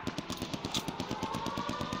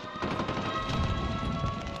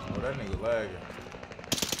 Oh, that nigga lagging.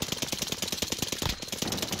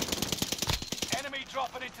 Enemy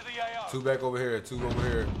dropping into the AO. Two back over here. Two over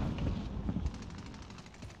here.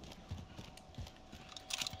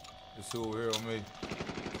 There's two over here on me.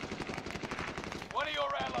 One of your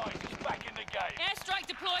allies is back in the game. Airstrike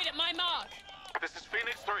deployed at my mark. This is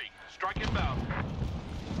Phoenix 3. Strike inbound.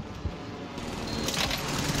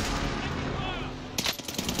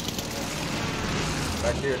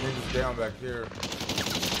 Back here. Niggas down back here.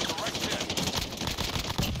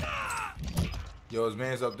 Yo, his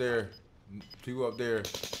man's up there. People up there.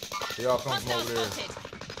 They all come from over there.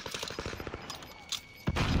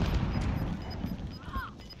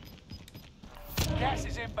 Gas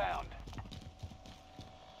is inbound.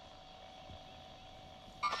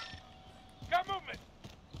 Got movement.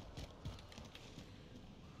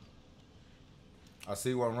 I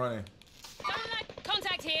see one running.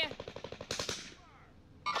 Contact here.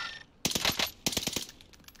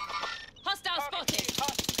 Hostile spotted.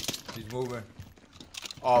 He's moving.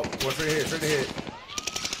 Oh, one straight ahead, straight ahead.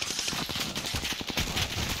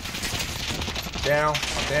 Down,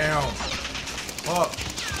 I'm down. Up.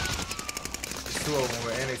 There's two of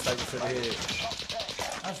them, and they cycle straight ahead.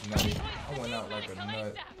 That's nutty. I went out like a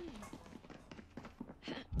nut.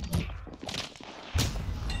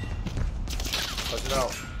 Clutch it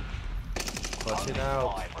out. Clutch it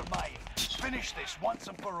out. Five remain. Finish this once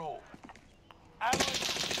and for all.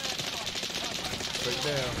 Straight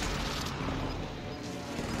down.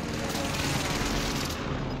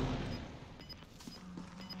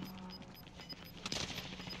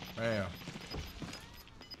 Damn.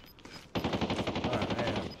 God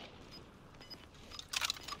damn.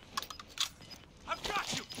 I've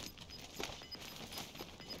got you.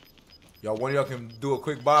 Y'all, one of y'all can do a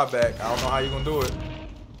quick buyback. I don't know how you gonna do it.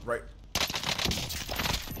 Right.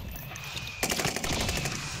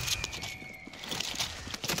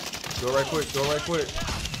 Do it right quick. Do it right quick.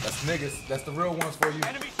 That's niggas. That's the real ones for you.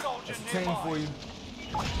 That's a team for you.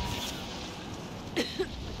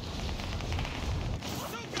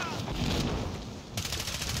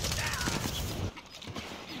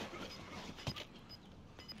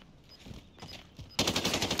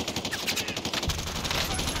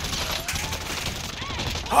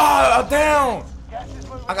 Ah, I'm down.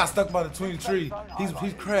 I got stuck by between the tree. He's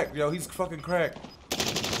cracked, yo. He's fucking cracked.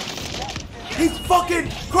 He's fucking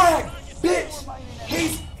cracked, bitch.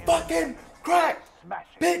 He's fucking cracked,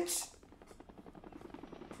 bitch.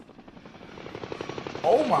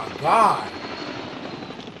 Oh my god.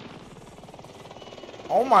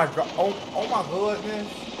 Oh my god. Oh my goodness.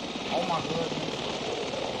 Oh my goodness.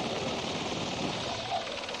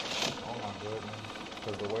 Oh my goodness.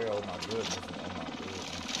 Because the way, oh my goodness. Oh my goodness.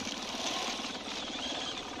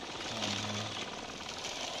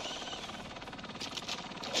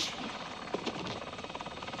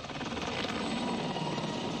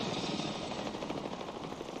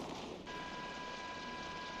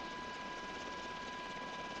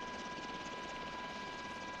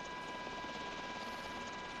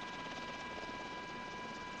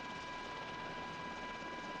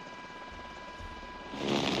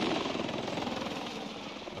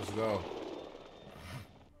 go.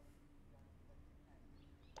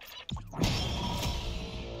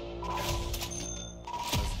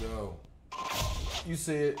 Let's go. You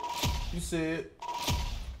see it. You see it.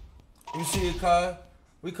 You see it, Kai?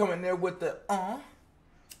 We coming there with the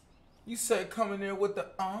You said coming there with the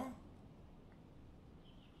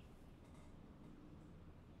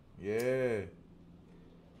Yeah.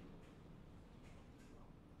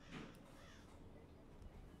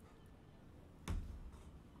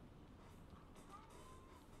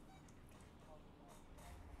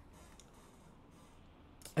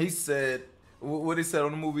 He said, what he said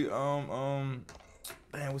on the movie, damn,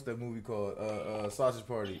 what's that movie called? Sausage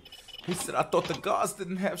Party. He said, I thought the gods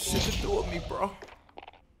didn't have shit to do with me, bro.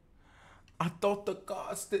 I thought the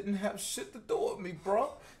gods didn't have shit to do with me,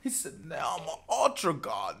 bro. He said, now I'm an ultra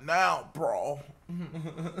god now, bro.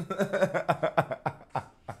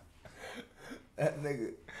 That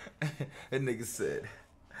nigga said,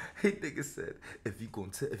 if you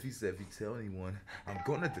tell anyone, I'm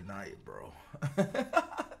gonna deny it, bro.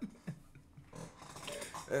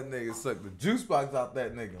 That nigga sucked the juice box out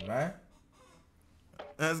that nigga, man.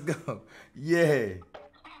 Let's go. Yeah.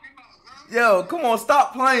 Yo, come on,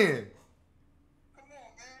 stop playing.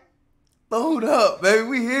 Load up, baby.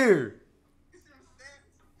 We here.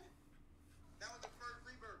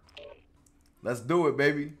 Let's do it,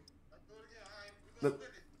 baby.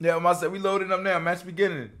 Yeah, I said we loading up now. Match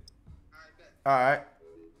beginning. All right.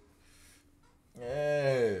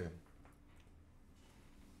 Yeah.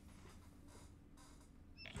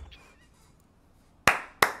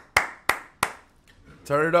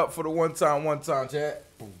 Turn it up for the one time, chat.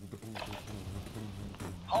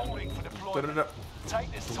 Holding for deployment.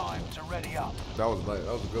 Take this time to ready up. That was a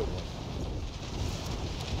good one.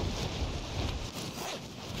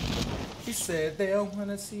 He said they don't want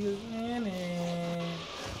to see us winning.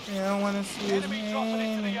 They don't want to see us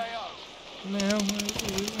winning. They don't want to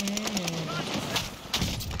see us winning.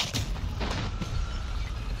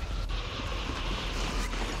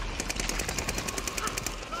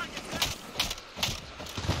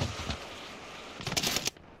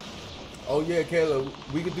 Oh yeah, Kayla,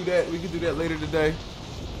 we could do that. We could do that later today.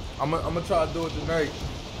 I'm gonna try to do it tonight.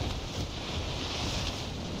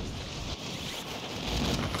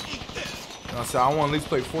 I said I want to at least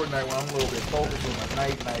play Fortnite when I'm a little bit focused on the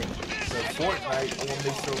night. So Fortnite, I want to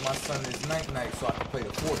make sure my son is night so I can play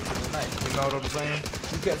the fort for the night. You know what I'm saying?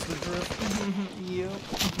 You catch the drift? Yeah.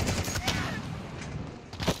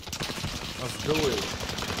 Let's do it.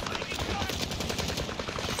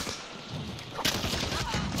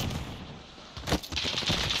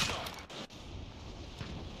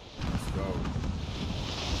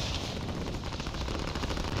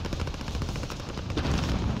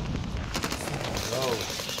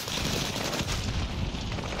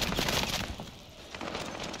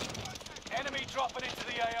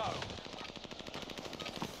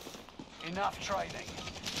 Enough training.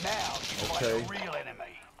 Now you fight a real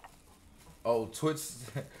enemy. Oh, Twitch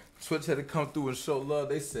had to come through and show love.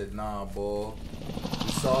 They said, nah, boy.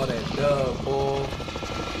 We saw that dub, boy.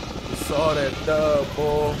 We saw that dub,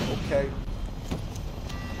 boy. Okay.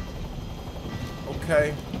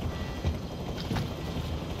 Okay.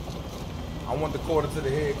 I want the quarter to the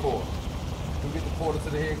head quarter. Can we get the quarter to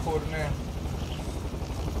the head quarter now?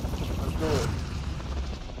 Let's do it.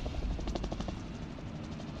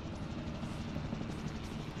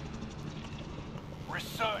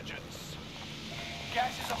 Resurgence.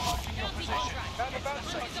 Gas is approaching your position.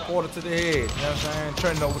 Quarter to the head. You know what I'm saying?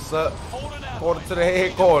 Trendo, what's up? Quarter to the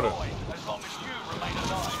head quarter. As long as you remain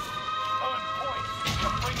alive. Earn points to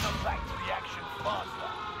bring them back to the action faster.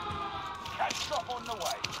 Cash drop on the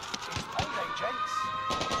way. It's payday, gents.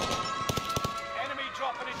 Enemy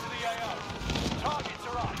dropping into the AO. Targets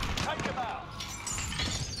are up. Take them out.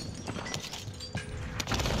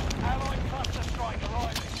 Allied cluster strike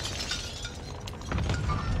arriving.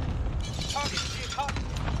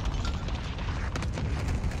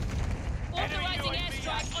 Authorizing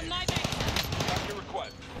airstrike on my vector. Got your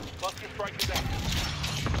request. Cluster strike is active.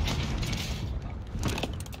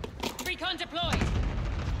 Recon deployed.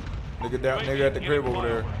 Nigga at the crib over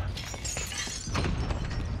there.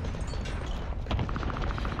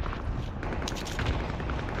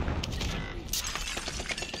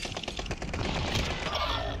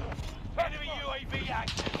 Enemy UAV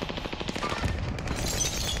active.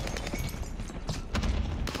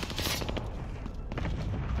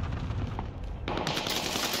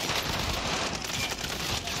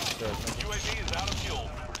 UAV is out of fuel.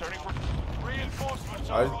 Returning for reinforcements.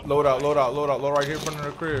 Load out right here in front of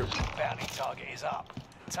the crib. Bounty target is up.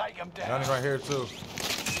 Take them down. Bounty right here too.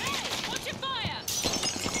 Hey, watch your fire.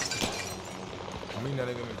 I'm meeting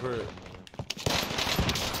that nigga in the crib.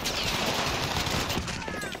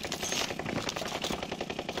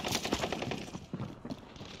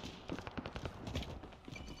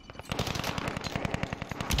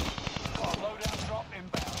 Got a loadout drop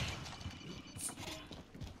inbound.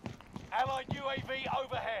 Allied UAV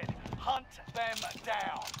overhead. Hunt them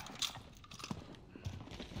down.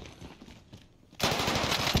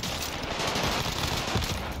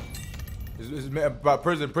 It's about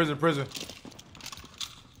prison.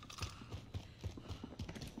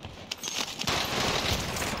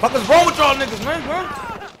 What is wrong with y'all niggas, man?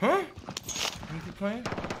 Huh? You keep playing?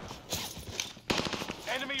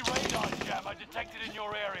 Enemy radar jammer detected in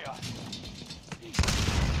your area.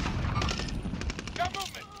 Got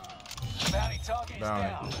movement. Bounty target is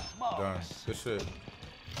down. Done. Marvelous. Good shit.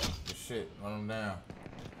 Good shit. Run them down.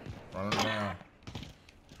 Run them down.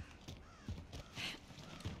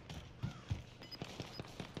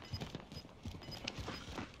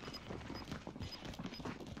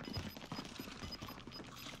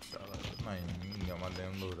 I ain't even got my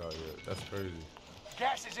damn load out yet. That's crazy.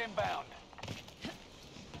 Gas is inbound.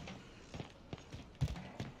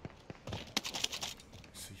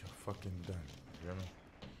 See, you're fucking done. You hear me?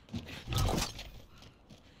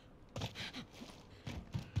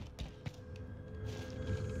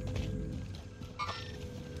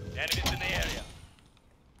 Enemies in the area.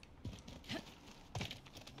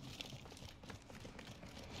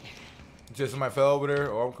 Just somebody fell over there,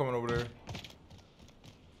 or I'm coming over there.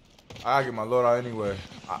 I get my loadout anyway.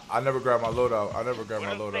 I never grab my loadout.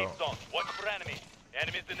 Watch for enemies.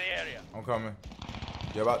 Enemies in the area. I'm coming.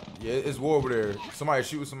 Yeah, it's war over there. Somebody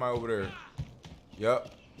shooting somebody over there.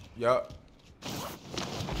 Yup.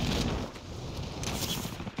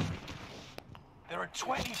 There are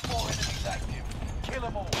 24 enemies active. Kill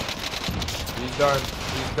them all. He's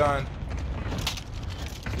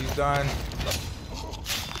done.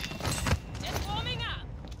 Just warming up.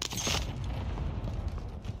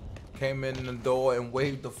 Came in the door and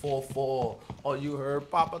waved the 4-4. Oh, you heard,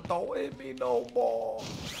 Papa, don't hit me no more.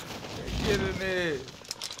 Get in there.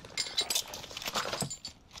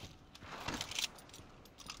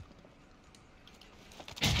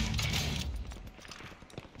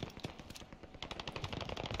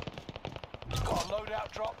 Got a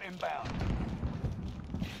loadout drop inbound.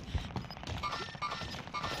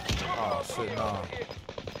 Oh, shit, nah.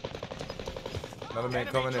 Another man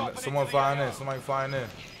coming in. Someone flying in. Somebody flying in.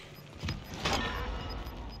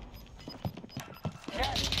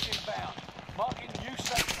 Gas is inbound. Marking new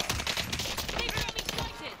sector.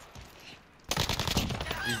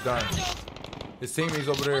 He's done. His teammates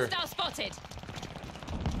over there. Hostile spotted.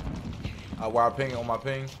 While I ping on my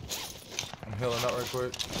ping. I'm healing up right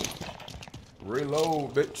quick.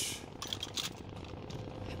 Reload, bitch.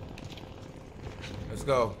 Let's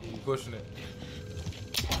go. Keep pushing it.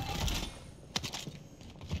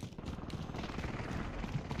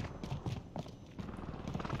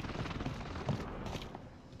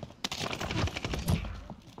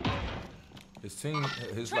 His team,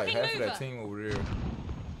 his like half of that team over there.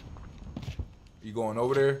 You going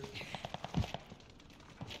over there?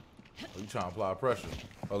 Oh, you trying to apply pressure?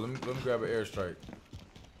 Oh, let me grab an airstrike.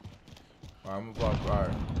 All right, I'm gonna apply. All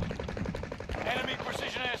right. Enemy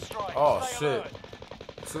precision airstrike. Oh Stay shit! alert.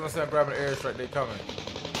 As soon as I'm grabbing an airstrike, they coming.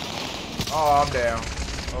 Oh, I'm down.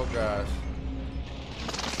 Oh gosh.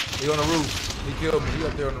 He on the roof. He killed me. He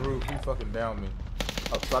up there on the roof. He fucking downed me.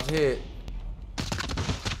 Up, about to hit.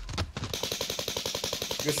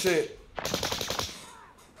 Good shit.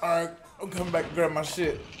 All right, I'm coming back to grab my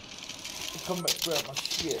shit. I'm coming back to grab my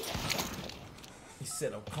shit. He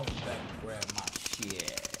said I'm coming back to grab my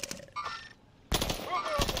shit.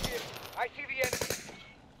 I see the enemy.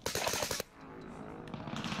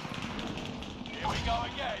 Here we go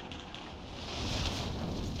again.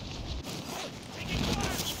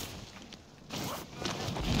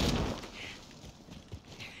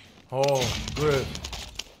 Oh, Griff.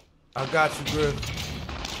 I got you, Griff.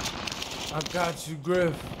 I got you,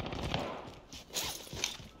 Griff.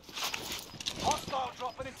 Hostile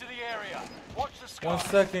dropping into the area. Watch the sky. 1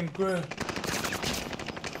 second, Griff.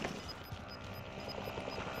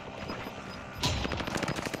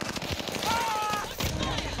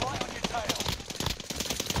 Right on your tail.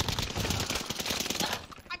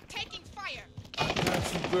 I'm taking fire. I got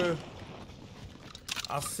you, Griff.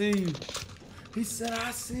 I see you. He said,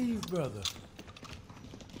 I see you, brother.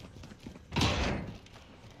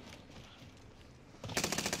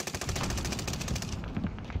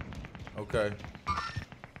 Okay.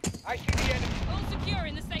 I see the enemy. All secure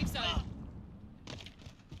in the safe zone.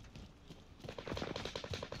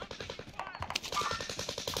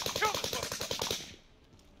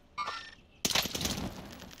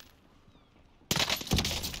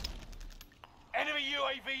 Enemy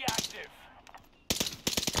UAV active.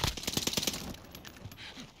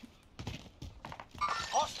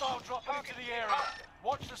 Hostile dropping into the area.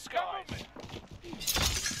 Watch the skies.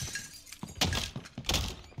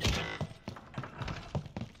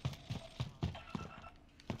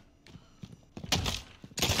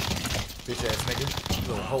 Bitch ass nigga.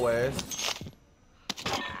 Little hoe ass.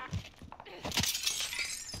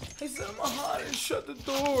 He said I'm hot and shut the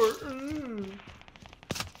door.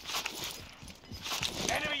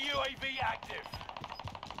 Enemy UAV active.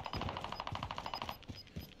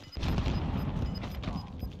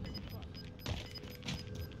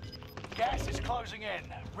 Gas is closing in.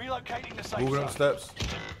 Relocating the safe zone. Moving up steps.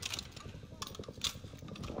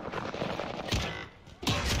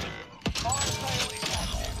 Fire sale is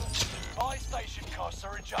active. Buy station costs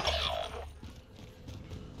are adjusted.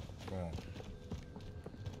 Come on.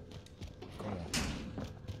 Come on.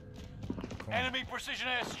 Come Enemy precision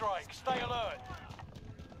airstrike. Stay alert.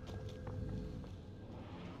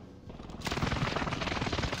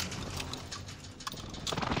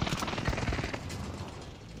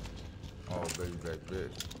 Oh, baby back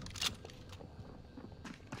bitch.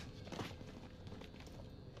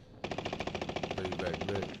 Baby back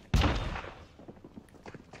bitch.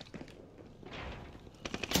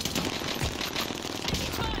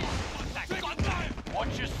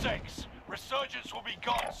 Watch your six. Resurgence will be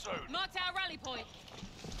gone soon. Marked our rally point.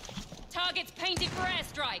 Targets painted for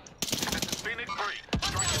airstrike. This is Phoenix 3.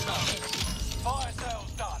 Strike inbound. Fire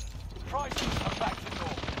sales done. Prices are back to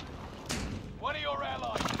normal. One of your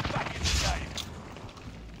allies is back in the game.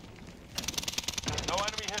 No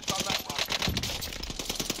enemy hits on that run.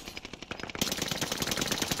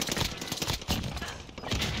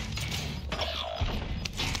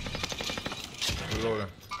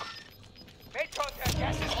 Reloading. Mid contact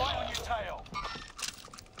gas is right on your tail.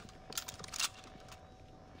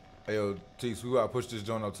 Hey yo, Teeks, we gotta push this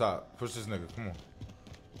joint up top. Push this nigga, come on.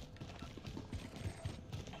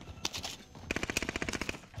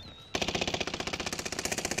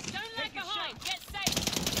 Don't lag behind. Get safe.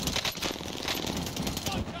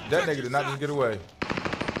 That nigga did not just get away.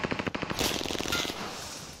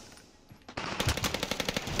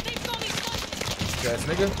 They've got me spotted. Gas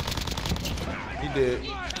nigga. He did.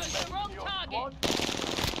 You chose the wrong target.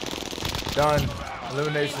 Done.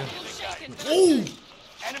 Elimination. Ooh!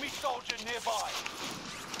 Enemy soldier nearby.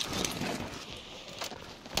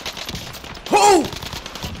 Who?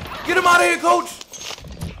 Get him out of here, coach.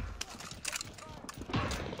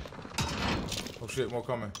 Oh shit, more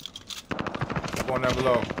coming. One down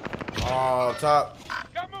below. Oh, top.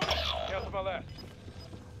 Got moving. Yes, to my left.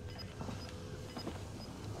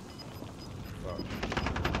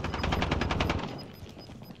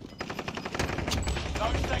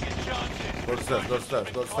 No second chances. Go to steps, go to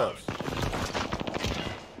steps, go to steps.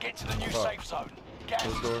 Get to the new safe zone. Gas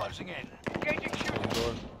is closing in. Engaging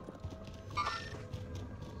shooting.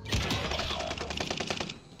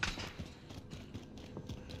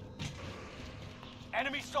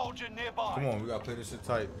 Enemy soldier nearby. Come on, we gotta play this shit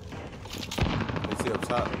tight. Let's see up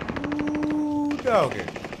top. Ooh, doggy.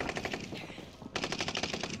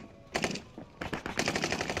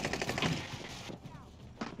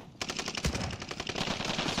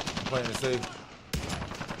 Playing it safe.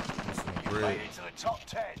 Made it to the top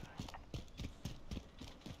 10.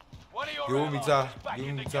 One of your You with me, allies Ty? is back You in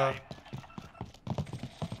with me, the Ty? game.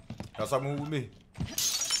 Y'all start moving with me.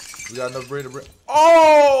 We got enough bread to break.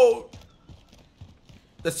 Oh!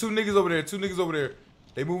 That's two niggas over there. Two niggas over there.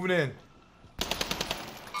 They moving in.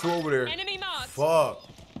 Two over there. Enemy marked. Fuck.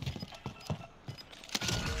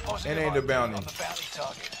 Positive And ain't the ID bounty. on the bounty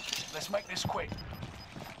target. Let's make this quick.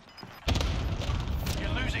 You're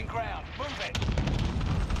losing ground. Move it.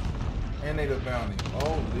 And they the bounty.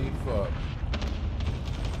 Holy fuck.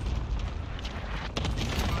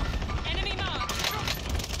 Enemy marked.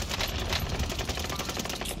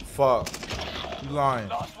 Fuck. You lying.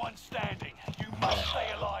 Last one standing. You must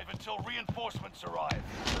stay alive until reinforcements arrive.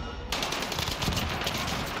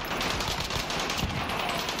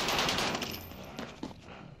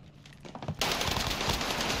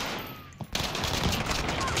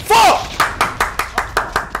 Fuck!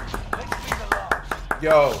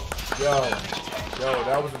 Yo,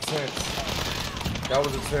 that was intense. That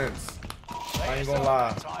was intense. I ain't gonna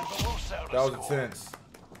lie. That was intense.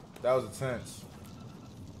 That was intense.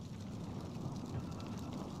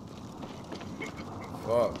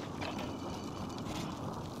 Fuck.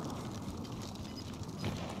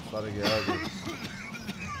 It's about to get ugly.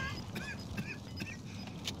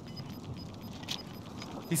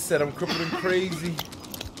 He said I'm crippled and crazy.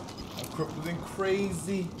 I'm crippled and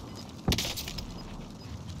crazy.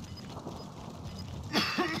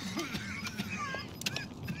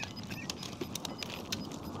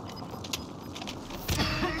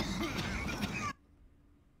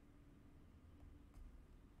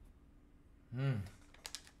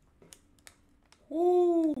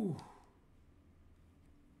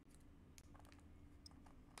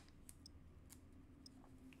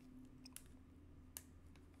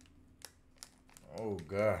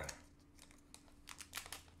 God.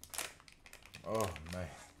 Oh, man.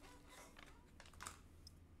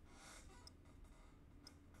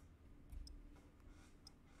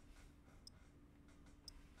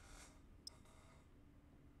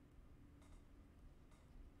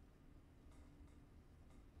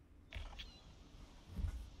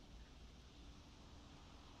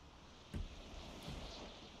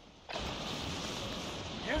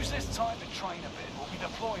 Use this time to train a bit. We'll be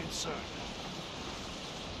deploying soon.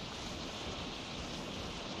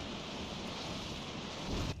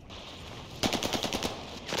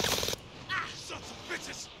 Ah, sons of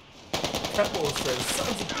bitches! That boy said,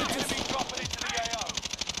 sons of bitches. Enemy dropping into the AO.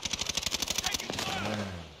 Taking fire! Man.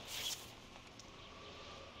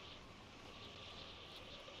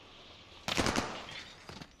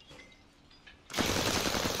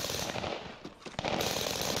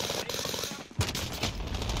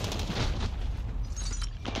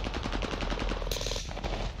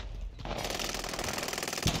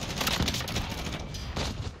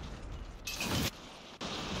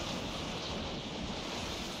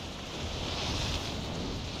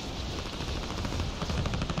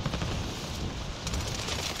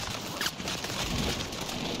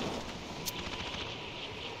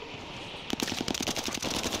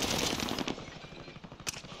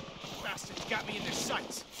 Bastard got me in their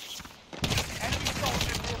sights. Enemy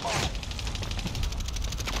soldier nearby.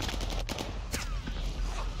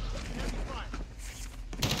 Heavy fire.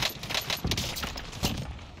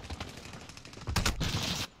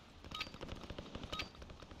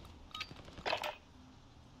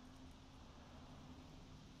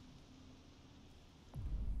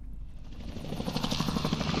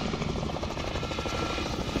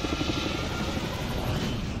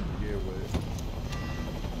 Yeah, with it.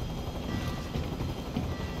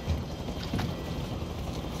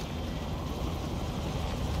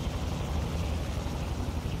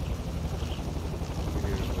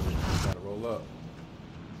 Gotta roll up.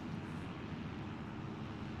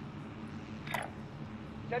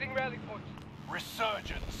 Setting rally point.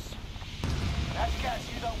 Resurgence. That's gas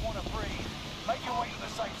you don't want to breathe. Make your way to the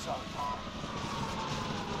safe zone.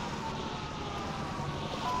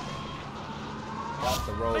 Got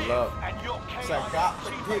to roll Live, up. and your So I got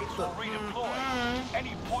to teammates get the- will redeploy.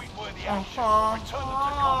 Any point-worthy action will return them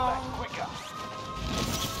to combat quicker.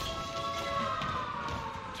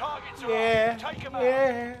 Targets are up. Take them out.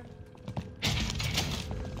 Yeah.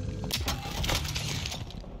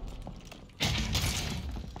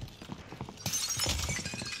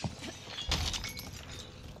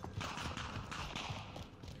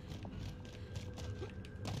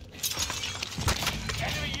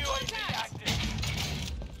 Enemy UAV active.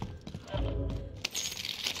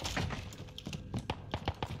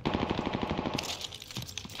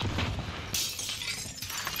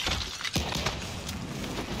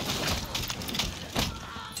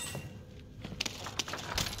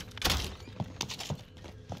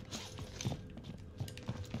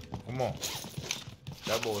 Come on.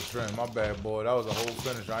 That boy was trying. My bad, boy. That was a whole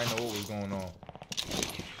finisher. I didn't know what was going on.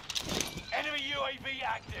 Enemy UAV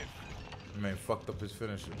active. Man, fucked up his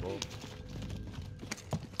finisher, bro.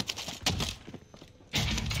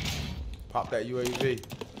 Pop that UAV.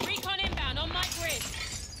 Recon inbound on my grid.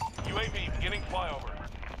 UAV beginning flyover.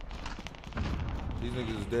 These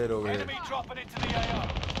niggas is dead over here. Enemy dropping into the AO.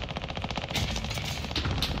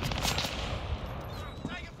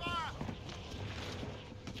 Taking fire!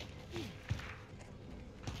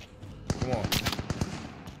 Come on.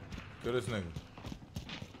 Kill this nigga.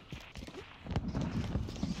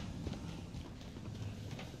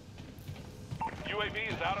 UAV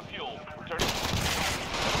is out of fuel. Returning.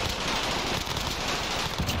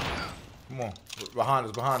 Come on. Behind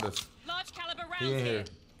us, behind us. Large caliber rounds He in here.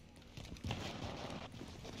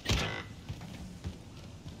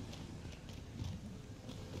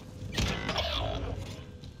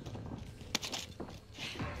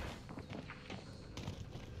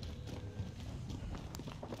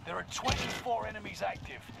 There are 24 enemies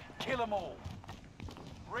active. Kill them all.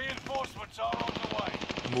 Reinforcements are on the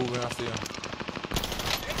way. Moving, I see him.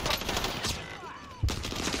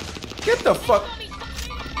 Get the fuck.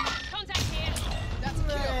 Contact here.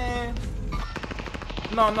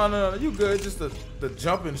 Man. No. You good. Just the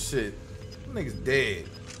jumping shit. Them niggas dead.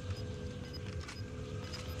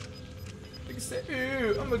 Nigga said,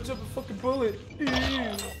 ew, I'm gonna jump a fucking bullet. Ew.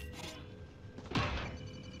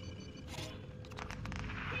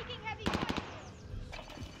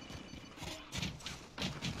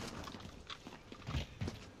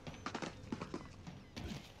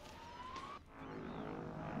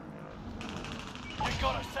 You've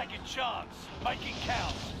got a second chance. Make it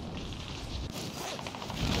count.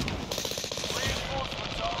 Reinforcements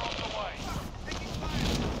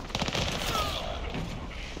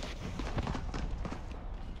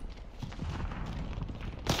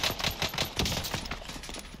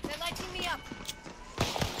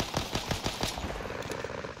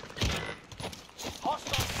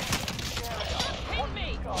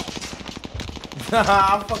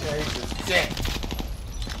I fucking hate this shit.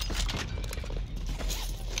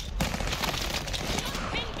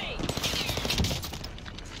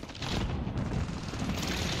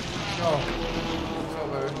 No. What's up,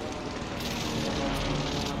 baby?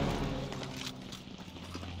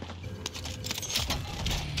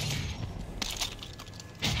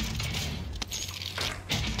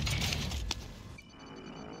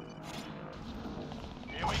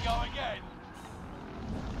 Here we go again.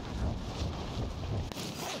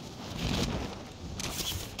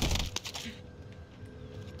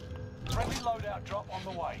 Friendly loadout drop on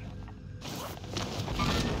the way.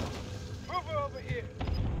 Move her over here.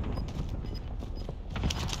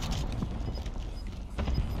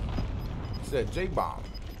 Said J-bomb.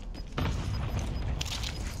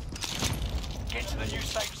 Get to the new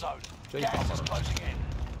safe zone. J-bomb. Gas is closing in.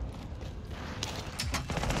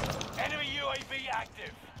 Enemy UAV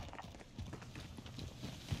active.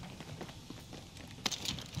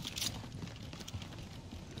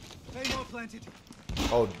 Paymore planted.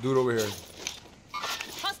 Oh, dude over here.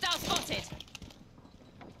 Hostile spotted.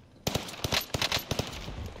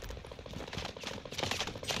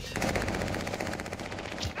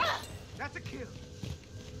 That's a kill.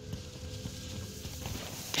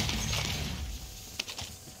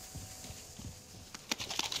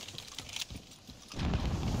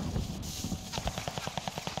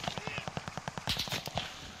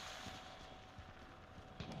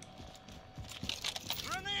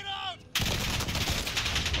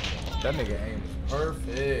 That nigga aim is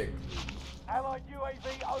perfect. Allied UAV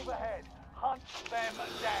overhead. Hunt them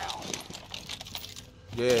down.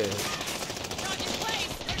 Yeah.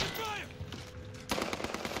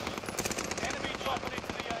 Enemy dropping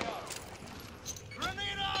into the AO.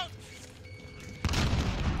 Grenade out!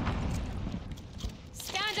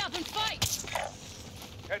 Stand up and fight.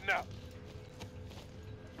 Heading out.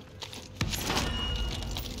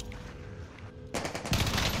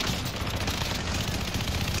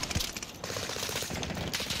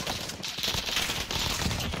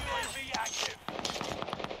 UAV active.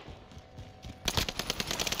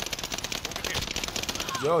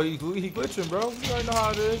 Yo, he glitching, bro. You already know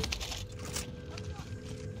how it is.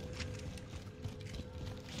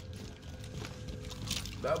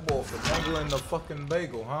 That boy finagling the fucking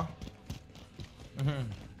bagel, huh?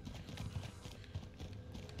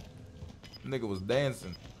 Nigga was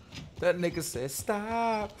dancing. That nigga said,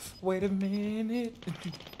 "Stop, wait a minute.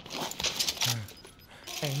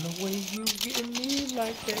 Ain't no way you get me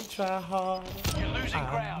like that. Try hard. You're losing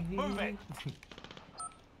ground. Move it.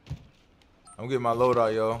 I'm getting my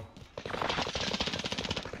loadout, yo.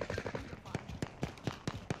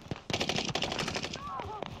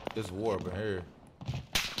 It's war up in here.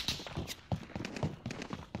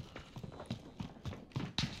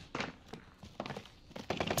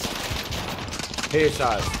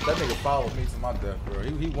 Headshots. That nigga followed me to my death, bro.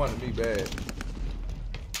 He wanted me bad.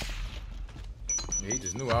 Yeah, he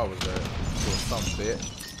just knew I was there. Little something, bitch.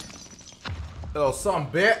 Little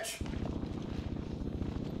something, bitch.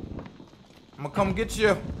 I'm gonna come get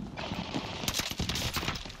you.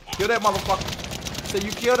 Kill that motherfucker. Say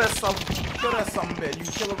you kill that something. Kill that something, bitch. You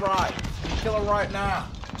kill it right. You kill it right now.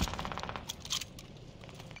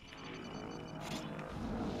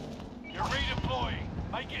 You're redeploying.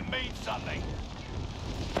 Make it mean something.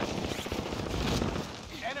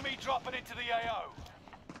 Enemy dropping into the AO.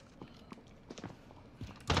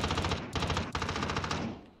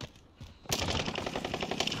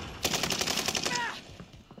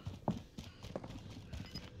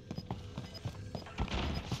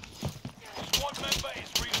 Squad member is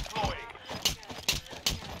redeploying.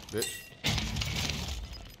 Bitch.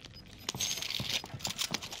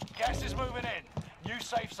 Gas is moving in. New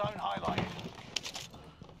safe zone highlighted.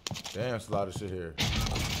 Damn, it's a lot of shit here.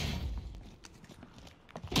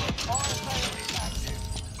 Fire station is active.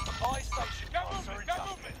 Fire station costs are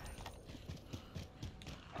incoming.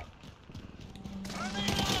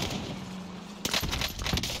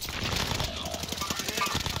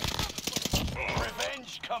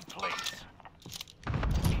 Revenge complete.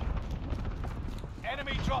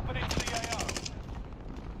 Enemy dropping into the AO.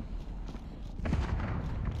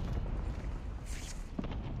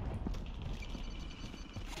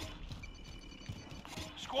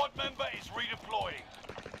 Squad member is redeploying.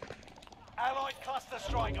 Allied cluster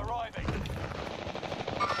strike arriving.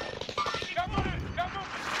 Come on in, come on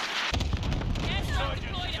in.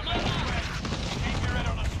 Insurgents are about to rest. Keep your head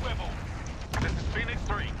on a swivel. This is Phoenix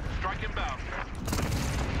 3. Strike inbound.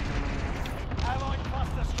 Allied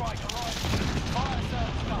cluster strike arriving. Fire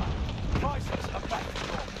sales done. Prices are back to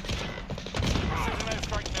normal. Precision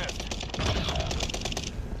airstrike nest.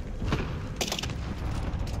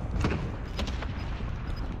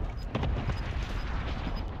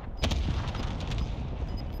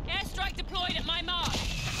 strike deployed at my mark.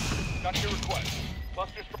 Got your request.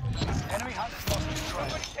 Buster strike. Enemy hunters lost control.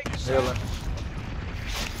 Somebody take a Healing.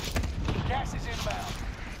 Gas is inbound.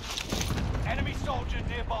 Enemy soldier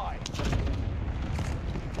nearby.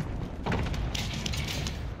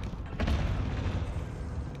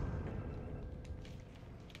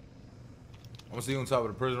 I'm gonna see you on top of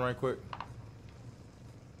the prison right quick.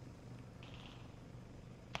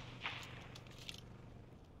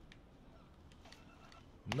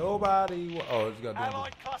 Nobody. Oh, it's got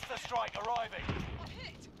Allied cluster strike arriving.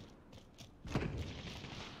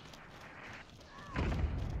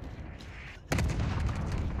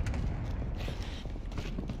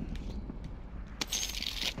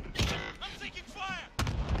 I'm taking fire!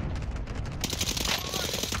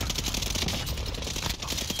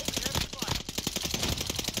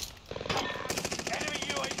 Enemy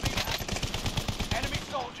UAV active. Enemy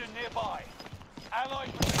soldier nearby.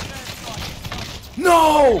 Allied precision airstrike.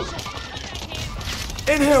 No!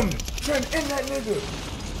 In him! Trent, in that nigga!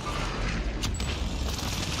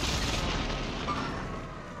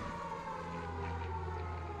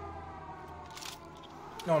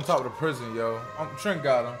 On top of the prison, yo. Trent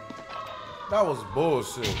got him. That was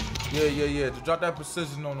bullshit. Yeah. Just drop that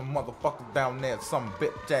precision on the motherfucker down there, some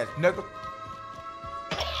bitch ass nigga.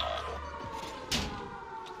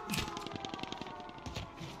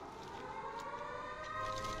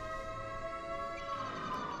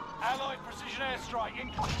 Allied precision airstrike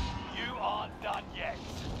incoming. You aren't done yet.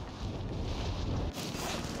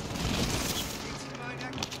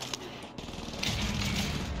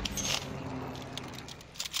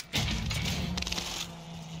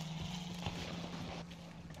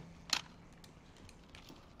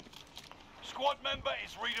 Squad member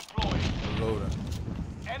is redeployed. Reloading.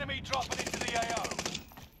 Enemy dropping into the AO.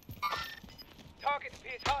 Target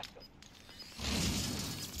appears hostile.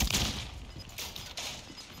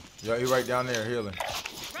 Yo, he right down there healing.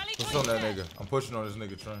 Rally Push point on that set. nigga. I'm pushing on this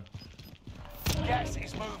nigga, Trent. Gas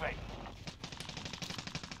is moving.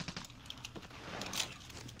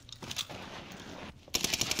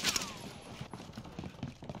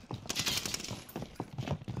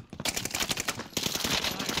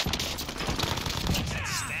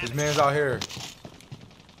 This man's out here.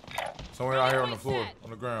 Somewhere out here on the floor, on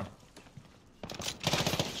the ground.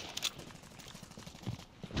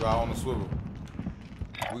 Right on the swivel.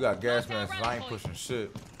 We got gas masks. I ain't pushing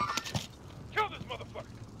shit. Kill this motherfucker.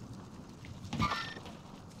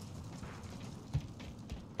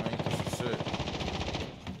 I ain't pushing shit.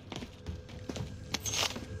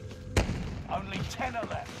 Only 10 are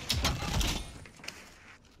left.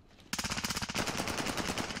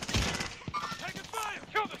 Taking fire.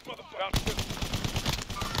 Kill this motherfucker.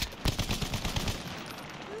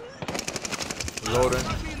 Reloading.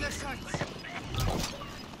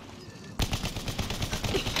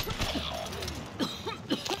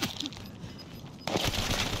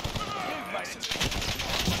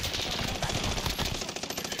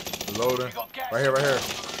 Reloading. Right here, right here.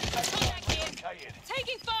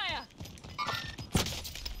 Taking fire!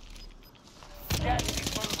 Gas is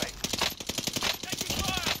moving.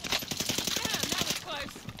 Damn, that was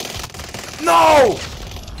close. No!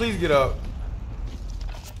 Please get up.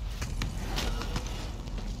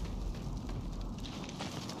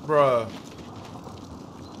 Bruh.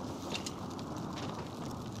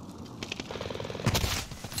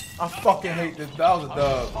 I fucking hate this. That was a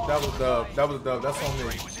dub. That was a dub. That was a dub. That's on me.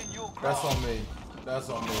 That's on me. That's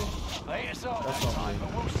on me. That's on me.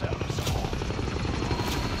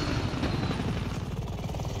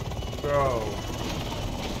 Bro.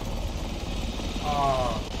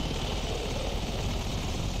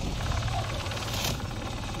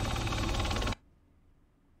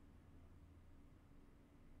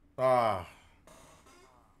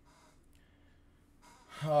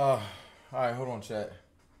 Alright, hold on, chat.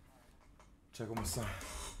 Check on my son.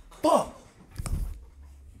 Fuck!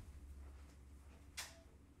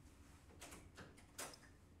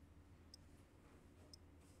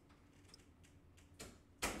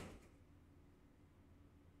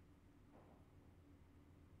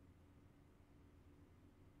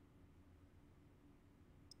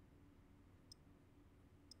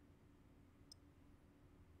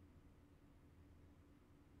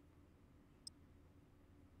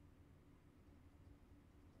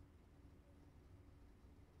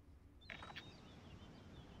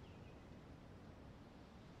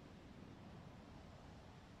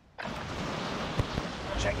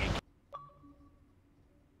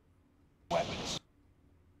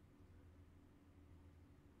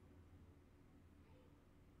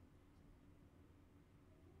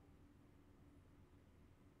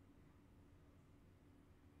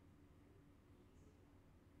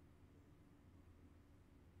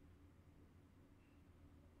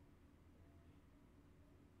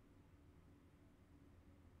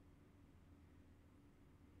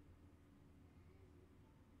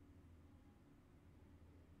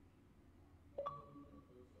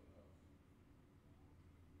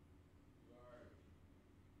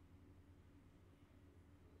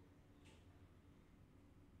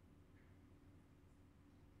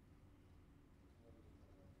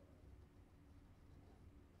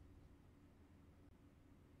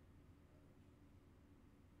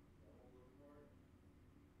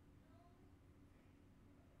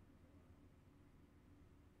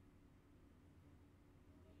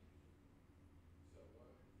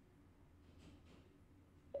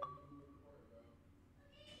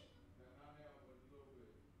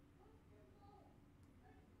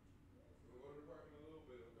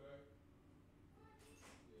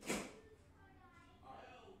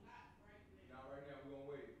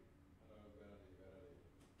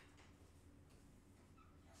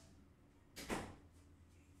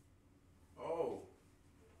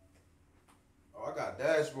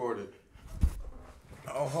 dashboarded.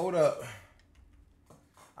 Oh, hold up.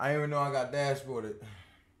 I didn't even know I got dashboarded.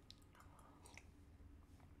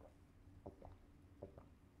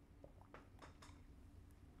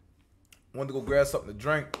 Wanted to go grab something to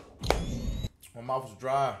drink. My mouth was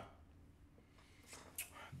dry.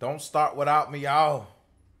 Don't start without me, y'all.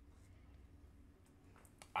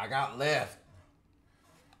 I got left.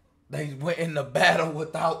 They went in the battle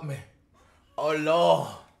without me. Oh, Lord.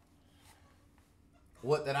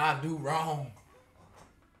 What did I do wrong?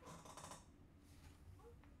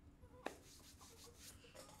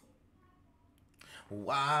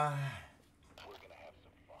 Why? We're gonna have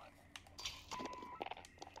some fun.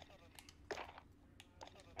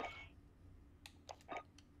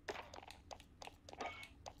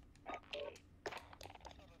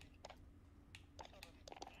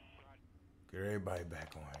 Get everybody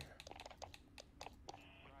back on here.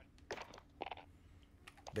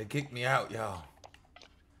 They kicked me out, y'all.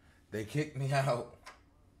 They kicked me out.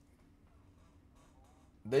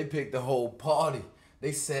 They picked the whole party.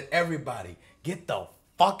 They said, everybody, get the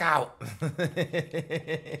fuck out.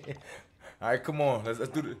 All right, come on. Let's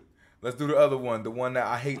do the other one. The one that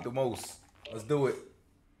I hate the most. Let's do it.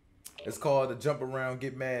 It's called the Jump Around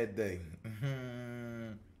Get Mad Day.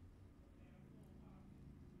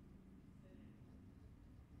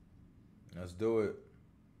 Let's do it.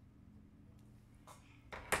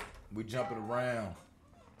 We jumping around.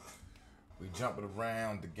 We jumping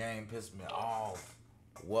around. The game pissed me off.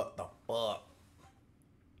 What the fuck?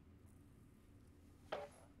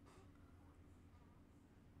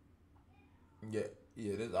 Yeah,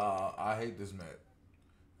 this I hate this map.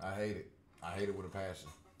 I hate it. I hate it with a passion.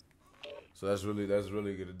 So that's really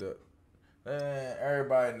good to do. Man,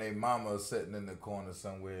 everybody and their mama is sitting in the corner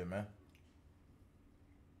somewhere, man.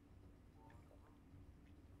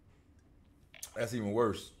 That's even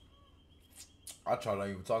worse. I try not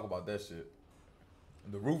even talk about that shit.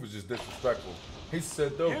 The roof is just disrespectful. He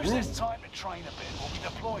said the roof. Use this time to train a bit. We'll be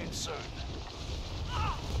deploying soon.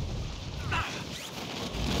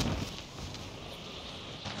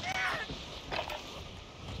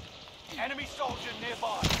 Enemy soldier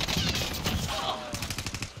nearby.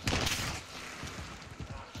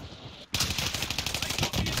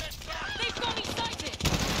 They've got me sighted.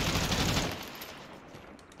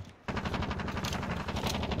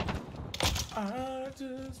 I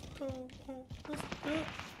just don't want to stop.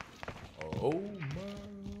 Oh my.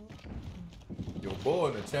 Your boy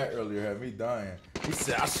in the chat earlier had me dying. He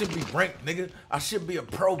said, I should be ranked, nigga. I should be a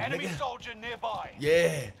pro, Enemy nigga. soldier nearby.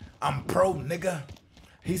 Yeah, I'm pro, nigga.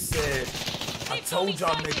 He said, I told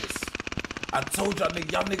y'all niggas. I told y'all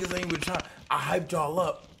niggas. Y'all niggas ain't even trying. I hyped y'all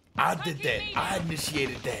up. I did that. I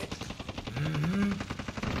initiated that.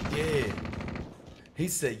 Yeah. He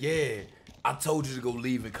said, yeah. I told you to go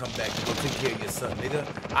leave and come back and go take care of your son, nigga.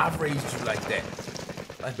 I've raised you like that.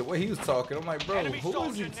 Like the way he was talking, I'm like, bro, who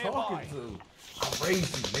is he talking to? I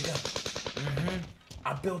raised you, nigga.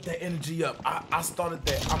 I built that energy up. I started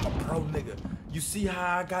that. I'm a pro, nigga. You see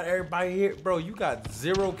how I got everybody here? Bro, you got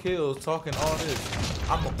 0 kills talking all this.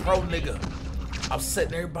 I'm a pro, nigga. I'm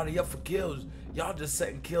setting everybody up for kills. Y'all just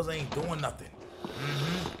setting kills, ain't doing nothing.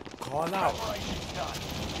 Call out.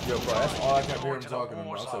 Yo, bro, that's all I kept hearing him talking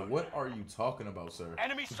about. I said, what are you talking about, sir?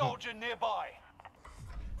 Enemy soldier nearby.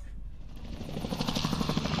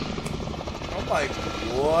 I'm like,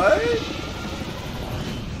 what?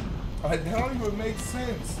 Like, that don't even make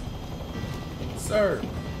sense. Sir,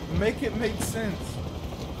 make it make sense.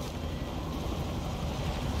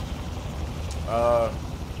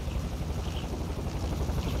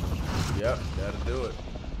 Yep, that'll do it.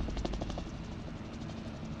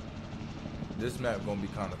 This map gonna be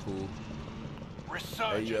kind of cool.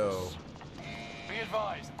 Resurgence. Hey, yo. Be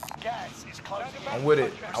advised, gas is closing. I'm with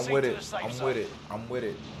it. I'm with it. I'm with it. I'm with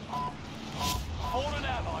it. Fallen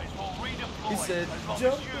allies will redeploy He said, as long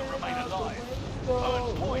jump as you remain out the alive. window.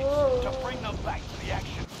 Earn points to bring them back to the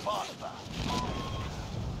action faster.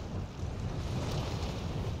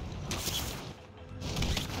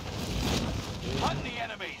 Hunt the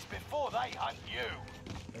enemies before they hunt you.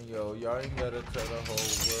 And yo, y'all ain't gotta tell the whole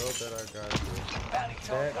world that I got this.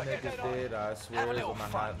 That nigga did, I swear, is on my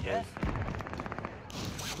hot face.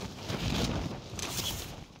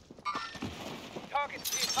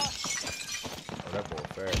 Oh, that boy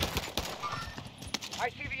fair. I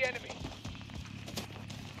see the enemy.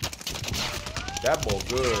 That boy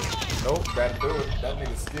good. Nope, that'll do it. That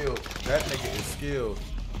nigga skilled. That nigga is skilled.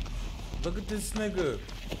 Look at this nigga.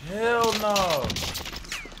 Hell no.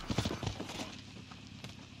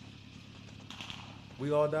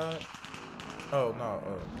 We all died? Oh, no.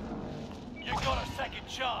 You got a second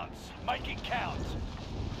chance. Make it count.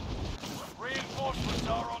 Reinforcements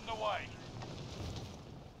are on the way.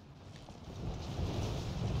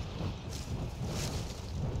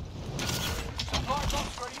 Supply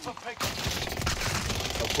box ready for pickup.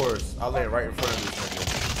 Of course, I lay right in front of this nigga.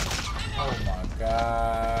 Oh my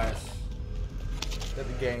gosh. That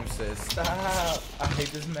the game says stop. I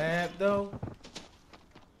hate this map though.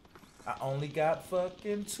 I only got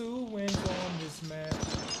fucking 2 wins on this map.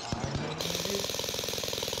 I hate it.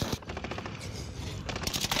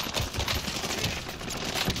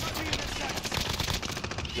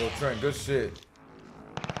 Yo, Trent, good shit.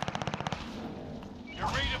 You're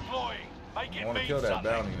redeploying. Make it I want to kill that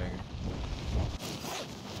something. bounty nigga.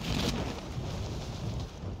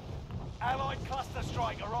 Allied cluster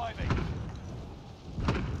strike arriving.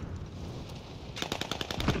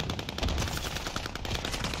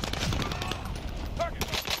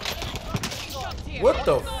 What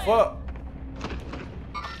the fuck?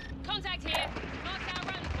 Contact here. Mark our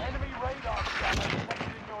run. Enemy radar jammer detected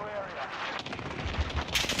in your area.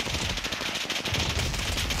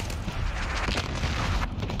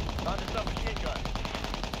 Time to stop the kick gun.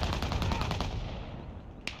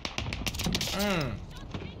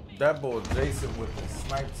 That boy Jason with the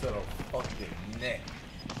snipe to the fucking neck.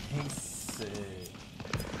 He said,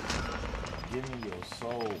 "Give me your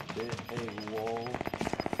soul, bitch." Hey, whoa.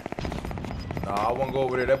 Nah, I won't go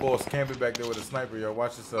over there. That boy's camping back there with a sniper, yo.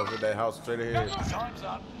 Watch yourself with that house straight ahead. Time's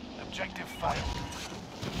up. Objective failed.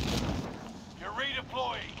 You're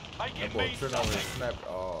redeploying. Make That it boy mean Trent over something. there snapped.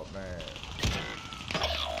 Oh, man.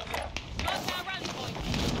 Mark our run point.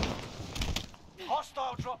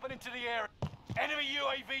 Hostile dropping into the area. Enemy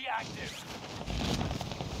UAV active.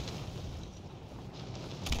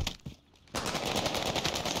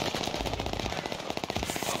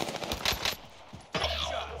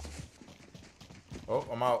 Oh,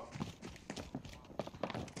 I'm out.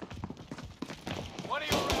 One of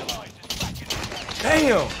your allies is back in the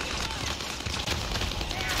Damn!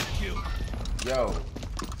 Yo,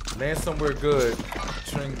 land somewhere good.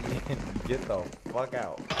 Trent, get the fuck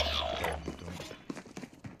out.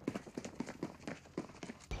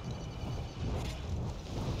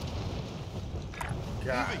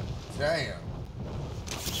 God damn.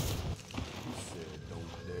 He said don't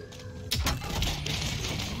dare.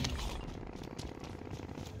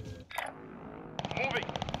 Moving.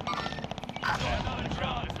 Another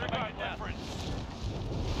charge to make a difference.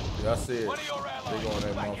 Yeah, I see it. One of your They allies go in that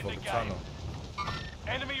is back in the motherfucking game. tunnel.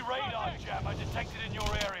 Enemy radar jammer detected in your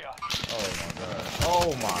area. Oh my god.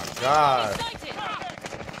 Oh my god.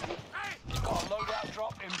 Got a loadout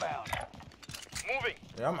drop inbound. Moving.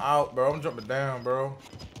 Yeah, I'm out, bro. I'm jumping down, bro.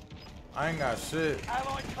 I ain't got shit.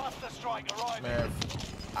 Allied cluster strike arriving. Man,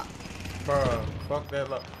 bro, fuck that.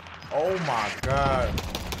 Oh my god.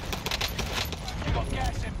 You got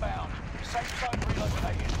gas inbound. Safe zone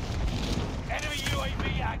relocated. Enemy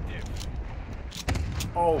UAV active.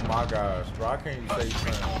 Oh my gosh, bro. I can't even say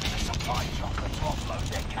Supply something. drop to offload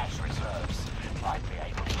their cash reserves. Might be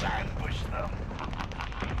able to ambush them.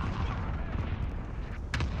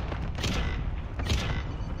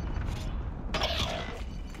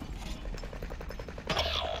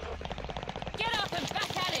 Get up and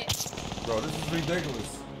back at it. Bro, this is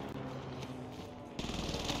ridiculous.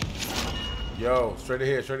 Yo, straight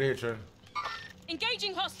ahead, Trent.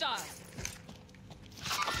 Engaging hostile.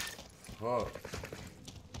 Fuck.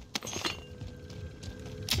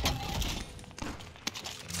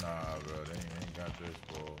 Nah, bro, they ain't got this,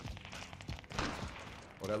 bro.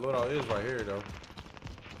 Well, that loadout is right here, though.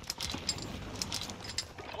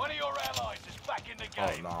 One of your allies is back in the Oh,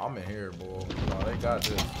 game. nah, I'm in here, boy. Nah, they got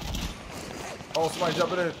this. Oh, somebody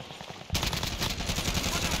jumping in.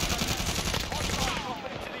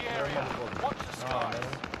 Dropping into the area. Watch the Nah, skies. man.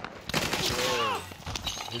 Yeah.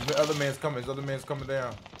 His other man's coming.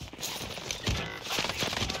 Down.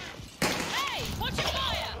 Hey, watch your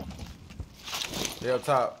fire. They up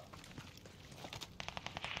top.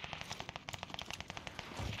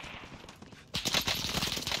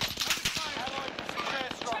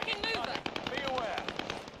 Tracking mover. Be aware.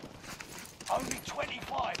 Only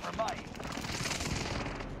 25 remain.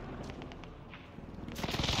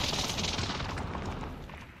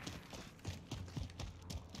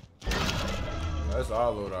 That's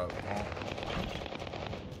our loadout.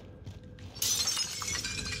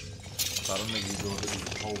 Thought them niggas going to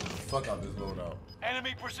hold the fuck out this loadout.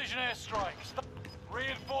 Enemy precision airstrikes. We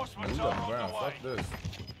Reinforcements on are the on ground. the way. Fuck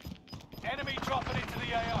this. Enemy dropping into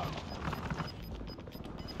the AO.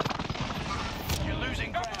 You're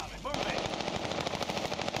losing ground. Move it.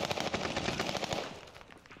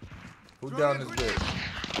 Who down this bitch?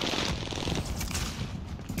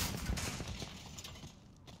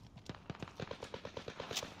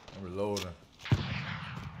 I'm reloading.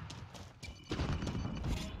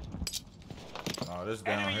 No, this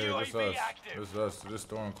down here. This us. This us. This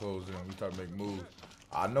storm closed in. We start making moves.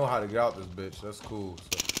 I know how to get out this bitch. That's cool.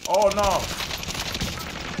 So. Oh no!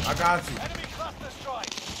 I got you. Enemy cluster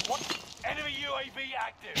strike. What? Enemy UAV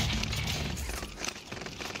active.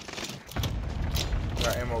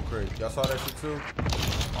 Got ammo crate. Y'all saw that shit too?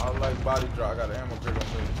 I like body drop. I got an ammo crate on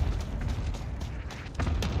me.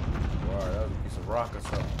 Wow, that was a piece of rock or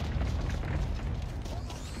something.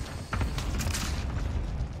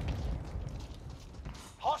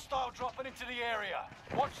 Hostile dropping into the area.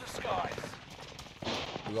 Watch the skies.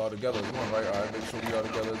 We all together as one, right? All right, make sure we all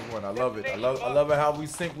together as one. I love it. I love it how we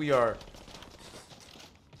think we are.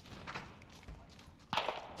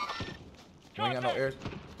 We ain't got no air.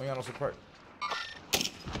 We ain't got no support.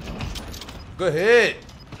 Good hit.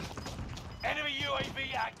 Enemy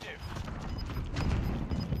UAV active.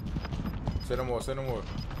 Say no more. Say no more.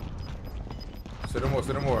 Say no more.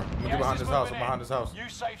 Say no more. I'm gonna get behind this house. I'm behind this house. New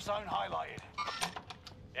safe zone highlighted.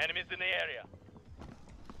 Enemies in the area.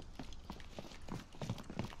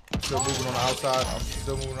 Still moving on the outside. I'm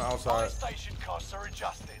still moving on the outside. Fire station costs are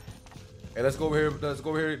adjusted. Hey, let's go over here. Let's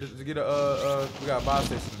go over here to get a we got a buy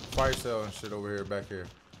station, fire sale and shit over here, back here.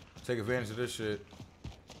 Take advantage of this shit.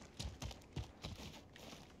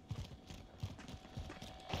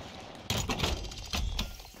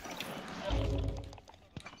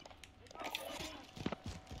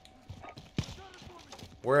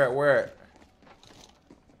 Where at? Where at?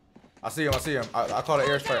 I see him. I see him. I call it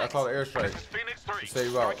airstrike. I call it airstrike. Phoenix 3.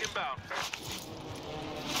 Save out.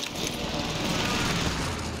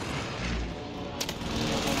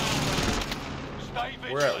 Stay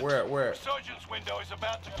vigilant. Where at? Where at? Where at? Resurgence window is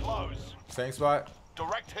about to close. Same spot?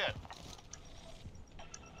 Direct hit.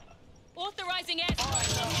 Authorizing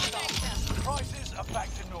airstrike on my sector. Prices are back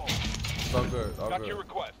to normal. It's all good. All Got good. your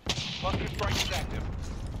request. Cluster strike is active.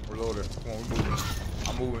 We're loaded. Come on, we're moving.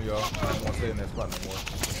 I'm moving, y'all. I don't want to stay in that spot no more.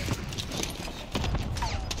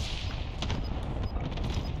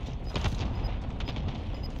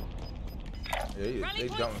 Yeah, they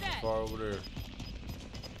jumping so far over there.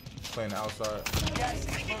 Playing the outside. Yes,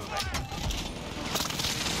 it's moving.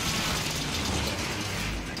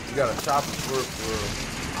 You got a chopper for real.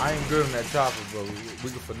 I ain't good on that chopper, but we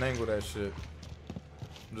can finagle that shit.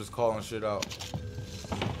 I'm just calling shit out.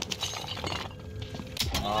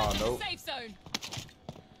 Ah, nope. Safe zone.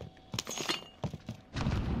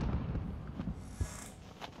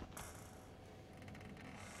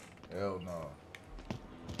 Hell no.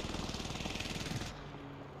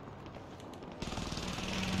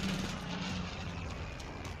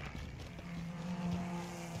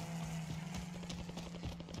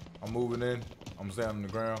 I'm moving in. I'm staying on the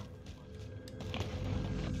ground.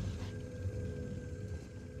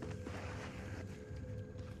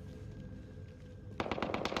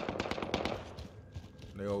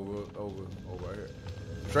 They over here.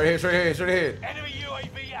 Straight ahead, straight ahead, straight ahead. Enemy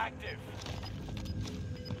UAV active.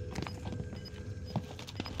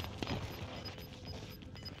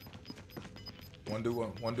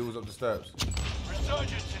 One dude's up the steps.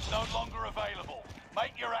 Resurgence is no longer available.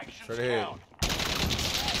 Make your actions Straight ahead. count.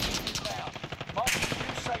 Marking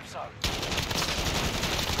new safe zone.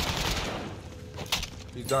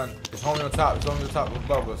 He's done. It's homie on top. It's homie on top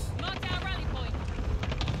above us. Mark down rally point.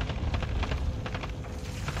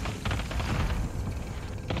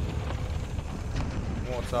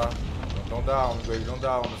 Come on, Ty. Don't die on me, baby. Don't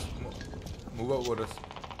die on us. Move up with us.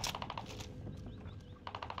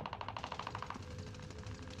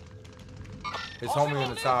 It's homie in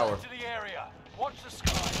the tower. To the area. Watch the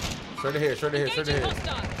sky. Straight ahead, straight ahead, straight ahead.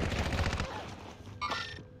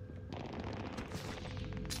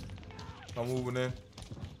 I'm moving in.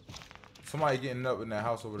 Somebody getting up in that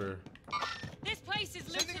house over there. This place is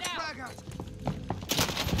looted out.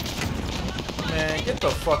 Man, get the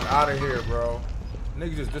fuck out of here, bro.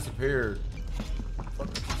 Nigga just disappeared.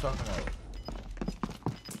 What the fuck are you talking about?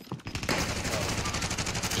 Oh.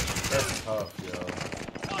 That's tough, yo.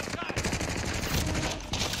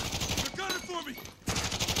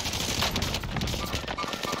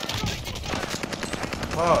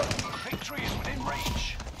 Fuck. Victory is within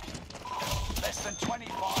reach. Less than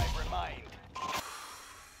 25 remain.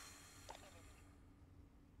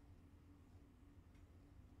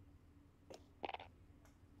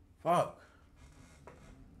 Fuck.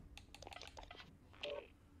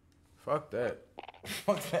 Fuck that.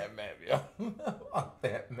 Fuck that map, yo. Fuck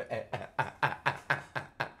that map.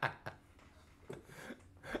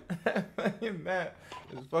 That fucking map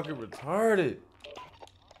is fucking retarded.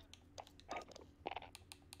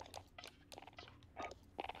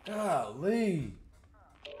 Golly.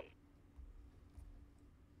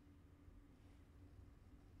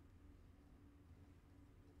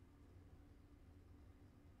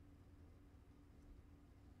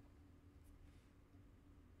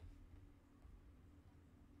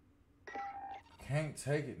 can't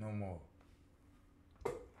take it no more.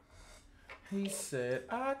 He said,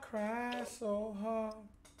 I cried so hard.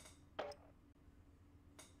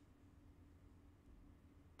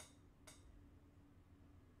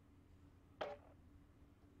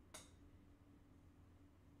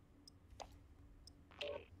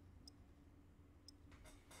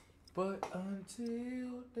 But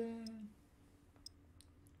until then,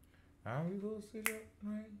 I'm gonna sit up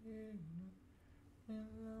right here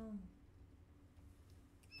alone.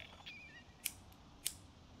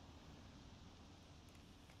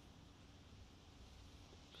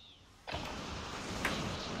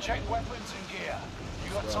 Check weapons and gear.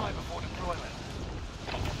 You got time before deployment.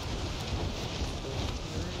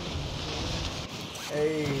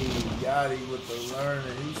 Hey, Yachty with the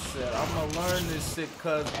learning. He said, I'm gonna learn this shit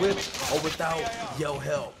cuz with or without your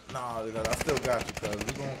help. Nah, I still got you cuz.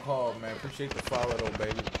 We gonna call, man. Appreciate the follow though,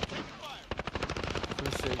 baby.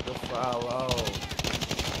 Appreciate the follow.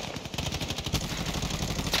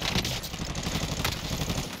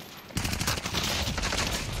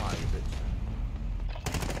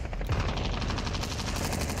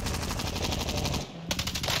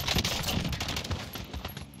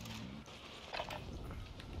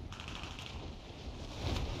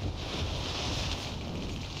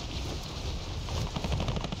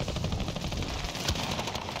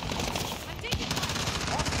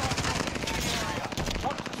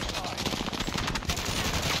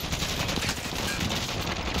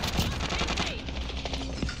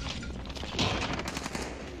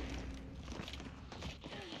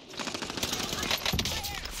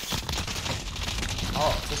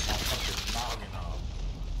 Oh, took my fucking noggin off.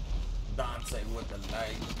 Dante with the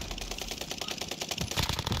light.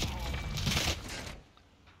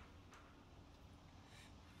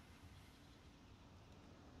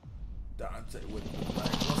 Dante with the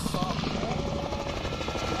light. What's up, man?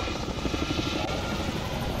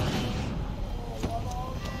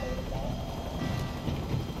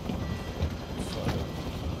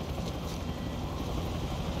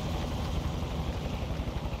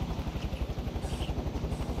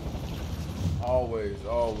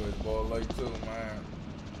 Always, boy, like too, man.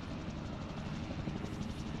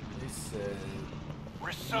 He said,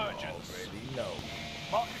 Resurgence. Already know.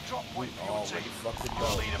 Mark a drop point for your Already team. fucking You'll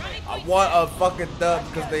know. lead 'em in. I want a fucking dub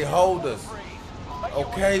because they hold us.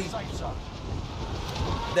 Okay?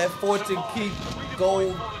 That fortune keep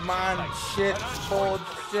gold mine shit,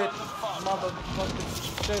 bullshit,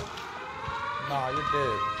 motherfucking shit. Nah, you're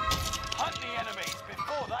dead. Hunt the enemies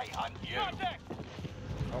before they hunt you.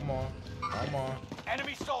 Come on. Come on.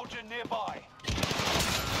 Enemy soldier nearby.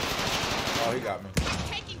 Oh, he got me.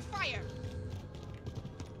 Taking fire.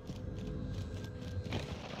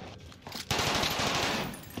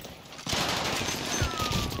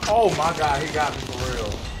 Oh my God, he got me for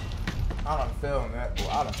real. I done fell in that, boy.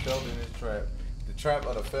 I done fell in this trap. The trap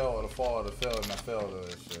of the fell or the fall of the fell and I fell to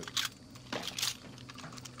this shit.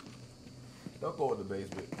 Don't go in the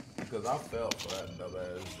basement because I fell for that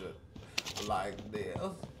dumbass shit. Like this.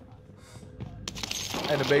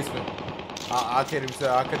 In the basement. I can't even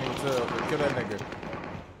tell. I couldn't even tell. Kill that nigga.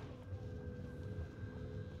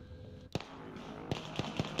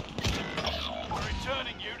 We're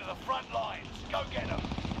returning you to the front lines. Go get them.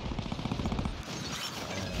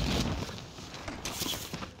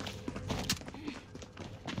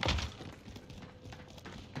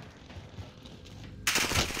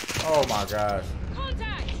 Oh my gosh.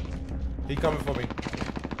 Contact. He coming for me.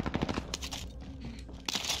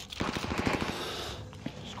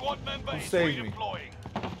 Squad member Who is saved me? redeploying.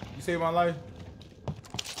 You saved my life?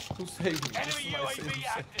 Who saved me? Enemy Somebody saved UAV me.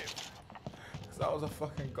 active. Cause I was a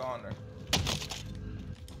fucking goner.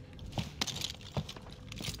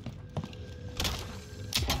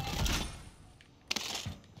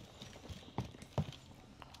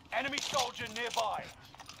 Enemy soldier nearby.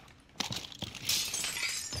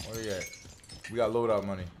 Where you at? We got loadout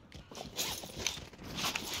money.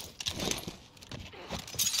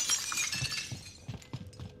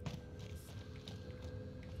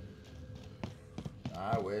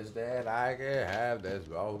 I wish that I could have this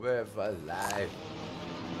moment for life.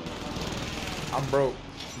 I'm broke,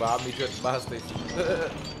 but I'll meet you at the bus station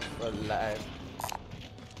for life.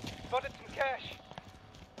 Spotted some cash.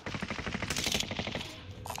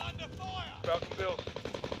 Under fire. Falcon Bill.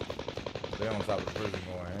 They on top of the prison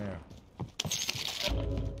going ham.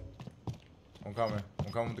 I'm coming.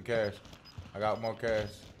 I'm coming with the cash. I got more cash.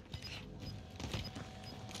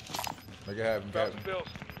 Make it happen, Captain. Bill.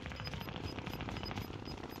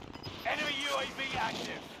 Enemy UAV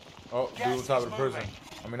active. Oh, dude on top of the prison.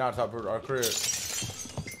 I mean, not top of our crib.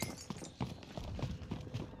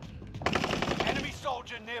 Enemy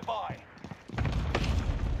soldier nearby.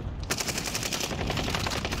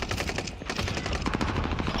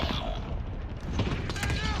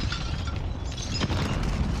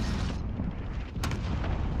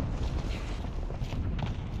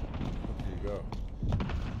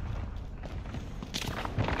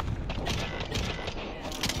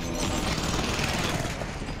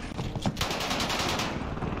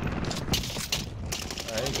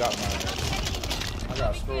 got my ass. I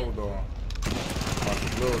got scrolled on. By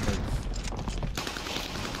some little niggas.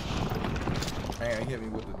 Man, he hit me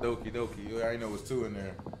with the dokie dokie. I didn't know it was 2 in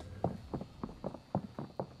there.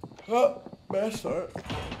 Oh, bad start.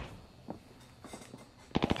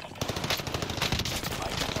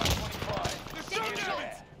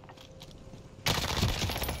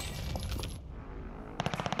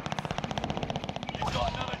 You've got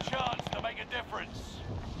another chance to make a difference.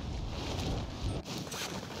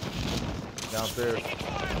 Downstairs.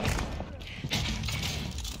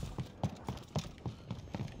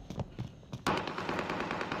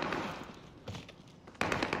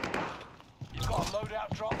 You've got a loadout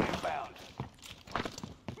drop inbound.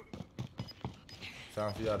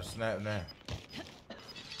 Time for y'all to snap now.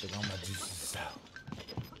 Take all my juices out.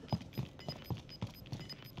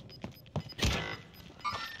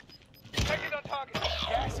 Take it on target.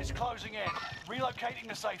 Gas is closing in. Relocating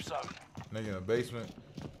the safe zone. Nigga in the basement.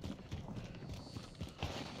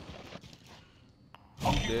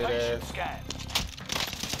 Occupation scan.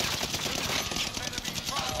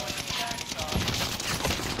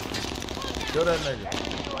 Kill that nigga.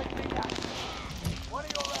 One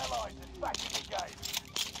of your allies is back in the game.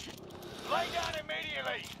 Lay down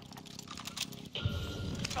immediately.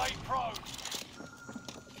 Stay prone.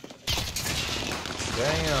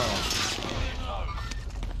 Damn.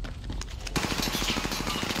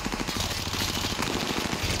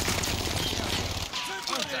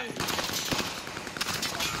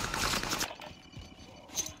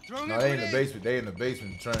 No, they in the basement. They in the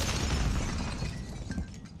basement trying.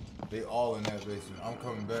 They all in that basement. I'm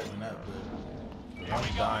coming back in that bit.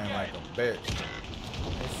 I'm dying like a bitch.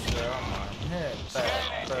 It's on my head.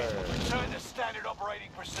 Return to standard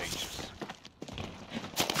operating procedures.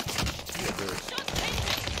 I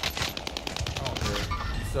don't care.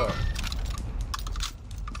 What's up?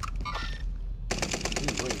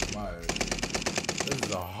 He's wasting my ass. This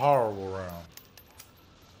is a horrible round.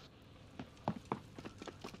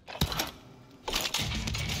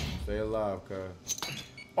 Stay alive, cuz.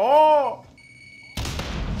 Oh!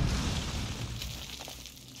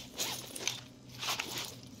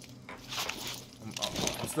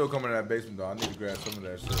 I'm still coming to that basement, though. I need to grab some of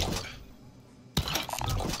that shit, bro.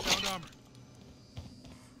 Sound armor.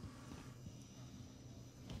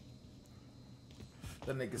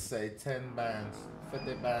 That nigga say 10 bands,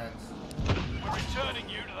 50 bands. We're returning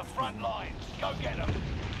you to the front lines. Go get them.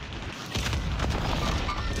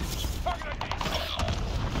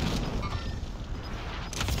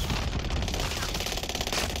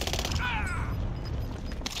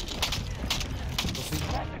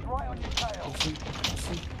 Right on your tail.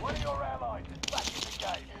 One of your allies is back in the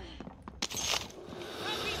game.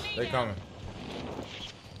 They coming.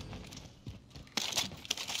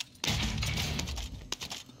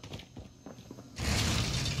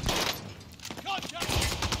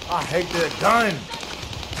 I hate that gun.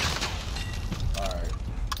 Alright.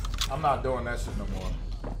 I'm not doing that shit no more.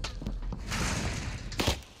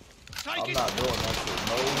 I'm not doing that shit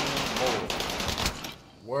no more.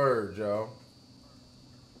 Word, Joe.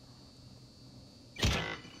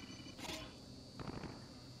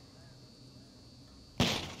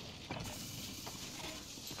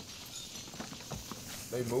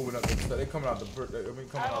 They moving up. They coming out the. They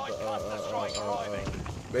coming out the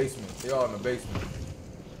basement. They all in the basement.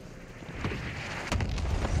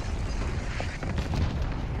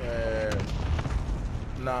 Yeah.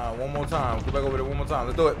 Nah, one more time. Go back over there one more time.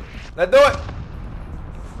 Let's do it. Let's do it.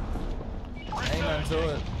 Ain't nothing to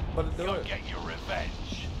it, but to do it. Get your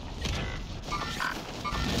revenge.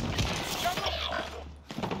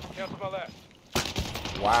 Cancel my left.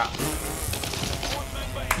 Wow. One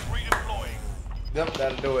member is redeploying. Yep,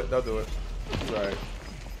 that'll do it. They'll do it. That's right.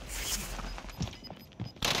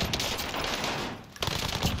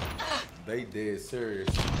 They dead serious.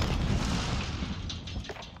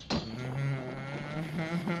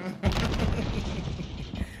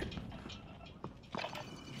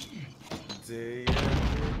 Day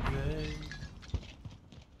after day,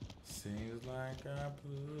 seems like I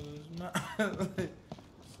push my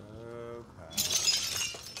so high.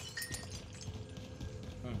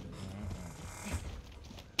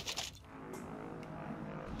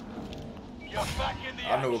 You're back in the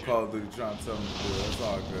I know what Call of Duty trying to tell me to do. That's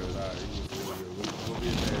all good. All right, we'll be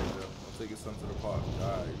in there, Joe. I'll take your son to the park. All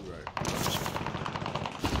right, you're right.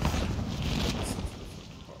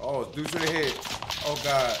 Oh, it's due to the head. Oh,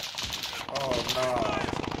 God. Oh, no.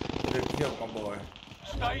 They killed my boy.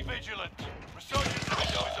 Stay vigilant. Resurgence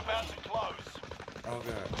window is about to close. Oh,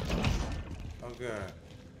 God. Oh, God.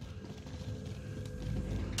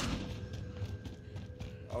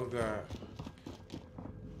 Oh, God.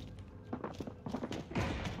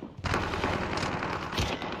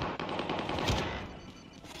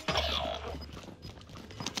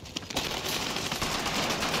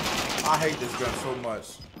 I hate this gun so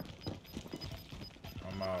much.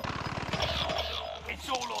 I'm out. It's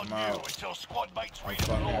all on I'm out. you until squad mates I'm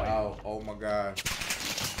fucking redeploy. out. Oh my god.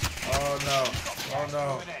 Oh no. Oh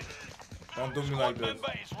no. Don't do me like this. Squad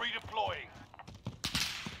member is redeploying.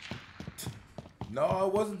 No, I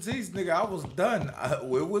wasn't teased, nigga. I was done.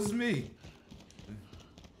 It was me.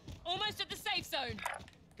 Almost at the safe zone.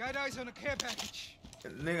 Got eyes on a care package.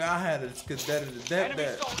 Nigga, I had a cadet to death Enemy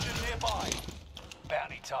that. soldier nearby.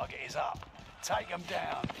 Bounty target is up. Take them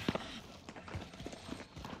down.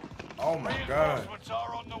 Oh my god. Reinforcements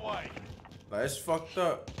are on the way. Like, it's fucked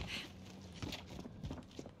up.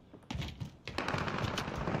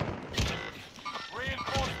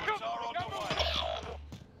 Reinforcements are on the way.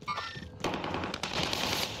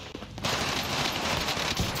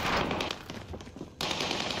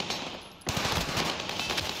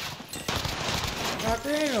 God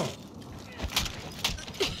damn.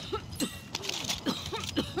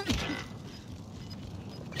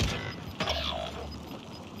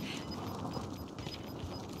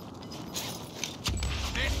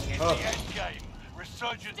 This is the end game.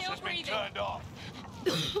 Resurgence Still has been breathing. turned off.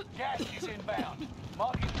 Gas is inbound.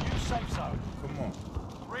 Marking new safe zone. Come on.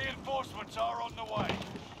 Reinforcements are on the way.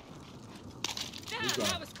 Damn,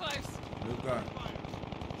 that was close. New gun.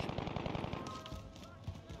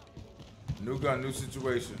 New gun, new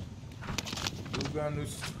situation. New gun, new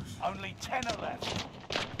situation. Only 10 are left.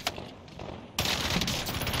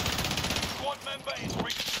 Squad member is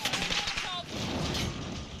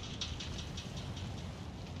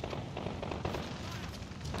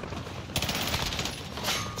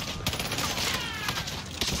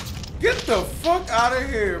Get the fuck out of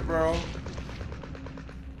here, bro.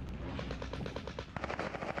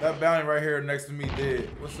 That bounty right here next to me dead.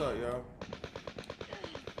 What's up, y'all?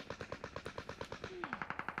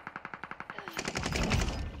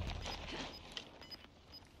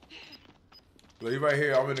 Look, he right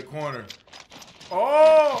here. I'm in the corner.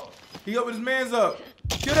 Oh! He opened his man's up.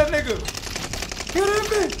 Kill that nigga. Kill that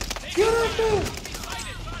bitch. Kill that bitch.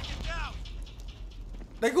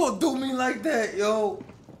 They gonna do me like that, yo.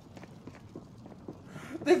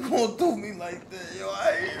 They gonna do me like that, yo.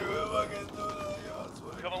 I ain't even fucking do that, yo. I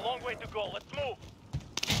swear. We have a long way to go. Let's move.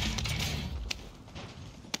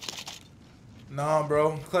 Nah,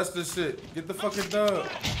 bro. Clutch this shit. Get the fucking dub.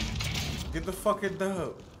 Get the fucking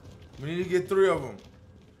dub. We need to get 3 of them.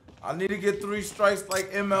 I need to get 3 strikes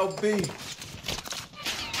like MLB.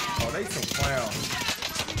 Oh, they some clowns.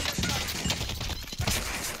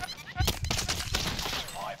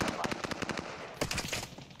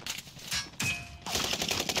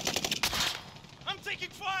 I'm taking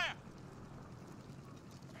fire.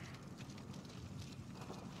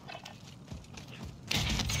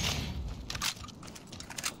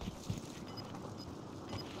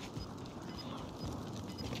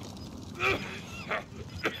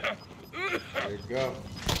 There you go.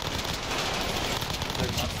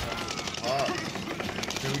 Take my son to the park.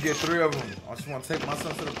 Can we get 3 of them? I just want to take my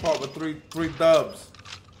son to the park with three dubs.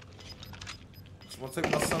 Just want to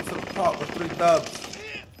take my son to the park with 3 dubs.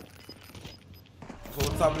 So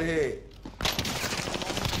on top of the head.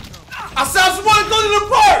 I said I just want to go to the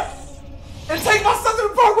park and take my son to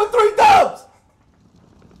the park with 3 dubs.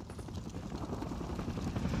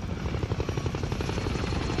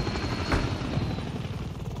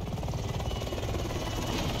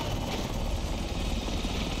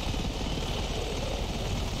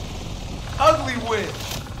 Ugly win.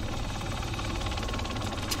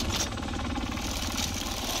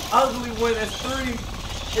 Ugly win at 3.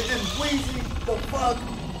 It's just Weezy the fuck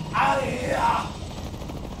out of here.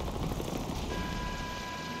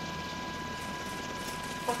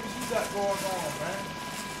 What the fuck is you got going on, man?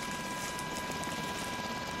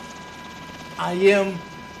 I am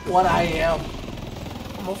what I am.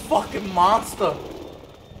 I'm a fucking monster.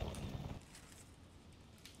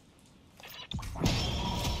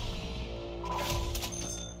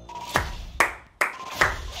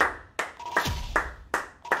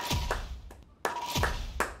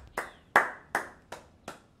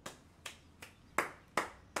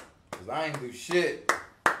 I ain't do shit.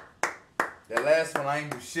 That last one, I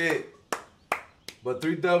ain't do shit. But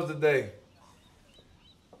 3 dubs today.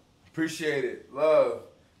 Appreciate it. Love.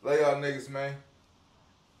 Love y'all niggas, man.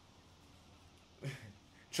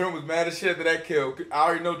 Trent was mad as shit after that kill. I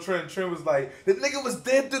already know Trent. Trent was like, the nigga was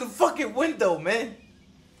dead through the fucking window, man.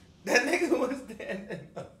 That nigga was dead.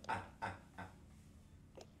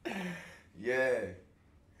 Yeah.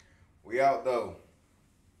 We out, though.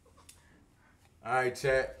 All right,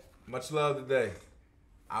 chat. Much love today.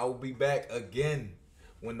 I will be back again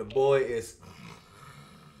when the boy is,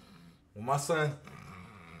 when my son,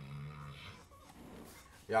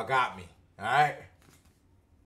 Y'all got me. All right?